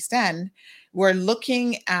 Northside, and East End, were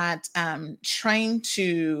looking at trying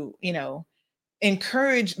to,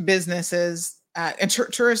 encourage businesses and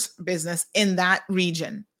tourist business in that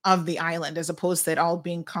region of the island, as opposed to it all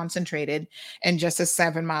being concentrated in just a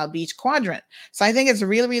 7-mile beach quadrant. So I think it's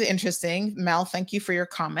really, really interesting. Mel, thank you for your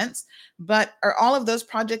comments. But are all of those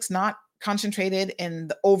projects not concentrated in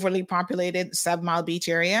the overly populated 7-mile beach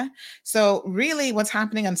area? So really what's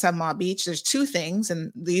happening on 7-mile beach, there's two things,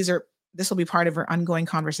 and this will be part of our ongoing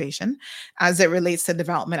conversation as it relates to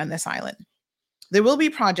development on this island. There will be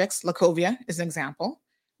projects, Lacovia is an example,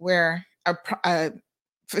 where a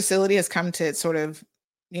facility has come to sort of,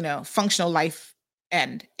 functional life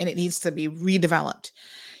end, and it needs to be redeveloped.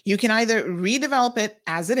 You can either redevelop it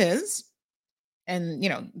as it is, and,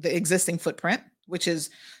 the existing footprint, which is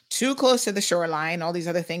too close to the shoreline, all these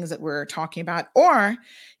other things that we're talking about, or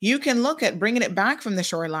you can look at bringing it back from the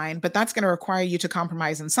shoreline, but that's going to require you to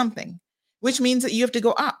compromise on something, which means that you have to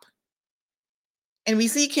go up. And we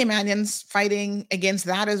see Caymanians fighting against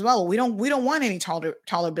that as well. We don't want any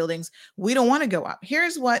taller buildings. We don't want to go up.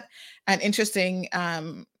 Here's what an interesting,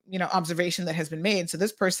 observation that has been made. So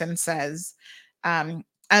this person says,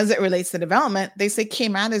 as it relates to development, they say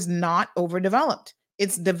Cayman is not overdeveloped.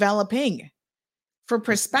 It's developing. For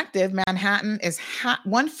perspective, Manhattan is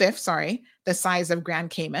 1/5, the size of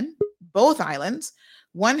Grand Cayman, both islands.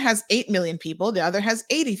 One has 8 million people. The other has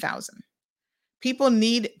 80,000. People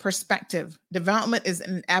need perspective. Development is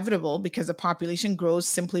inevitable because the population grows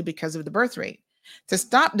simply because of the birth rate. To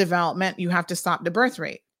stop development, you have to stop the birth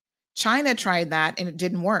rate. China tried that and it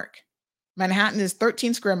didn't work. Manhattan is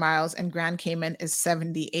 13 square miles and Grand Cayman is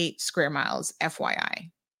 78 square miles, FYI.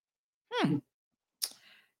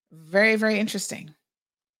 Very, very interesting.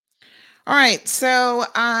 All right. So,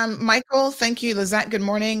 Michael, thank you. Lizette, good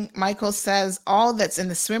morning. Michael says all that's in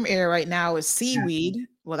the swim area right now is seaweed.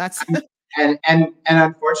 Well, that's... And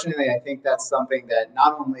unfortunately, I think that's something that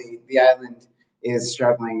not only the island is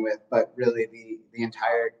struggling with, but really the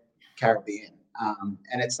entire Caribbean.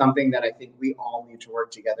 And it's something that I think we all need to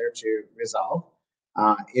work together to resolve.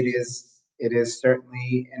 It is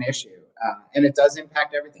certainly an issue, and it does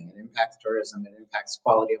impact everything. It impacts tourism, it impacts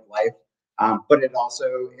quality of life, but it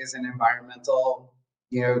also is an environmental.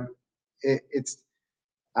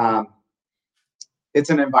 It's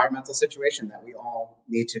an environmental situation that we all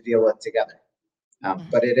need to deal with together.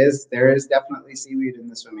 But there is definitely seaweed in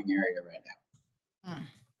the swimming area right now.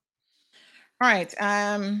 All right.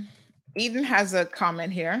 Eden has a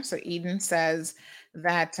comment here. So Eden says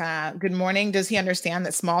that, good morning. Does he understand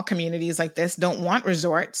that small communities like this don't want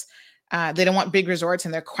resorts? They don't want big resorts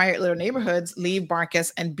in their quiet little neighborhoods. Leave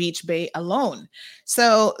Barkas and Beach Bay alone.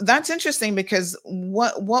 So that's interesting because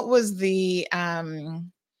what was the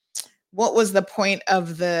point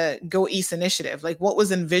of the Go East initiative? Like, what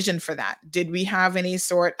was envisioned for that? Did we have any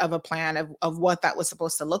sort of a plan of what that was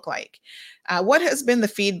supposed to look like? What has been the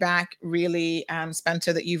feedback really,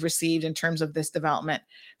 Spencer, that you've received in terms of this development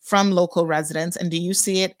from local residents? And do you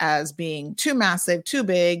see it as being too massive, too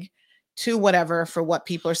big, too whatever for what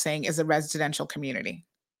people are saying is a residential community?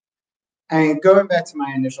 And going back to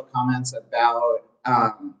my initial comments about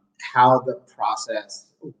how the process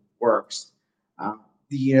works,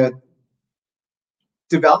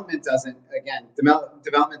 development doesn't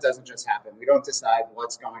just happen. We don't decide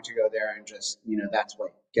what's going to go there and just, that's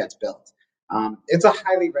what gets built. It's a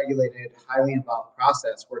highly regulated, highly involved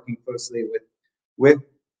process, working closely with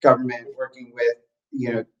government, working with,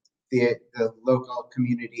 the local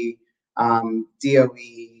community, DOE,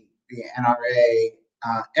 the NRA,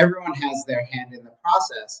 everyone has their hand in the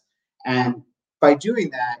process. And by doing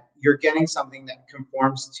that, you're getting something that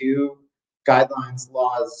conforms to guidelines,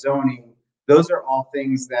 laws, zoning. Those are all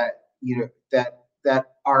things that that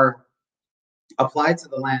are applied to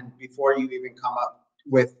the land before you even come up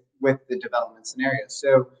with the development scenario.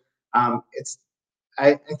 So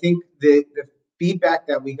I think the feedback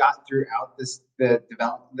that we got throughout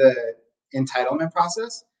the entitlement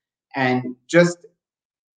process. And just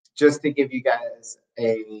to give you guys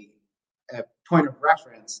a point of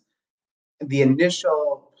reference, the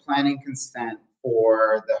initial planning consent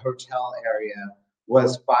for the hotel area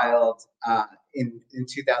was filed in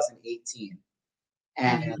 2018.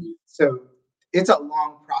 And so it's a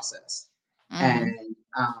long process. And,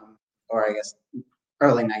 or I guess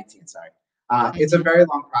early 19, sorry. It's a very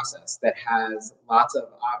long process that has lots of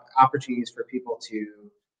opportunities for people to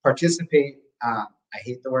participate. I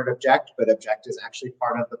hate the word object, but object is actually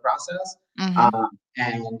part of the process,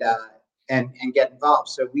 and get involved.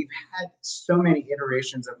 So we've had so many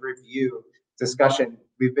iterations of review, discussion.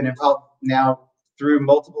 We've been involved now through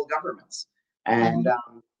multiple governments, and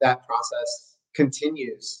that process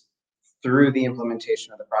continues through the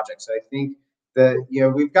implementation of the project. So I think that,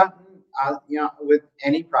 we've gotten, with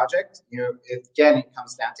any project, again, it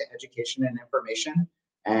comes down to education and information,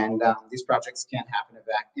 and these projects can't happen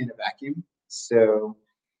in a vacuum. So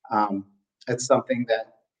it's something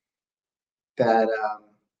that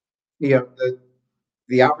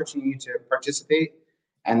the opportunity to participate,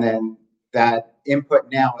 and then that input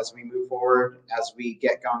now as we move forward, as we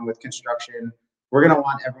get going with construction, we're going to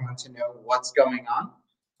want everyone to know what's going on.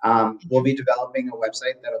 We'll be developing a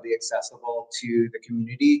website that'll be accessible to the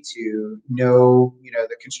community to know,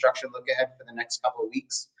 the construction look ahead for the next couple of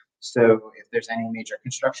weeks. So if there's any major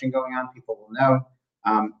construction going on, people will know.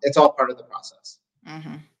 It's all part of the process.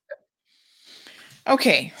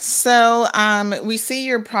 Okay, so we see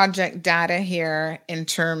your project data here in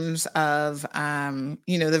terms of,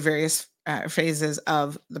 the various phases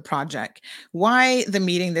of the project. Why the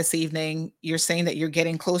meeting this evening? You're saying that you're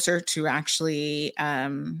getting closer to actually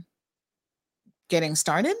getting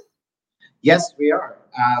started? Yes, we are.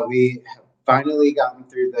 We have finally gotten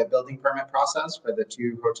through the building permit process for the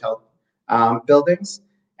 2 hotel buildings,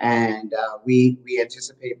 and we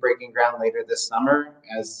anticipate breaking ground later this summer.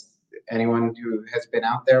 As anyone who has been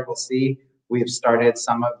out there will see, we've started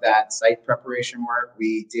some of that site preparation work.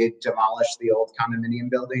 We did demolish the old condominium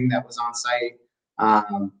building that was on site,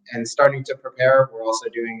 and starting to prepare. We're also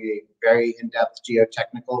doing a very in-depth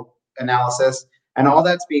geotechnical analysis, and all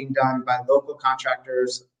that's being done by local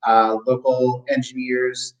contractors, local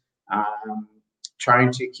engineers,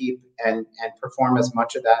 trying to keep and perform as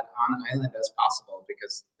much of that on island as possible,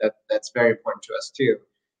 because that's very important to us too.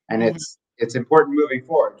 And it's important moving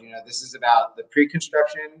forward. This is about the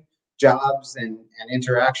pre-construction jobs and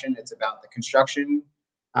interaction. It's about the construction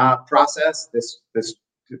process. This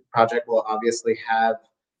project will obviously have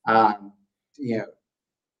a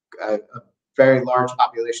very large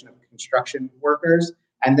population of construction workers,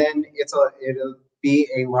 and then it'll be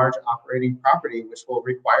a large operating property, which will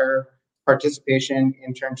require participation,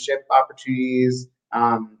 internship opportunities,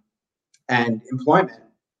 and employment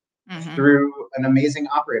through an amazing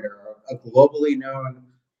operator, a globally known,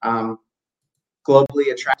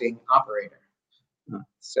 globally attracting operator.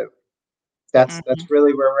 So that's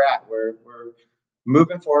really where we're at. We're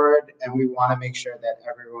moving forward, and we want to make sure that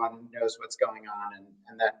everyone knows what's going on,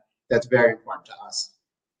 and that's very important to us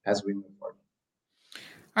as we move forward.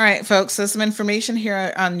 All right, folks, so some information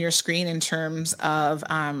here on your screen in terms of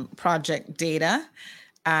project data.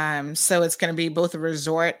 So it's going to be both a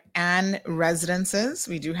resort and residences.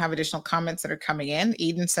 We do have additional comments that are coming in.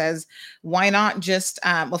 Eden says, why not just,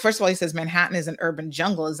 well, first of all, he says Manhattan is an urban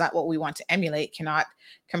jungle. Is that what we want to emulate? Cannot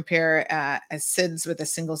compare a SIDS with a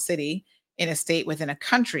single city in a state within a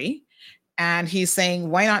country. And he's saying,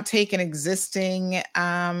 why not take an existing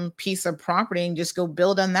piece of property and just go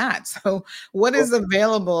build on that? So what is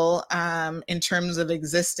available in terms of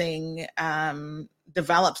existing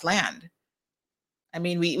developed land? I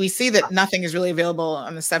mean, we see that nothing is really available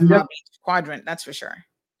on the 7 Mile Beach quadrant, that's for sure.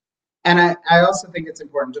 And I also think it's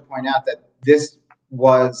important to point out that this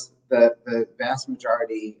was the vast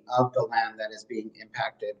majority of the land that is being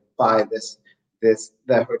impacted by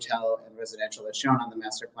the hotel and residential that's shown on the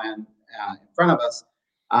master plan in front of us,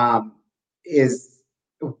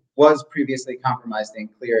 was previously compromised and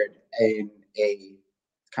cleared in a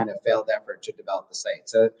kind of failed effort to develop the site.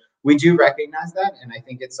 So we do recognize that, and I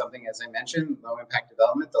think it's something, as I mentioned, low impact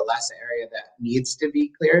development, the less area that needs to be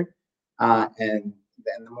cleared, and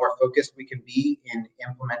then the more focused we can be in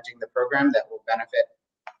implementing the program that will benefit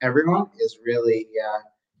everyone is really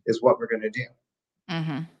is what we're going to do.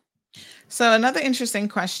 So another interesting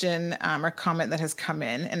question or comment that has come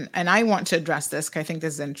in, and I want to address this because I think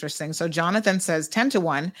this is interesting. So Jonathan says 10 to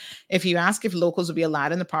 1, if you ask if locals will be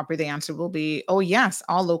allowed in the property, the answer will be, oh yes,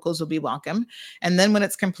 all locals will be welcome. And then when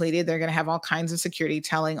it's completed, they're going to have all kinds of security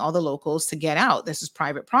telling all the locals to get out. This is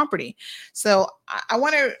private property. So I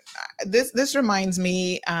want to, this reminds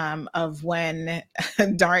me of when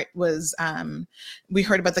DART was, we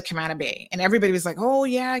heard about the Camana Bay and everybody was like, oh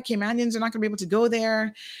yeah, Caymanians are not going to be able to go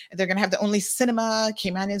there. They're going to have the only cinema.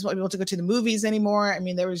 Caymanians won't be able to go to the movies anymore. I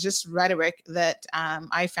mean, there was just rhetoric that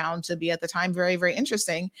I found to be at the time very, very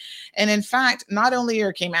interesting. And in fact, not only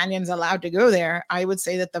are Caymanians allowed to go there, I would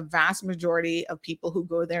say that the vast majority of people who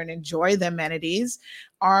go there and enjoy the amenities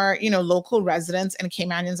are, local residents and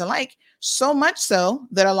Caymanians alike. So much so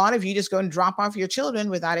that a lot of you just go and drop off your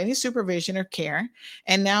children without any supervision or care.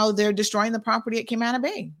 And now they're destroying the property at Camana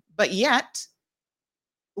Bay. But yet,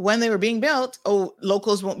 when they were being built,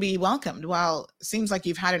 locals won't be welcomed. Well, it seems like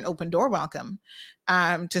you've had an open door welcome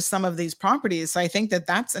to some of these properties. So I think that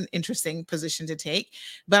that's an interesting position to take.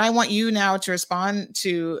 But I want you now to respond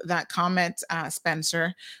to that comment,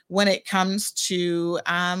 Spencer, when it comes to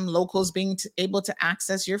locals being able to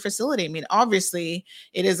access your facility. I mean, obviously,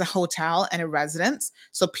 it is a hotel and a residence.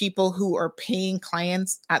 So people who are paying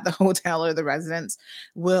clients at the hotel or the residence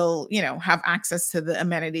will, have access to the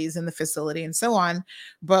amenities in the facility and so on.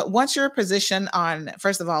 But what's your position on,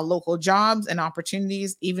 first of all, local jobs and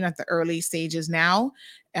opportunities, even at the early stages now,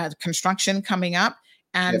 construction coming up,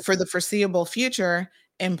 and for the foreseeable future,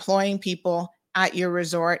 employing people at your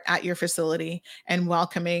resort, at your facility, and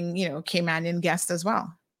welcoming, Caymanian guests as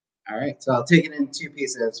well? All right, so I'll take it in two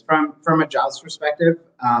pieces. From a jobs perspective,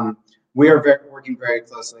 we are working very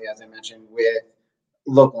closely, as I mentioned, with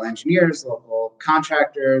local engineers, local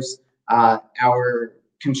contractors. Our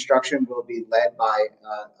construction will be led by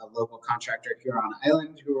a local contractor here on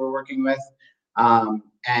island who we're working with.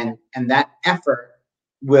 And that effort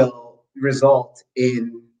will result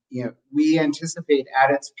in, we anticipate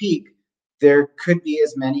at its peak, there could be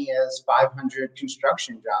as many as 500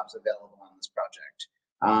 construction jobs available on this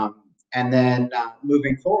project. And then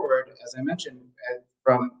moving forward, as I mentioned,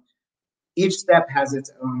 from each step has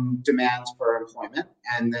its own demands for employment.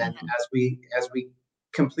 And then as we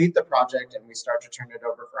complete the project and we start to turn it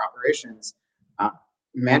over for operations,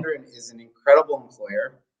 Mandarin is an incredible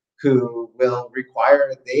employer who will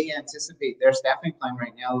require, they anticipate their staffing plan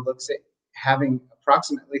right now looks at having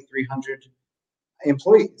approximately 300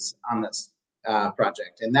 employees on this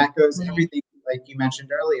project. And that goes everything, like you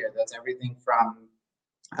mentioned earlier, that's everything from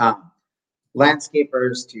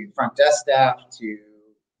landscapers to front desk staff to,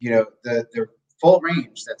 the full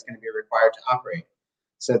range that's going to be required to operate.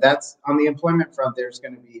 So that's on the employment front, there's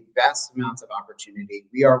going to be vast amounts of opportunity.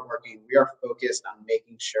 We are focused on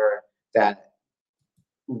making sure that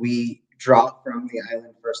we draw from the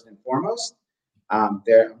island first and foremost. I'm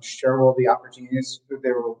sure will be opportunities.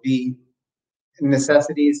 There will be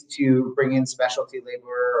necessities to bring in specialty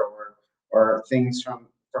labor or things from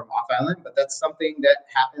off island, but that's something that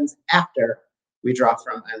happens after we draw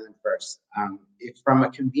from island first. If from a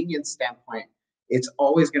convenience standpoint, it's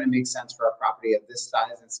always going to make sense for a property of this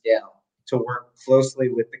size and scale to work closely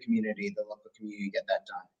with the community, the local community, get that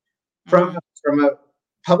done. From a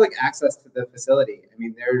public access to the facility, I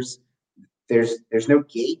mean, there's no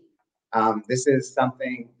gate. This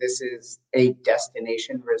is a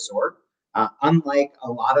destination resort. Unlike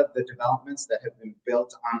a lot of the developments that have been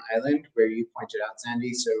built on island, where you pointed out,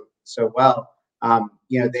 Sandy, so well,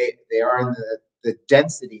 they are in the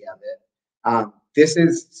density of it. This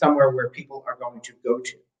is somewhere where people are going to go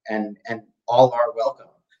to, and all are welcome.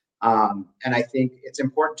 And I think it's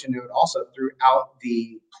important to note also throughout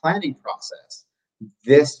the planning process,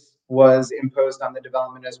 this was imposed on the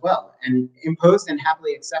development as well, and imposed and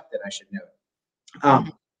happily accepted, I should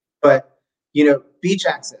note. But beach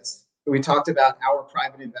access. We talked about our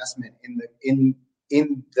private investment in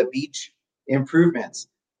the beach improvements.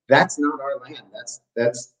 That's not our land.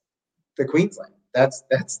 That's the Queensland. That's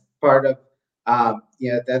part of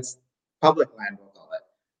that's public land, we'll call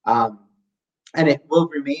it. And it will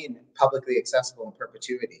remain publicly accessible in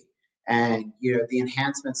perpetuity. And the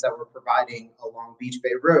enhancements that we're providing along Beach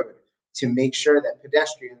Bay Road to make sure that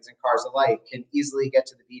pedestrians and cars alike can easily get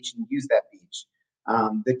to the beach and use that beach.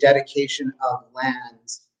 The dedication of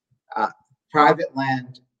lands, private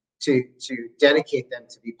land, to dedicate them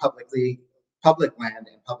to be public land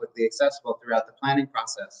and publicly accessible throughout the planning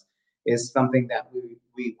process is something that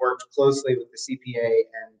we worked closely with the CPA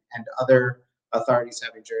and other authorities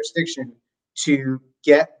having jurisdiction to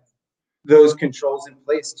get those controls in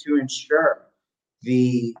place to ensure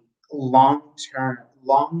the long-term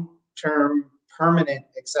permanent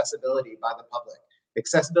accessibility by the public,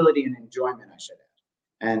 accessibility and enjoyment, I should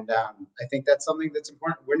add. And I think that's something that's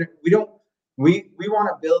important. We want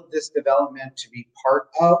to build this development to be part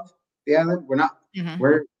of the island. We're not.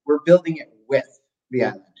 We're building it with the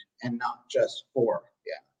island and not just for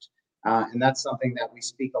the island. And that's something that we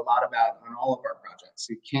speak a lot about on all of our projects.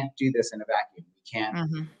 We can't do this in a vacuum. We can't.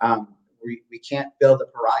 We can't build a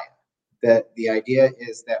pariah. The idea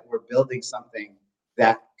is that we're building something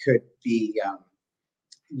that could be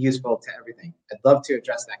useful to everything. I'd love to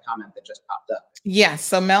address that comment that just popped up. Yes.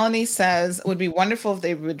 So Melanie says it would be wonderful if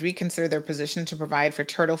they would reconsider their position to provide for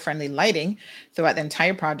turtle-friendly lighting throughout the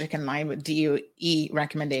entire project in line with DOE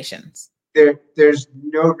recommendations. There's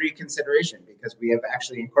no reconsideration because we have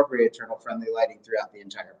actually incorporated turtle-friendly lighting throughout the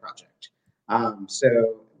entire project.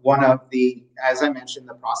 So one of the, as I mentioned,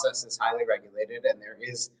 the process is highly regulated, and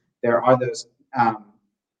there are those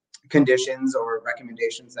conditions or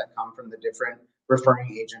recommendations that come from the different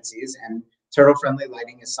referring agencies, and turtle-friendly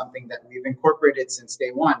lighting is something that we've incorporated since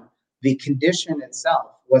day one. The condition itself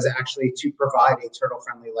was actually to provide a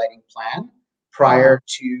turtle-friendly lighting plan prior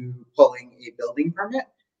to pulling a building permit,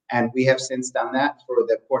 and we have since done that for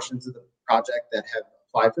the portions of the project that have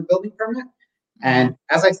applied for building permit. And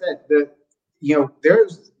as I said, there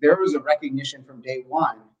was a recognition from day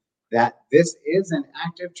one that this is an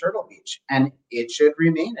active turtle beach and it should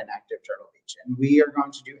remain an active turtle beach. And we are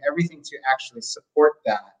going to do everything to actually support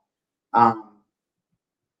that.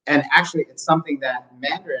 And actually, it's something that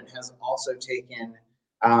Mandarin has also taken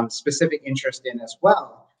specific interest in as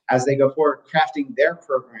well as they go forward, crafting their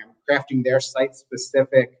program, crafting their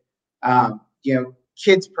site-specific,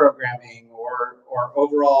 kids programming or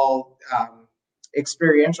overall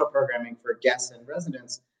experiential programming for guests and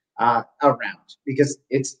residents around, because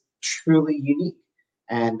it's truly unique.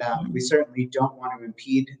 And we certainly don't want to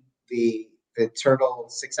impede the turtle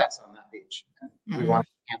success on that beach. We want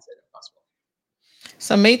to enhance it if possible.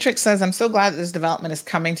 So Matrix says, I'm so glad that this development is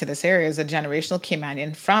coming to this area as a generational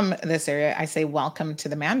Caymanian from this area. I say welcome to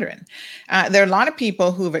the Mandarin. There are a lot of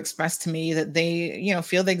people who've expressed to me that they,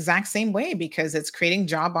 feel the exact same way because it's creating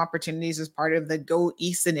job opportunities as part of the Go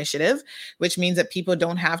East initiative, which means that people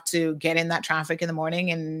don't have to get in that traffic in the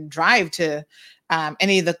morning and drive to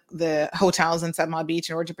any of the hotels in 7 Mile Beach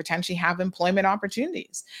in order to potentially have employment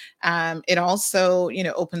opportunities. It also,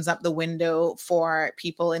 opens up the window for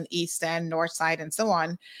people in East End, North Side, and so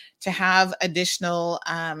on to have additional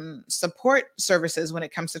support services when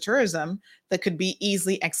it comes to tourism that could be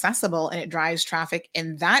easily accessible, and it drives traffic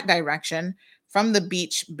in that direction from the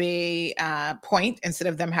Beach Bay point instead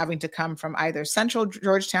of them having to come from either Central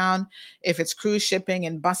Georgetown, if it's cruise shipping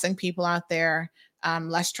and busing people out there.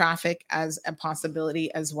 Less traffic as a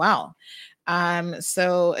possibility as well.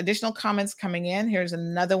 So additional comments coming in. Here's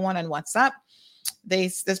another one on WhatsApp.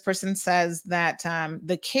 This person says that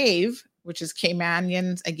the cave, which is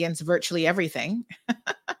Caymanians against virtually everything.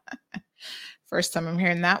 First time I'm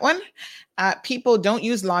hearing that one. People don't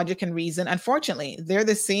use logic and reason. Unfortunately, they're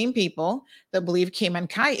the same people that believe Cayman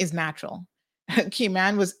Kai is natural.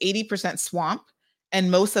 Cayman was 80% swamp,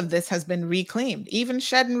 and most of this has been reclaimed. Even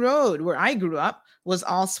Shedden Road, where I grew up, was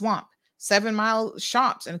all swamp. 7 Mile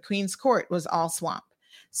Shops and Queen's Court was all swamp.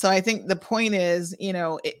 So I think the point is,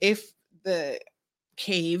 if the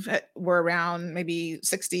cave were around maybe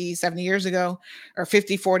 60, 70 years ago, or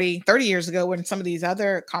 50, 40, 30 years ago, when some of these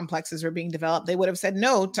other complexes were being developed, they would have said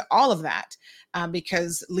no to all of that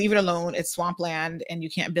because leave it alone, it's swampland and you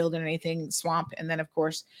can't build in anything swamp. And then of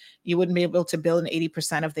course, you wouldn't be able to build in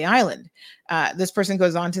 80% of the island. This person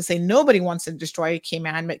goes on to say, nobody wants to destroy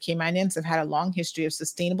Cayman, but Caymanians have had a long history of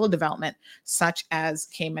sustainable development, such as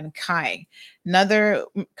Cayman Kai. Another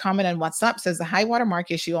comment on WhatsApp says the high water mark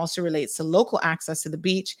issue also relates to local access to the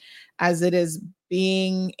beach, as it is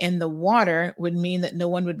being in the water would mean that no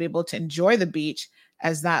one would be able to enjoy the beach,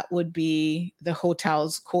 as that would be the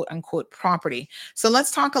hotel's quote unquote property. So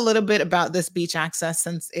let's talk a little bit about this beach access,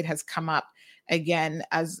 since it has come up again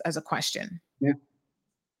as a question. Yeah.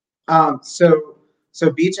 So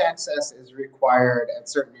beach access is required at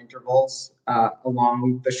certain intervals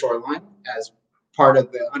along the shoreline as part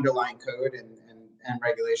of the underlying code and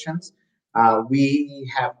regulations.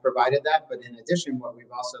 We have provided that, but in addition, what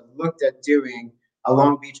we've also looked at doing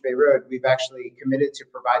along Beach Bay Road, we've actually committed to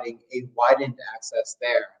providing a widened access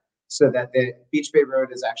there so that the Beach Bay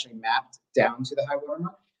Road is actually mapped down to the high water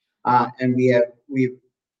mark. And we've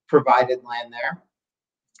provided land there.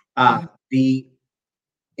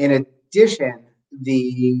 In addition,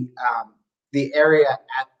 the area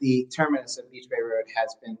at the terminus of Beach Bay Road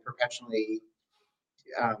has been perpetually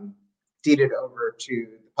deeded over to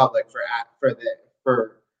the public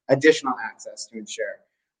for additional access to ensure.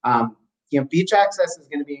 beach access is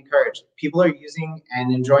going to be encouraged. People are using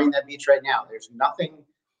and enjoying that beach right now. There's nothing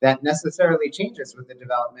that necessarily changes with the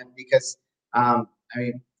development because, I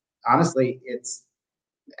mean, honestly,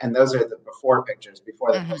 and those are the before pictures,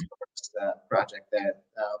 before the post project that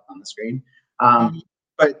on the screen.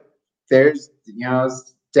 But there's, I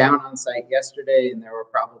was down on site yesterday and there were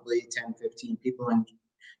probably 10, 15 people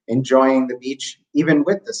enjoying the beach, even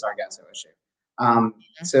with the Sargasso issue.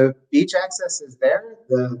 So beach access is there.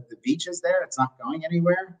 The beach is there. It's not going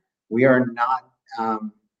anywhere. We are not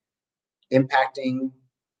impacting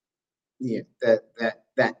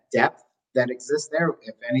that depth that exists there.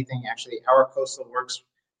 If anything, actually, our Coastal Works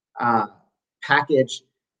package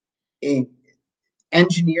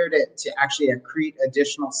engineered it to actually accrete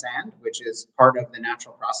additional sand, which is part of the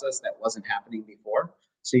natural process that wasn't happening before.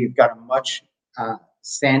 So you've got a much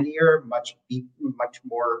sandier, much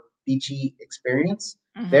more beachy experience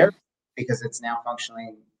there because it's now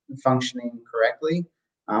functioning correctly.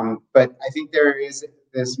 But I think there is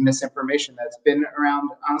this misinformation that's been around.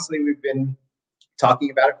 Honestly, we've been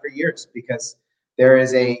talking about it for years because there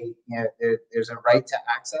is there's a right to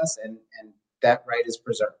access and that right is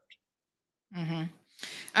preserved.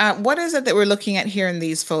 What is it that we're looking at here in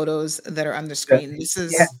these photos that are on the screen? This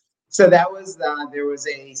is So that was there was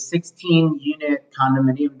a 16-unit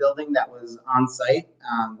condominium building that was on site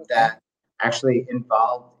that actually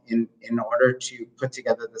involved in order to put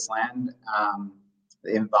together this land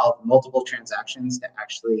involved multiple transactions to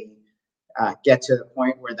actually get to the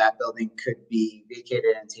point where that building could be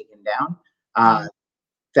vacated and taken down.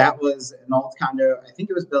 That was an old condo. I think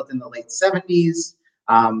it was built in the late 70s.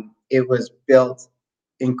 It was built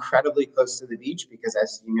incredibly close to the beach because,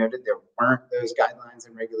 as you noted, there weren't those guidelines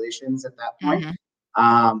and regulations at that point.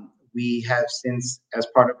 We have since, as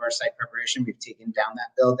part of our site preparation, we've taken down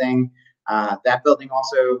that building. That building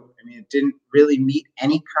also, I mean, it didn't really meet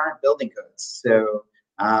any current building codes. So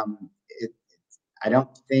I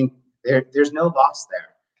don't think there's no loss there.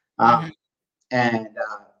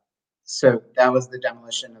 So that was the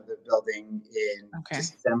demolition of the building in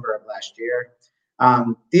December of last year.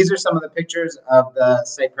 These are some of the pictures of the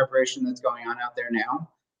site preparation that's going on out there now.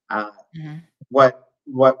 What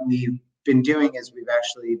we've been doing is we've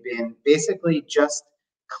actually been basically just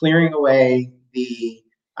clearing away the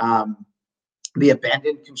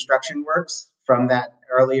abandoned construction works from that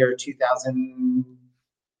earlier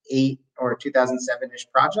 2008 or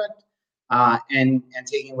 2007-ish project and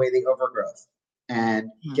taking away the overgrowth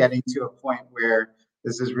and getting to a point where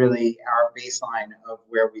this is really our baseline of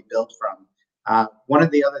where we built from. One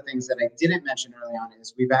of the other things that I didn't mention early on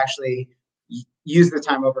is we've actually used the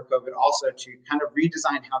time over COVID also to kind of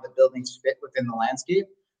redesign how the buildings fit within the landscape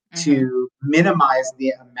to minimize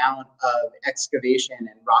the amount of excavation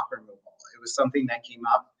and rock removal. It was something that came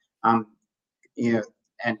up, and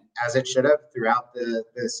as it should have throughout the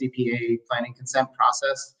CPA planning consent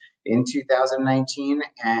process in 2019,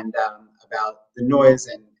 and about the noise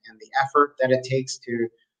and the effort that it takes to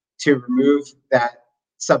remove that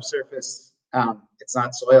subsurface. It's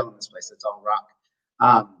not soil in this place; it's all rock.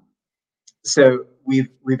 So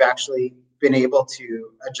we've actually been able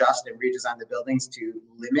to adjust and redesign the buildings to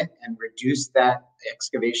limit and reduce that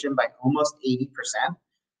excavation by almost 80%,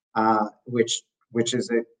 which is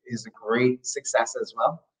a great success as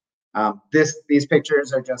well. These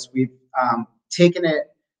pictures are just we've taken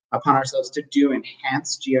it upon ourselves to do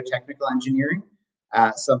enhanced geotechnical engineering,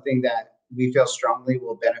 something that we feel strongly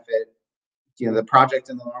will benefit the project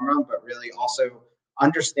in the long run, but really also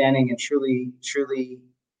understanding and truly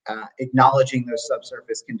acknowledging those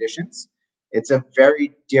subsurface conditions. It's a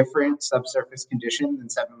very different subsurface condition than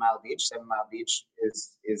 7 Mile Beach. 7 Mile Beach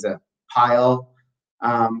is a pile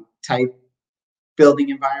type building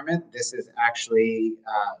environment. This is actually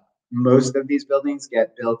most of these buildings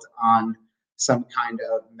get built on some kind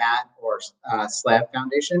of mat or slab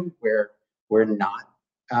foundation where we're not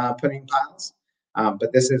putting piles.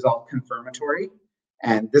 But this is all confirmatory,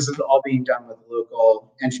 and this is all being done with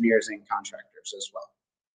local engineers and contractors as well.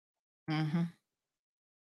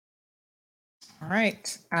 All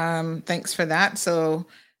right. Thanks for that. So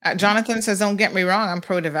Jonathan says, don't get me wrong, I'm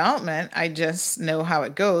pro-development. I just know how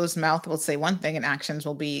it goes. Mouth will say one thing and actions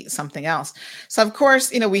will be something else. So of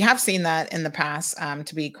course, we have seen that in the past,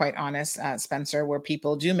 to be quite honest, Spencer, where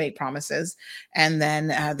people do make promises and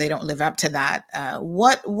then they don't live up to that.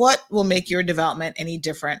 What will make your development any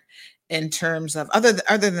different in terms of other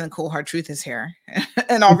than the cold hard truth is here,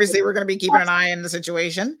 and obviously we're going to be keeping an eye on the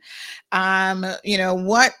situation.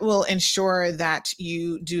 What will ensure that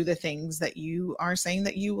you do the things that you are saying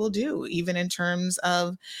that you will do, even in terms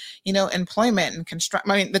of, employment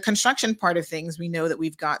and the construction part of things. We know that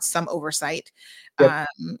we've got some oversight, Yep.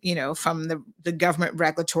 From the government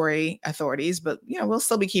regulatory authorities, but, we'll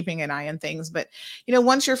still be keeping an eye on things. But,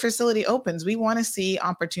 once your facility opens, we want to see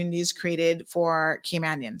opportunities created for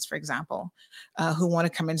Caymanians, for example, who want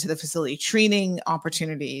to come into the facility, training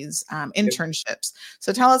opportunities, internships.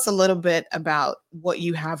 So tell us a little bit about what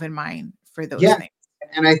you have in mind for those things.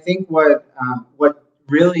 And I think what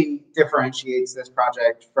really differentiates this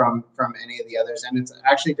project from any of the others, and it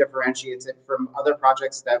actually differentiates it from other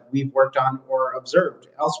projects that we've worked on or observed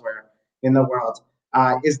elsewhere in the world,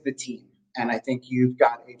 is the team. And I think you've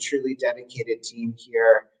got a truly dedicated team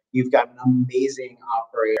here. You've got an amazing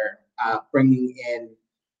operator, bringing in,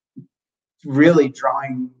 really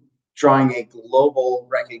drawing a global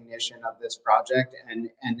recognition of this project, and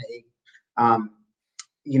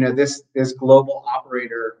this global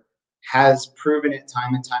operator has proven it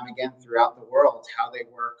time and time again throughout the world how they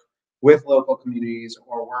work with local communities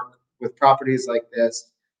or work with properties like this,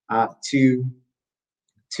 to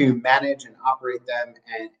manage and operate them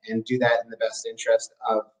and do that in the best interest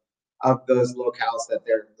of those locales that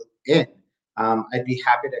they're in. I'd be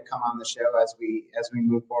happy to come on the show as we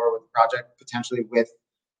move forward with the project, potentially with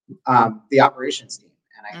the operations team.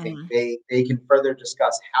 And I think they can further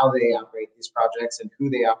discuss how they operate these projects and who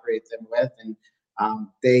they operate them with. And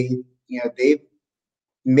they've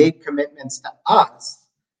made commitments to us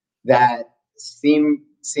that seem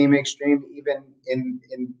extreme even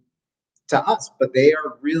in to us, but they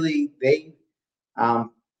are really, they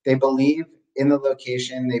believe in the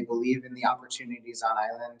location, they believe in the opportunities on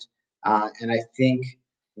island, and I think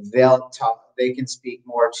they can speak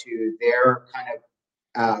more to their kind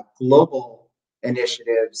of global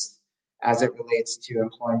initiatives as it relates to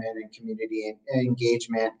employment and community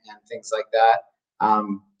engagement and things like that.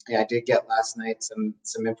 I did get last night some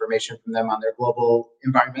information from them on their global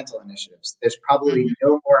environmental initiatives. There's probably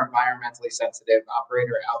no more environmentally sensitive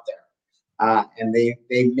operator out there, and they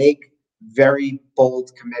make very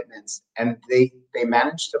bold commitments, and they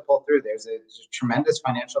manage to pull through. There's a tremendous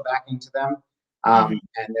financial backing to them, and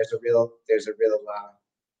there's a real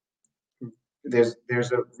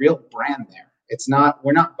brand there. It's not,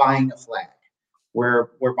 we're not buying a flag, we're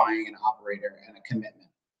buying an operator and a commitment.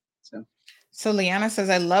 So Leanna says,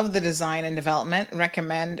 I love the design and development,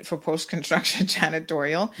 recommend for post-construction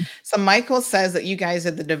janitorial. So Michael says that you guys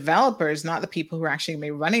are the developers, not the people who are actually going to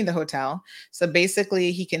be running the hotel. So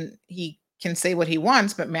basically he can say what he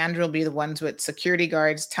wants, but Mandarin will be the ones with security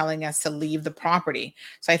guards telling us to leave the property.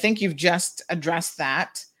 So I think you've just addressed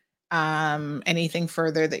that. Anything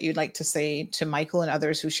further that you'd like to say to Michael and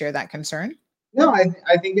others who share that concern? No,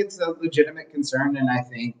 I think it's a legitimate concern. And I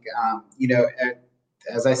think,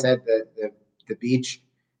 as I said, the beach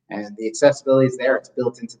and the accessibility is there. It's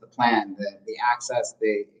built into the plan. The access,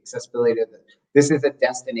 the accessibility to this is a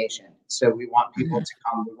destination. So we want people to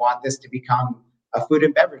come. We want this to become a food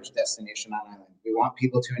and beverage destination on island. We want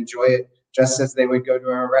people to enjoy it just as they would go to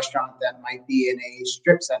a restaurant that might be in a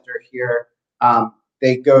strip center here.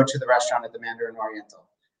 They go to the restaurant at the Mandarin Oriental.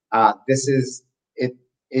 This is it.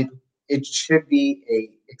 It should be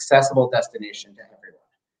a accessible destination to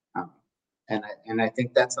everyone. And I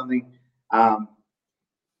think that's something,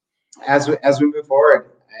 as we move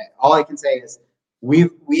forward, all I can say is we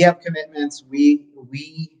have commitments. We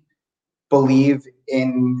believe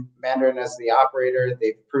in Mandarin as the operator.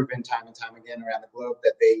 They've proven time and time again around the globe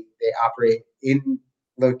that they operate in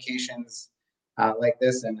locations like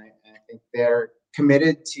this, and I think they're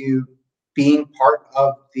committed to being part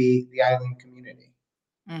of the island community.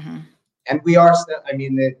 And we are still, I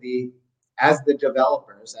mean, as the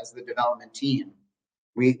developers, as the development team,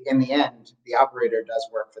 in the end, the operator does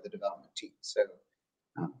work for the development team. So,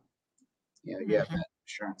 you have that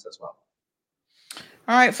assurance as well.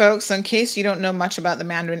 All right, folks. So in case you don't know much about the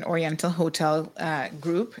Mandarin Oriental Hotel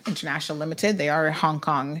Group International Limited, they are a Hong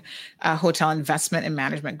Kong hotel investment and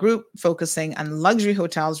management group focusing on luxury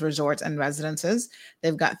hotels, resorts, and residences.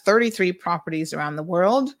 They've got 33 properties around the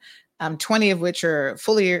world, 20 of which are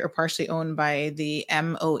fully or partially owned by the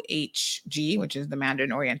MOHG, which is the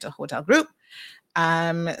Mandarin Oriental Hotel Group.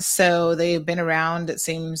 So they've been around, it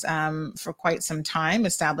seems, for quite some time,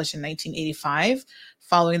 established in 1985,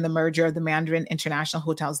 following the merger of the Mandarin International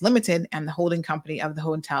Hotels Limited and the holding company of the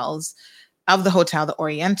hotel, the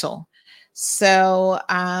Oriental. So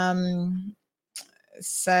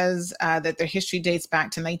says that their history dates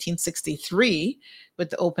back to 1963 with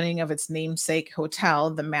the opening of its namesake hotel,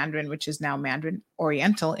 the Mandarin, which is now Mandarin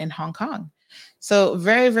Oriental in Hong Kong. So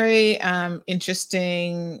very, very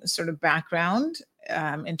interesting sort of background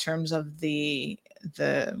in terms of the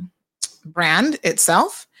brand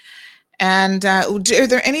itself. And are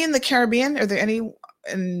there any in the Caribbean? Are there any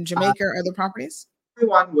in Jamaica or other properties?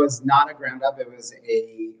 One was not a ground up. It was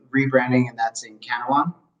a rebranding, and that's in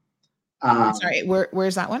Canawan. Sorry,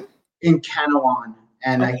 where's that one? In Canawan.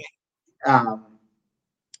 And okay.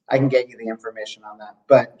 I can get you the information on that.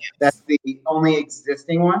 But that's the only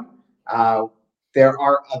existing one. There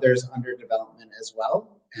are others under development as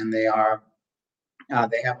well, and they have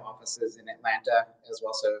offices in Atlanta as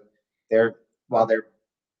well. So while they're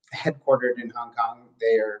headquartered in Hong Kong,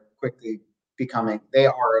 they are quickly they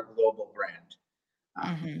are a global brand.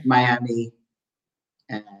 Miami,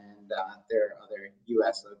 and there are other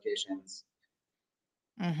U.S. locations.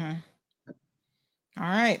 All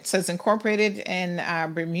right. So it's incorporated in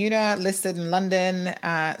Bermuda, listed in London,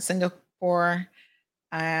 Singapore,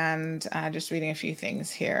 and just reading a few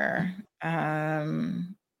things here.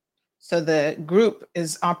 So the group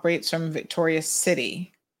operates from Victoria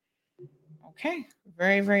City. Okay.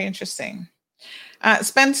 Very, very interesting.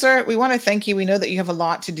 Spencer, we want to thank you. We know that you have a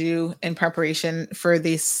lot to do in preparation for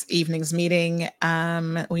this evening's meeting.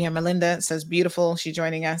 We have Melinda says, beautiful. She's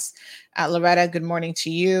joining us. Loretta, good morning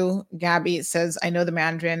to you. Gabby says, I know the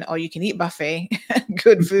Mandarin, all you can eat buffet.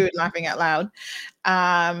 Good food, laughing out loud.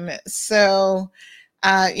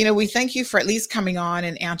 We thank you for at least coming on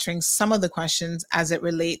and answering some of the questions as it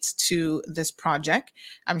relates to this project.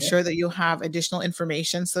 I'm sure that you'll have additional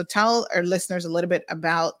information. So tell our listeners a little bit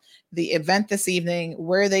about the event this evening,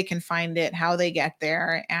 where they can find it, how they get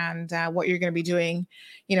there, and what you're going to be doing,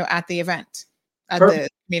 at the event, at the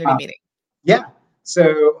community meeting. Yeah.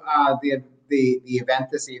 So the event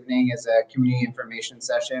this evening is a community information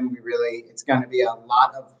session. It's going to be a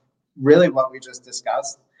lot of really what we just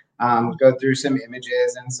discussed. Go through some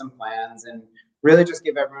images and some plans, and really just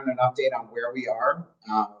give everyone an update on where we are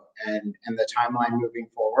and the timeline moving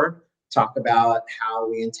forward. Talk about how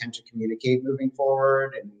we intend to communicate moving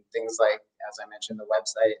forward, and things like, as I mentioned, the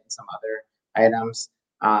website and some other items.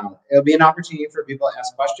 It'll be an opportunity for people to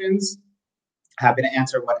ask questions. Happy to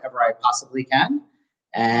answer whatever I possibly can.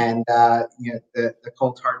 And the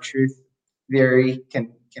cold hard truth theory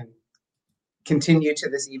can continue to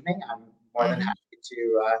this evening. I'm more than happy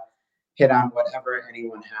to hit on whatever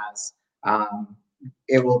anyone has.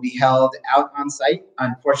 It will be held out on site.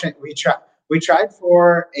 Unfortunately, we tried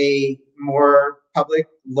for a more public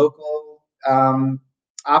local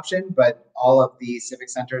option, but all of the civic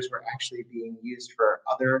centers were actually being used for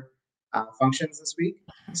other functions this week.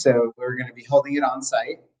 So we're going to be holding it on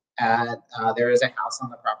site there is a house on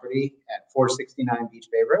the property at 469 Beach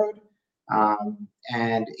Bay Road.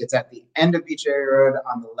 And it's at the end of Beach Bay Road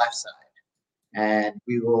on the left side. And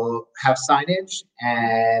we will have signage,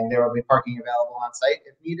 and there will be parking available on site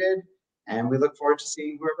if needed. And we look forward to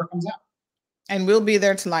seeing whoever comes out. And we'll be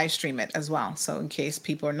there to live stream it as well. So in case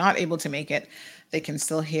people are not able to make it, they can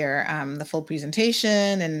still hear the full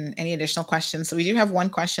presentation and any additional questions. So we do have one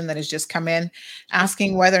question that has just come in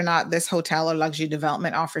asking whether or not this hotel or luxury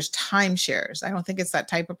development offers timeshares. I don't think it's that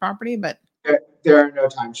type of property, but there are no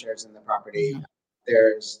timeshares in the property.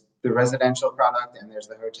 There's the residential product and there's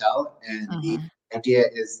the hotel. And the idea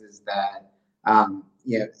is that,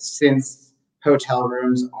 since hotel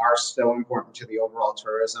rooms are so important to the overall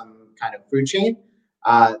tourism kind of food chain,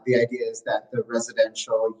 the idea is that the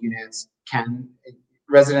residential unit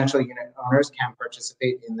owners can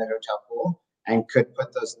participate in the hotel pool and could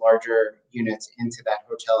put those larger units into that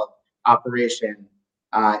hotel operation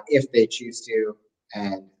if they choose to.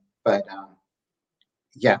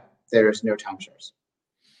 There's no timeshares.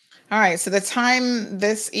 All right. So the time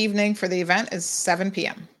this evening for the event is 7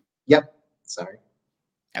 p.m. Yep. Sorry.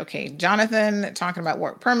 Okay. Jonathan talking about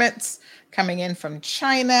work permits coming in from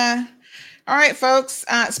China. All right, folks.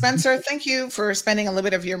 Spencer, thank you for spending a little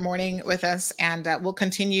bit of your morning with us. And we'll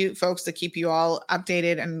continue, folks, to keep you all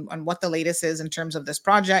updated on what the latest is in terms of this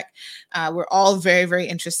project. We're all very, very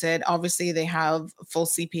interested. Obviously, they have full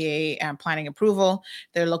CPA and planning approval.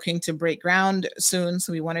 They're looking to break ground soon.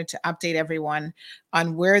 So we wanted to update everyone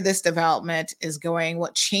on where this development is going,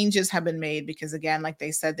 what changes have been made, because again, like they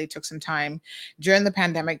said, they took some time during the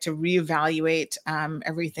pandemic to reevaluate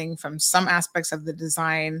everything from some aspects of the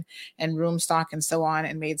design and room stock and so on,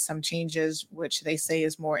 and made some changes, which they say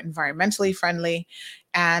is more environmentally friendly.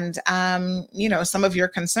 And, some of your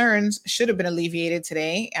concerns should have been alleviated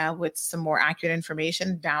today with some more accurate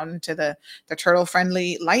information down to the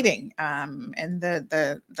turtle-friendly lighting and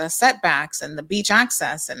the setbacks and the beach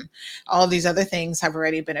access and all of these other things have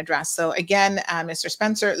already been addressed. So again, Mr.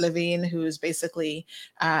 Spencer Levine, who's basically,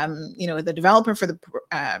 the developer for the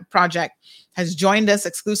project, has joined us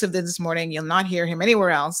exclusively this morning. You'll not hear him anywhere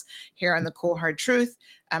else here on the Cold Hard Truth.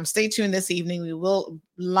 Stay tuned this evening. We will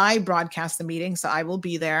live broadcast the meeting, so I will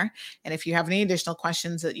be there. And if you have any additional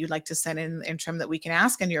questions that you'd like to send in the interim that we can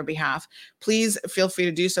ask on your behalf, please feel free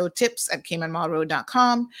to do so.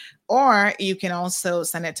 tips@caymanmallroad.com, or you can also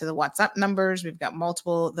send it to the WhatsApp numbers. We've got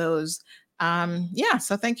multiple of those.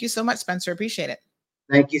 So thank you so much, Spencer. Appreciate it.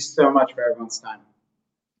 Thank you so much for everyone's time.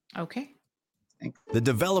 Okay. The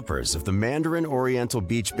developers of the Mandarin Oriental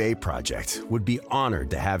Beach Bay project would be honored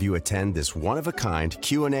to have you attend this one-of-a-kind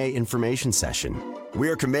Q&A information session. We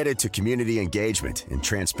are committed to community engagement and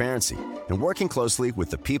transparency and working closely with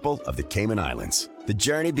the people of the Cayman Islands. The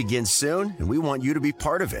journey begins soon, and we want you to be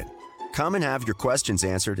part of it. Come and have your questions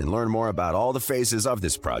answered and learn more about all the phases of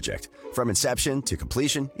this project, from inception to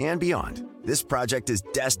completion and beyond. This project is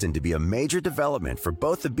destined to be a major development for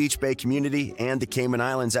both the Beach Bay community and the Cayman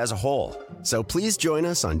Islands as a whole. So please join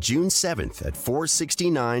us on June 7th at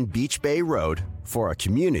 469 Beach Bay Road for a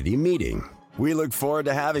community meeting. We look forward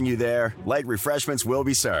to having you there. Light refreshments will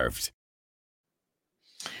be served.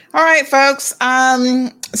 All right, folks.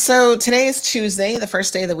 So today is Tuesday, the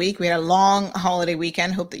first day of the week. We had a long holiday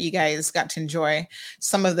weekend. Hope that you guys got to enjoy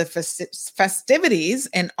some of the festivities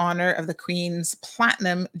in honor of the Queen's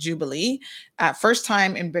Platinum Jubilee. First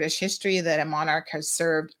time in British history that a monarch has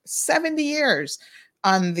served 70 years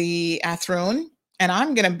on the throne. And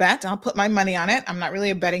I'm going to bet, I'll put my money on it. I'm not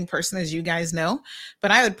really a betting person, as you guys know,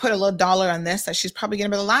 but I would put a little dollar on this, that she's probably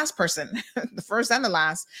going to be the last person, the first and the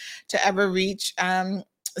last, to ever reach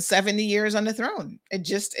 70 years on the throne. It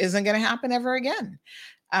just isn't going to happen ever again.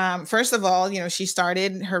 First of all, she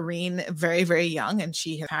started her reign very, very young, and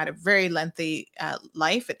she has had a very lengthy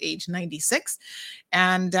life at age 96.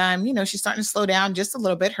 And, she's starting to slow down just a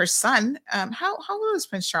little bit. Her son, how old is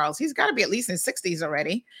Prince Charles? He's got to be at least in his 60s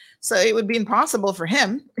already. So it would be impossible for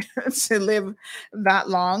him to live that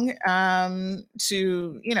long,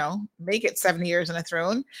 to, make it 70 years on the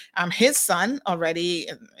throne. His son already,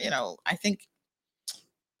 I think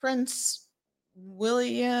Prince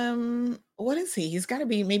William, what is he? He's got to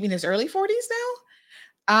be maybe in his early 40s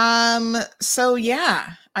now. So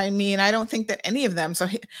yeah, I don't think that any of them. So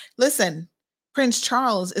listen, Prince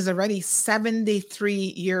Charles is already 73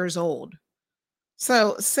 years old.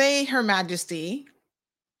 So say Her Majesty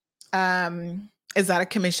is out of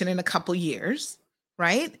commission in a couple years,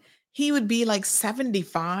 right? He would be like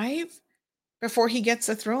 75 before he gets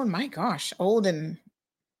a throne. My gosh, old.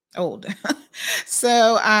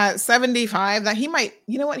 So 75, that he might,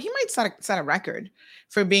 he might set a record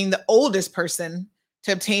for being the oldest person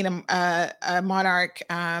to obtain a monarch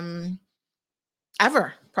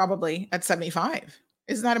ever, probably at 75.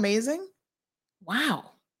 Isn't that amazing?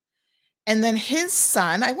 Wow. And then his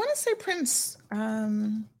son, I want to say Prince, let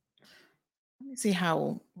me see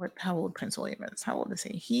how old Prince William is. How old is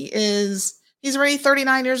he? He's already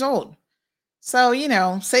 39 years old. So,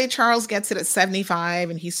 say Charles gets it at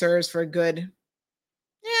 75 and he serves for a good,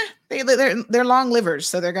 they're long livers.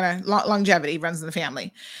 So they're going to, longevity runs in the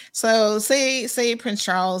family. So say Prince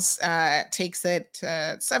Charles takes it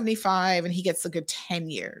 75 and he gets a good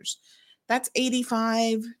 10 years. That's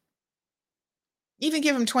 85. Even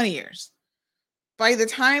give him 20 years. By the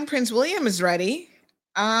time Prince William is ready,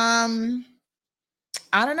 I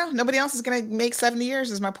don't know. Nobody else is going to make 70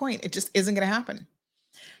 years is my point. It just isn't going to happen.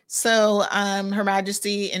 So Her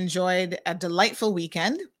Majesty enjoyed a delightful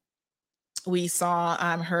weekend. We saw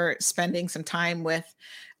her spending some time with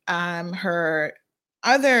her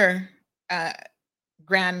other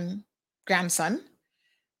grandson,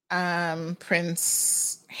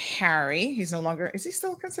 Prince Harry. He's no longer, is he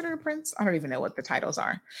still considered a prince? I don't even know what the titles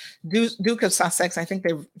are. Duke of Sussex. I think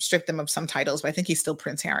they've stripped him of some titles, but I think he's still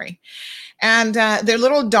Prince Harry. And their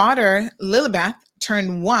little daughter, Lilibeth,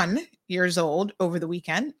 turned 1 year old over the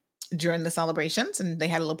weekend during the celebrations, and they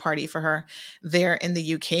had a little party for her there in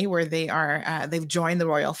the UK, where they've joined the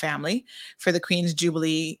royal family for the Queen's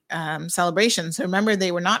Jubilee celebration. So remember,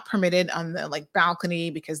 they were not permitted on the balcony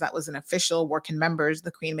because that was an official working members.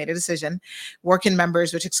 The Queen made a decision, working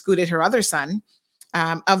members, which excluded her other son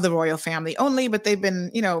of the royal family only, but they've been,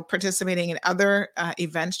 participating in other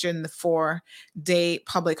events during the 4-day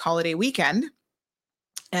public holiday weekend.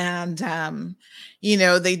 And,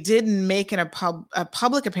 they did make a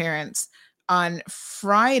public appearance on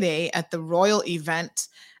Friday at the royal event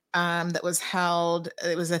that was held.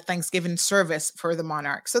 It was a Thanksgiving service for the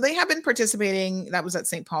monarch. So they have been participating. That was at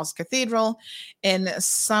St. Paul's Cathedral in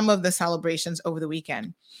some of the celebrations over the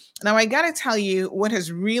weekend. Now, I got to tell you what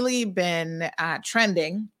has really been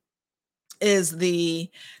trending is the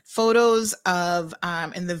photos of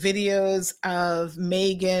and the videos of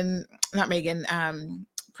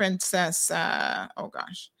Princess, hold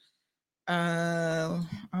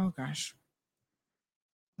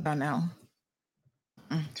on now.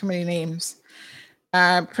 Too many names.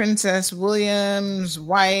 Princess William's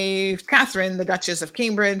wife, Catherine, the Duchess of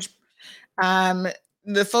Cambridge.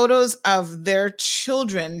 The photos of their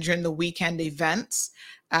children during the weekend events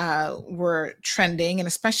were trending, and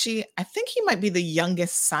especially, I think he might be the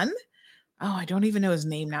youngest son. Oh, I don't even know his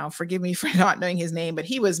name now. Forgive me for not knowing his name, but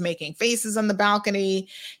he was making faces on the balcony.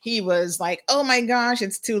 He was like, "Oh my gosh,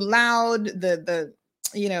 it's too loud." The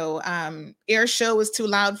air show was too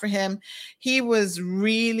loud for him. He was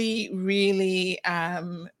really, really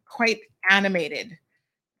quite animated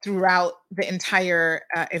throughout the entire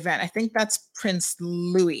event. I think that's Prince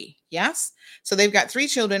Louis. Yes. So they've got 3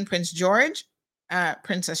 children: Prince George,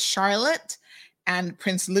 Princess Charlotte, and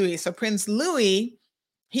Prince Louis. So Prince Louis,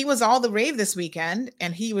 he was all the rave this weekend,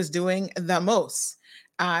 and he was doing the most.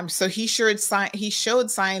 So he showed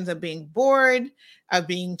signs of being bored, of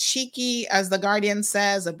being cheeky, as the Guardian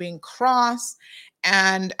says, of being cross.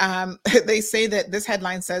 And they say that this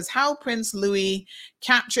headline says, "How Prince Louis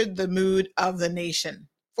Captured the Mood of the Nation."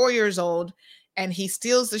 4 years old, and he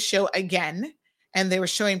steals the show again. And they were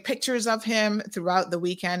showing pictures of him throughout the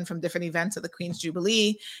weekend from different events at the Queen's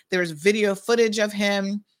Jubilee. There was video footage of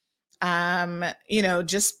him,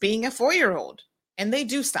 just being a 4-year-old. And they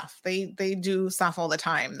do stuff. They do stuff all the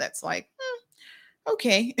time that's like,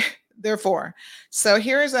 okay, they're 4. So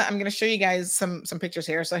I'm going to show you guys some pictures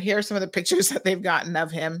here. So here are some of the pictures that they've gotten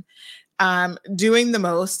of him doing the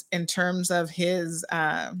most in terms of his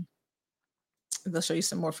they'll show you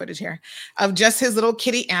some more footage here of just his little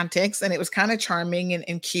kitty antics. And it was kind of charming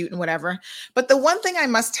and cute and whatever. But the one thing I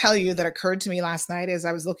must tell you that occurred to me last night is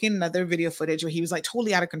I was looking at another video footage where he was like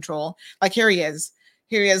totally out of control. Like here he is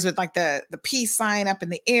with like the peace sign up in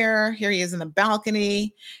the air. Here he is in the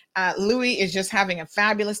balcony. Louis is just having a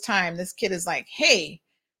fabulous time. This kid is like, "Hey,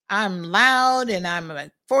 I'm loud and I'm a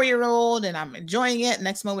 4-year-old and I'm enjoying it.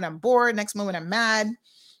 Next moment I'm bored. Next moment I'm mad."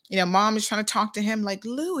 Mom is trying to talk to him like,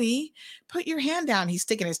 "Louis, put your hand down." He's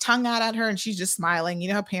sticking his tongue out at her and she's just smiling. You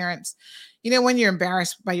know how parents, when you're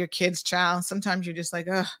embarrassed by your kid's child, sometimes you're just like,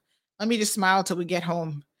 "Ugh, let me just smile till we get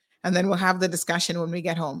home. And then we'll have the discussion when we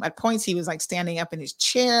get home." At points, he was like standing up in his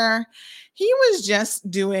chair. He was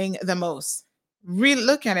just doing the most. Really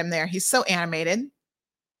look at him there. He's so animated.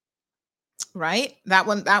 Right? That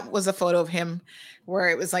was a photo of him where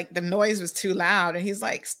it was like the noise was too loud and he's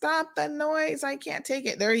like, "Stop the noise. I can't take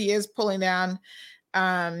it." There he is pulling down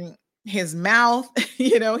his mouth.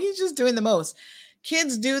 He's just doing the most.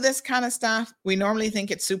 Kids do this kind of stuff. We normally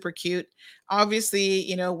think it's super cute.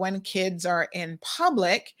 Obviously, when kids are in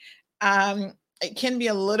public, it can be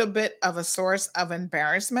a little bit of a source of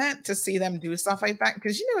embarrassment to see them do stuff like that.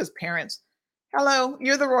 Because, as parents, hello,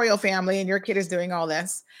 you're the royal family and your kid is doing all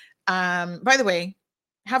this. By the way,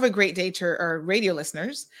 have a great day to our radio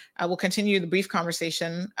listeners. We'll continue the brief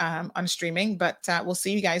conversation on streaming, but we'll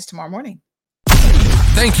see you guys tomorrow morning.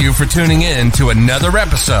 Thank you for tuning in to another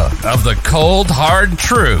episode of The Cold Hard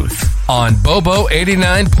Truth on Bobo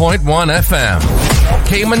 89.1 FM.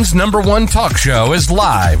 Cayman's #1 talk show is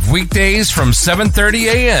live weekdays from 7:30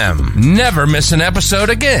 a.m. Never miss an episode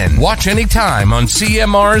again. Watch anytime on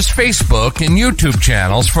CMR's Facebook and YouTube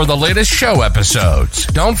channels for the latest show episodes.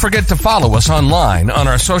 Don't forget to follow us online on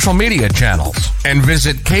our social media channels and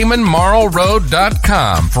visit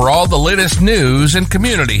CaymanMarlRoad.com for all the latest news and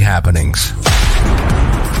community happenings.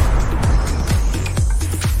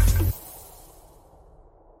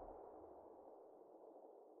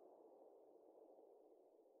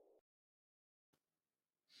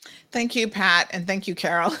 Thank you, Pat, and thank you,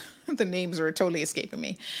 Carol. The names were totally escaping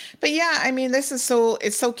me. But yeah, this is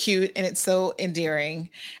it's so cute and it's so endearing.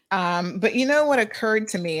 But what occurred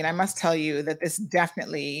to me, and I must tell you that this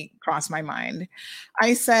definitely crossed my mind.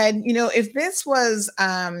 I said, if this was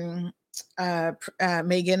Meghan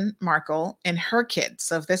Markle and her kids,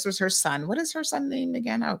 so if this was her son, what is her son's name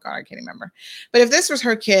again? Oh God, I can't remember. But if this was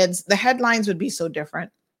her kids, the headlines would be so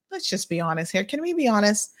different. Let's just be honest here. Can we be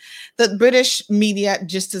honest? The British media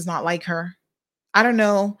just does not like her. I don't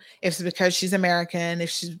know if it's because she's American, if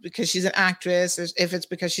it's because she's an actress, if it's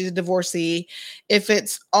because she's a divorcee, if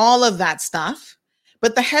it's all of that stuff.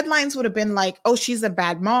 But the headlines would have been like, oh, she's a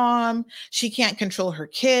bad mom. She can't control her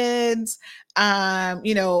kids.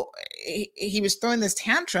 You know, he was throwing this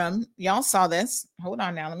tantrum. Y'all saw this. Hold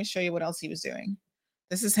on now. Let me show you what else he was doing.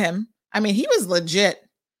 This is him. I mean, he was legit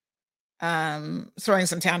throwing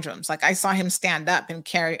some tantrums. Like I saw him stand up and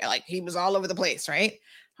carry, like he was all over the place, right?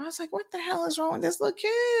 I was like, what the hell is wrong with this little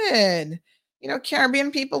kid? You know,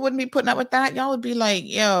 Caribbean people wouldn't be putting up with that. Y'all would be like,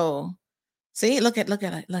 yo, see, look at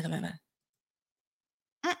it.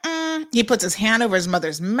 He puts his hand over his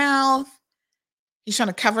mother's mouth. He's trying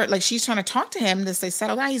to cover it. Like she's trying to talk to him to say,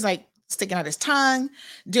 settle down. He's like sticking out his tongue,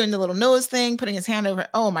 doing the little nose thing, putting his hand over.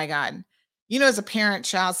 Oh my God. You know, as a parent,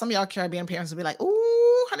 child, some of y'all Caribbean parents will be like,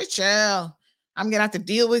 ooh, honey, chill. I'm going to have to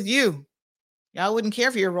deal with you. Y'all wouldn't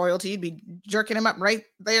care for your royalty. You'd be jerking him up right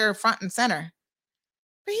there front and center.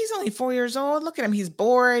 But he's only 4 years old. Look at him. He's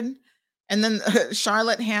bored. And then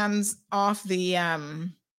Charlotte hands off the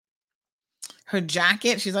her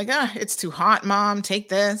jacket. She's like, it's too hot, Mom. Take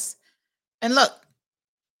this. And look.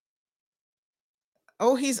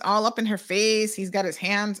 Oh, he's all up in her face. He's got his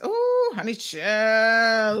hands. Oh, honey,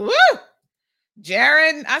 chill. Woo!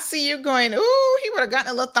 Jared, I see you going, ooh, he would have gotten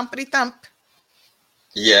a little thumpity thump.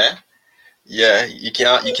 Yeah. You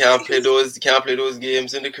can't play those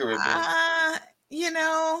games in the Caribbean. You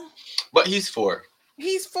know. But he's 4.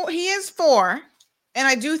 He is 4. And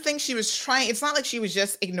I do think she was trying. It's not like she was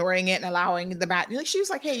just ignoring it and allowing the bat. Like she was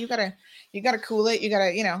like, hey, you gotta cool it. You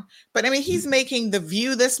gotta, you know. But I mean, he's making The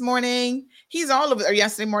View this morning. He's all over, or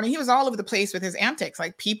yesterday morning, he was all over the place with his antics.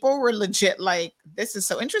 Like people were legit like, this is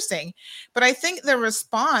so interesting. But I think the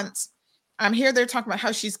response, here they're talking about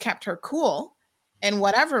how she's kept her cool and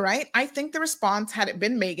whatever, right? I think the response, had it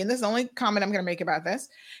been Meghan, this is the only comment I'm gonna make about this,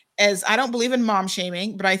 is I don't believe in mom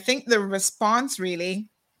shaming, but I think the response really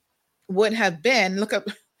would have been, look at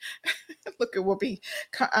Whoopi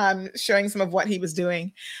showing some of what he was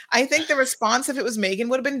doing. I think the response, if it was Meghan,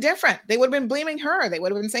 would have been different. They would have been blaming her. They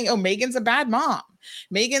would have been saying, oh, Meghan's a bad mom.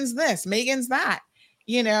 Meghan's this, Meghan's that,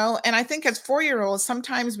 you know? And I think as 4-year-olds,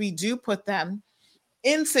 sometimes we do put them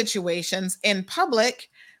in situations in public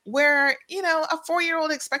where, you know, a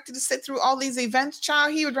 4-year-old expected to sit through all these events,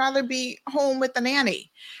 child, he would rather be home with the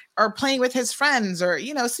nanny or playing with his friends, or,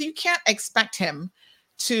 you know, so you can't expect him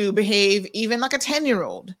to behave even like a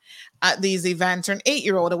 10-year-old at these events, or an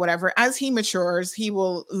 8-year-old or whatever. As he matures, he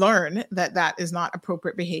will learn that that is not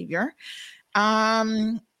appropriate behavior.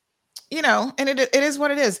 You know, and it is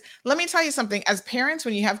what it is. Let me tell you something. As parents,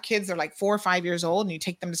 when you have kids that are like 4 or 5 years old and you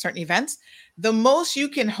take them to certain events, the most you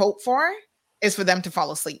can hope for is for them to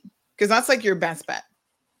fall asleep, because that's like your best bet.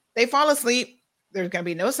 They fall asleep, there's going to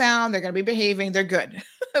be no sound, they're going to be behaving, they're good.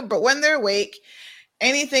 But when they're awake,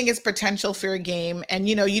 anything is potential for a game. And,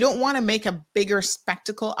 you know, you don't want to make a bigger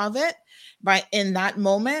spectacle of it by, in that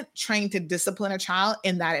moment, trying to discipline a child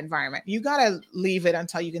in that environment. You got to leave it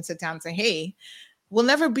until you can sit down and say, hey, we'll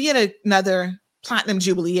never be at another Platinum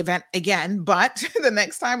Jubilee event again, but the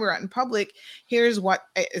next time we're out in public, here's what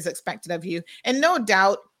is expected of you. And no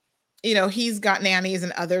doubt, you know, he's got nannies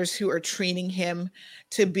and others who are training him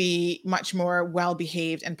to be much more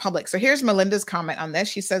well-behaved in public. So here's Melinda's comment on this.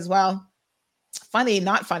 She says, well, funny,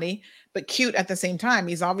 not funny, but cute at the same time.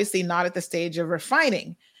 He's obviously not at the stage of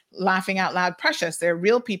refining. Laughing out loud, precious. There are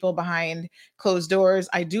real people behind closed doors.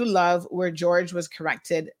 I do love where George was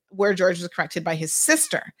corrected by his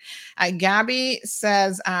sister. Gabby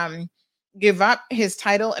says, give up his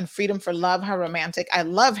title and freedom for love. How romantic. I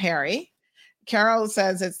love Harry. Carol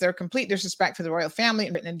says it's their complete disrespect for the royal family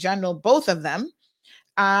and in general, both of them.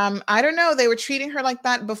 I don't know. They were treating her like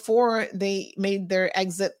that before they made their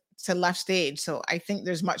exit to left stage. So I think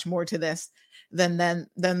there's much more to this than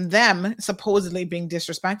them supposedly being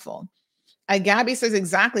disrespectful. Gabby says,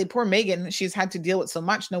 exactly. Poor Meghan. She's had to deal with so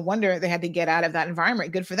much. No wonder they had to get out of that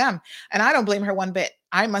environment. Good for them. And I don't blame her one bit.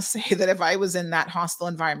 I must say that if I was in that hostile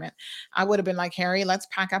environment, I would have been like, Harry, let's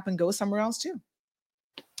pack up and go somewhere else too.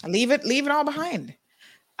 Leave it all behind.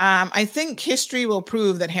 I think history will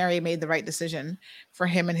prove that Harry made the right decision for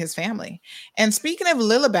him and his family. And speaking of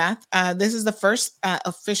Lilibeth, this is the first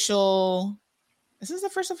official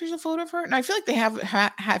photo of her. And I feel like they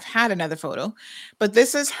have had another photo, but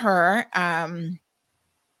this is her.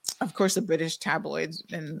 Of course, the British tabloids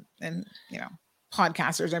and you know,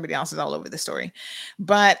 podcasters, everybody else is all over the story.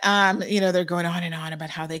 But you know, they're going on and on about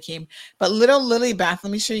how they came. But little Lilibeth,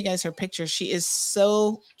 let me show you guys her picture. She is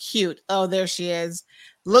so cute. Oh, there she is.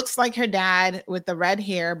 Looks like her dad with the red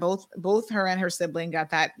hair. Both her and her sibling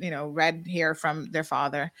got that, you know, red hair from their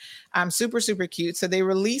father. Super, super cute. So they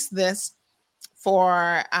released this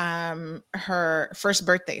for her first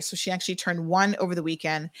birthday. So she actually turned 1 over the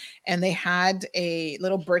weekend, and they had a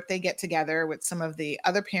little birthday get together with some of the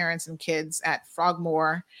other parents and kids at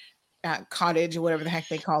Frogmore Cottage, or whatever the heck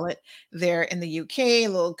they call it, there in the UK.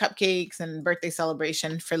 Little cupcakes and birthday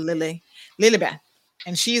celebration for Lilibeth.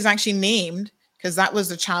 And she is actually named, because that was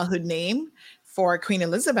the childhood name for Queen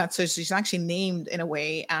Elizabeth. So she's actually named in a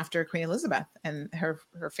way after Queen Elizabeth, and her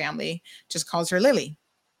family just calls her Lily.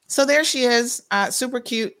 So there she is, super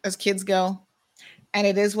cute as kids go. And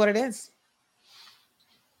it is what it is.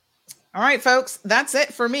 All right, folks, that's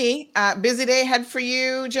it for me. Busy day ahead for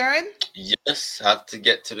you, Jared? Yes, have to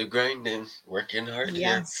get to the grind and working hard here.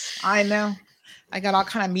 Yes, I know. I got all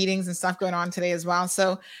kind of meetings and stuff going on today as well.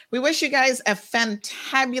 So we wish you guys a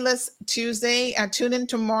fantabulous Tuesday. Tune in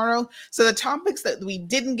tomorrow. So the topics that we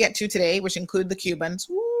didn't get to today, which include the Cubans,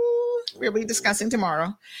 we'll be discussing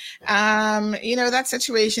tomorrow. That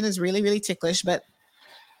situation is really, really ticklish. But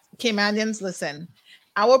Caymanians, listen,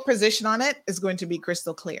 our position on it is going to be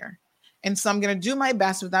crystal clear. And so I'm going to do my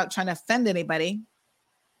best without trying to offend anybody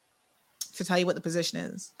to tell you what the position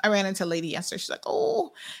is. I ran into a lady yesterday. She's like,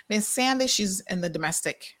 oh, Miss Sandy, she's in the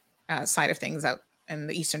domestic side of things out in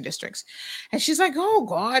the Eastern districts. And she's like, oh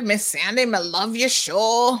God, Miss Sandy, I love your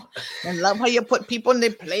show. I love how you put people in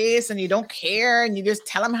their place and you don't care and you just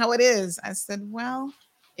tell them how it is. I said, well,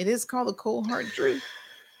 it is called the cold hard truth.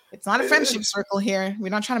 It's not a friendship circle here. We're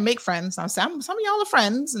not trying to make friends. Now, some of y'all are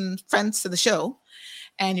friends and friends to the show,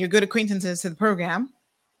 and you're good acquaintances to the program.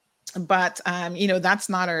 But, that's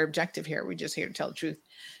not our objective here. We're just here to tell the truth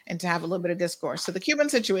and to have a little bit of discourse. So the Cuban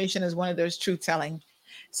situation is one of those truth-telling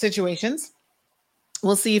situations.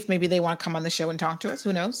 We'll see if maybe they want to come on the show and talk to us.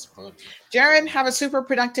 Who knows? Jared, have a super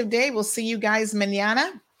productive day. We'll see you guys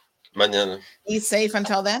mañana. Mañana. Be safe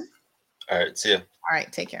until then. All right. See ya. All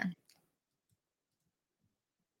right. Take care.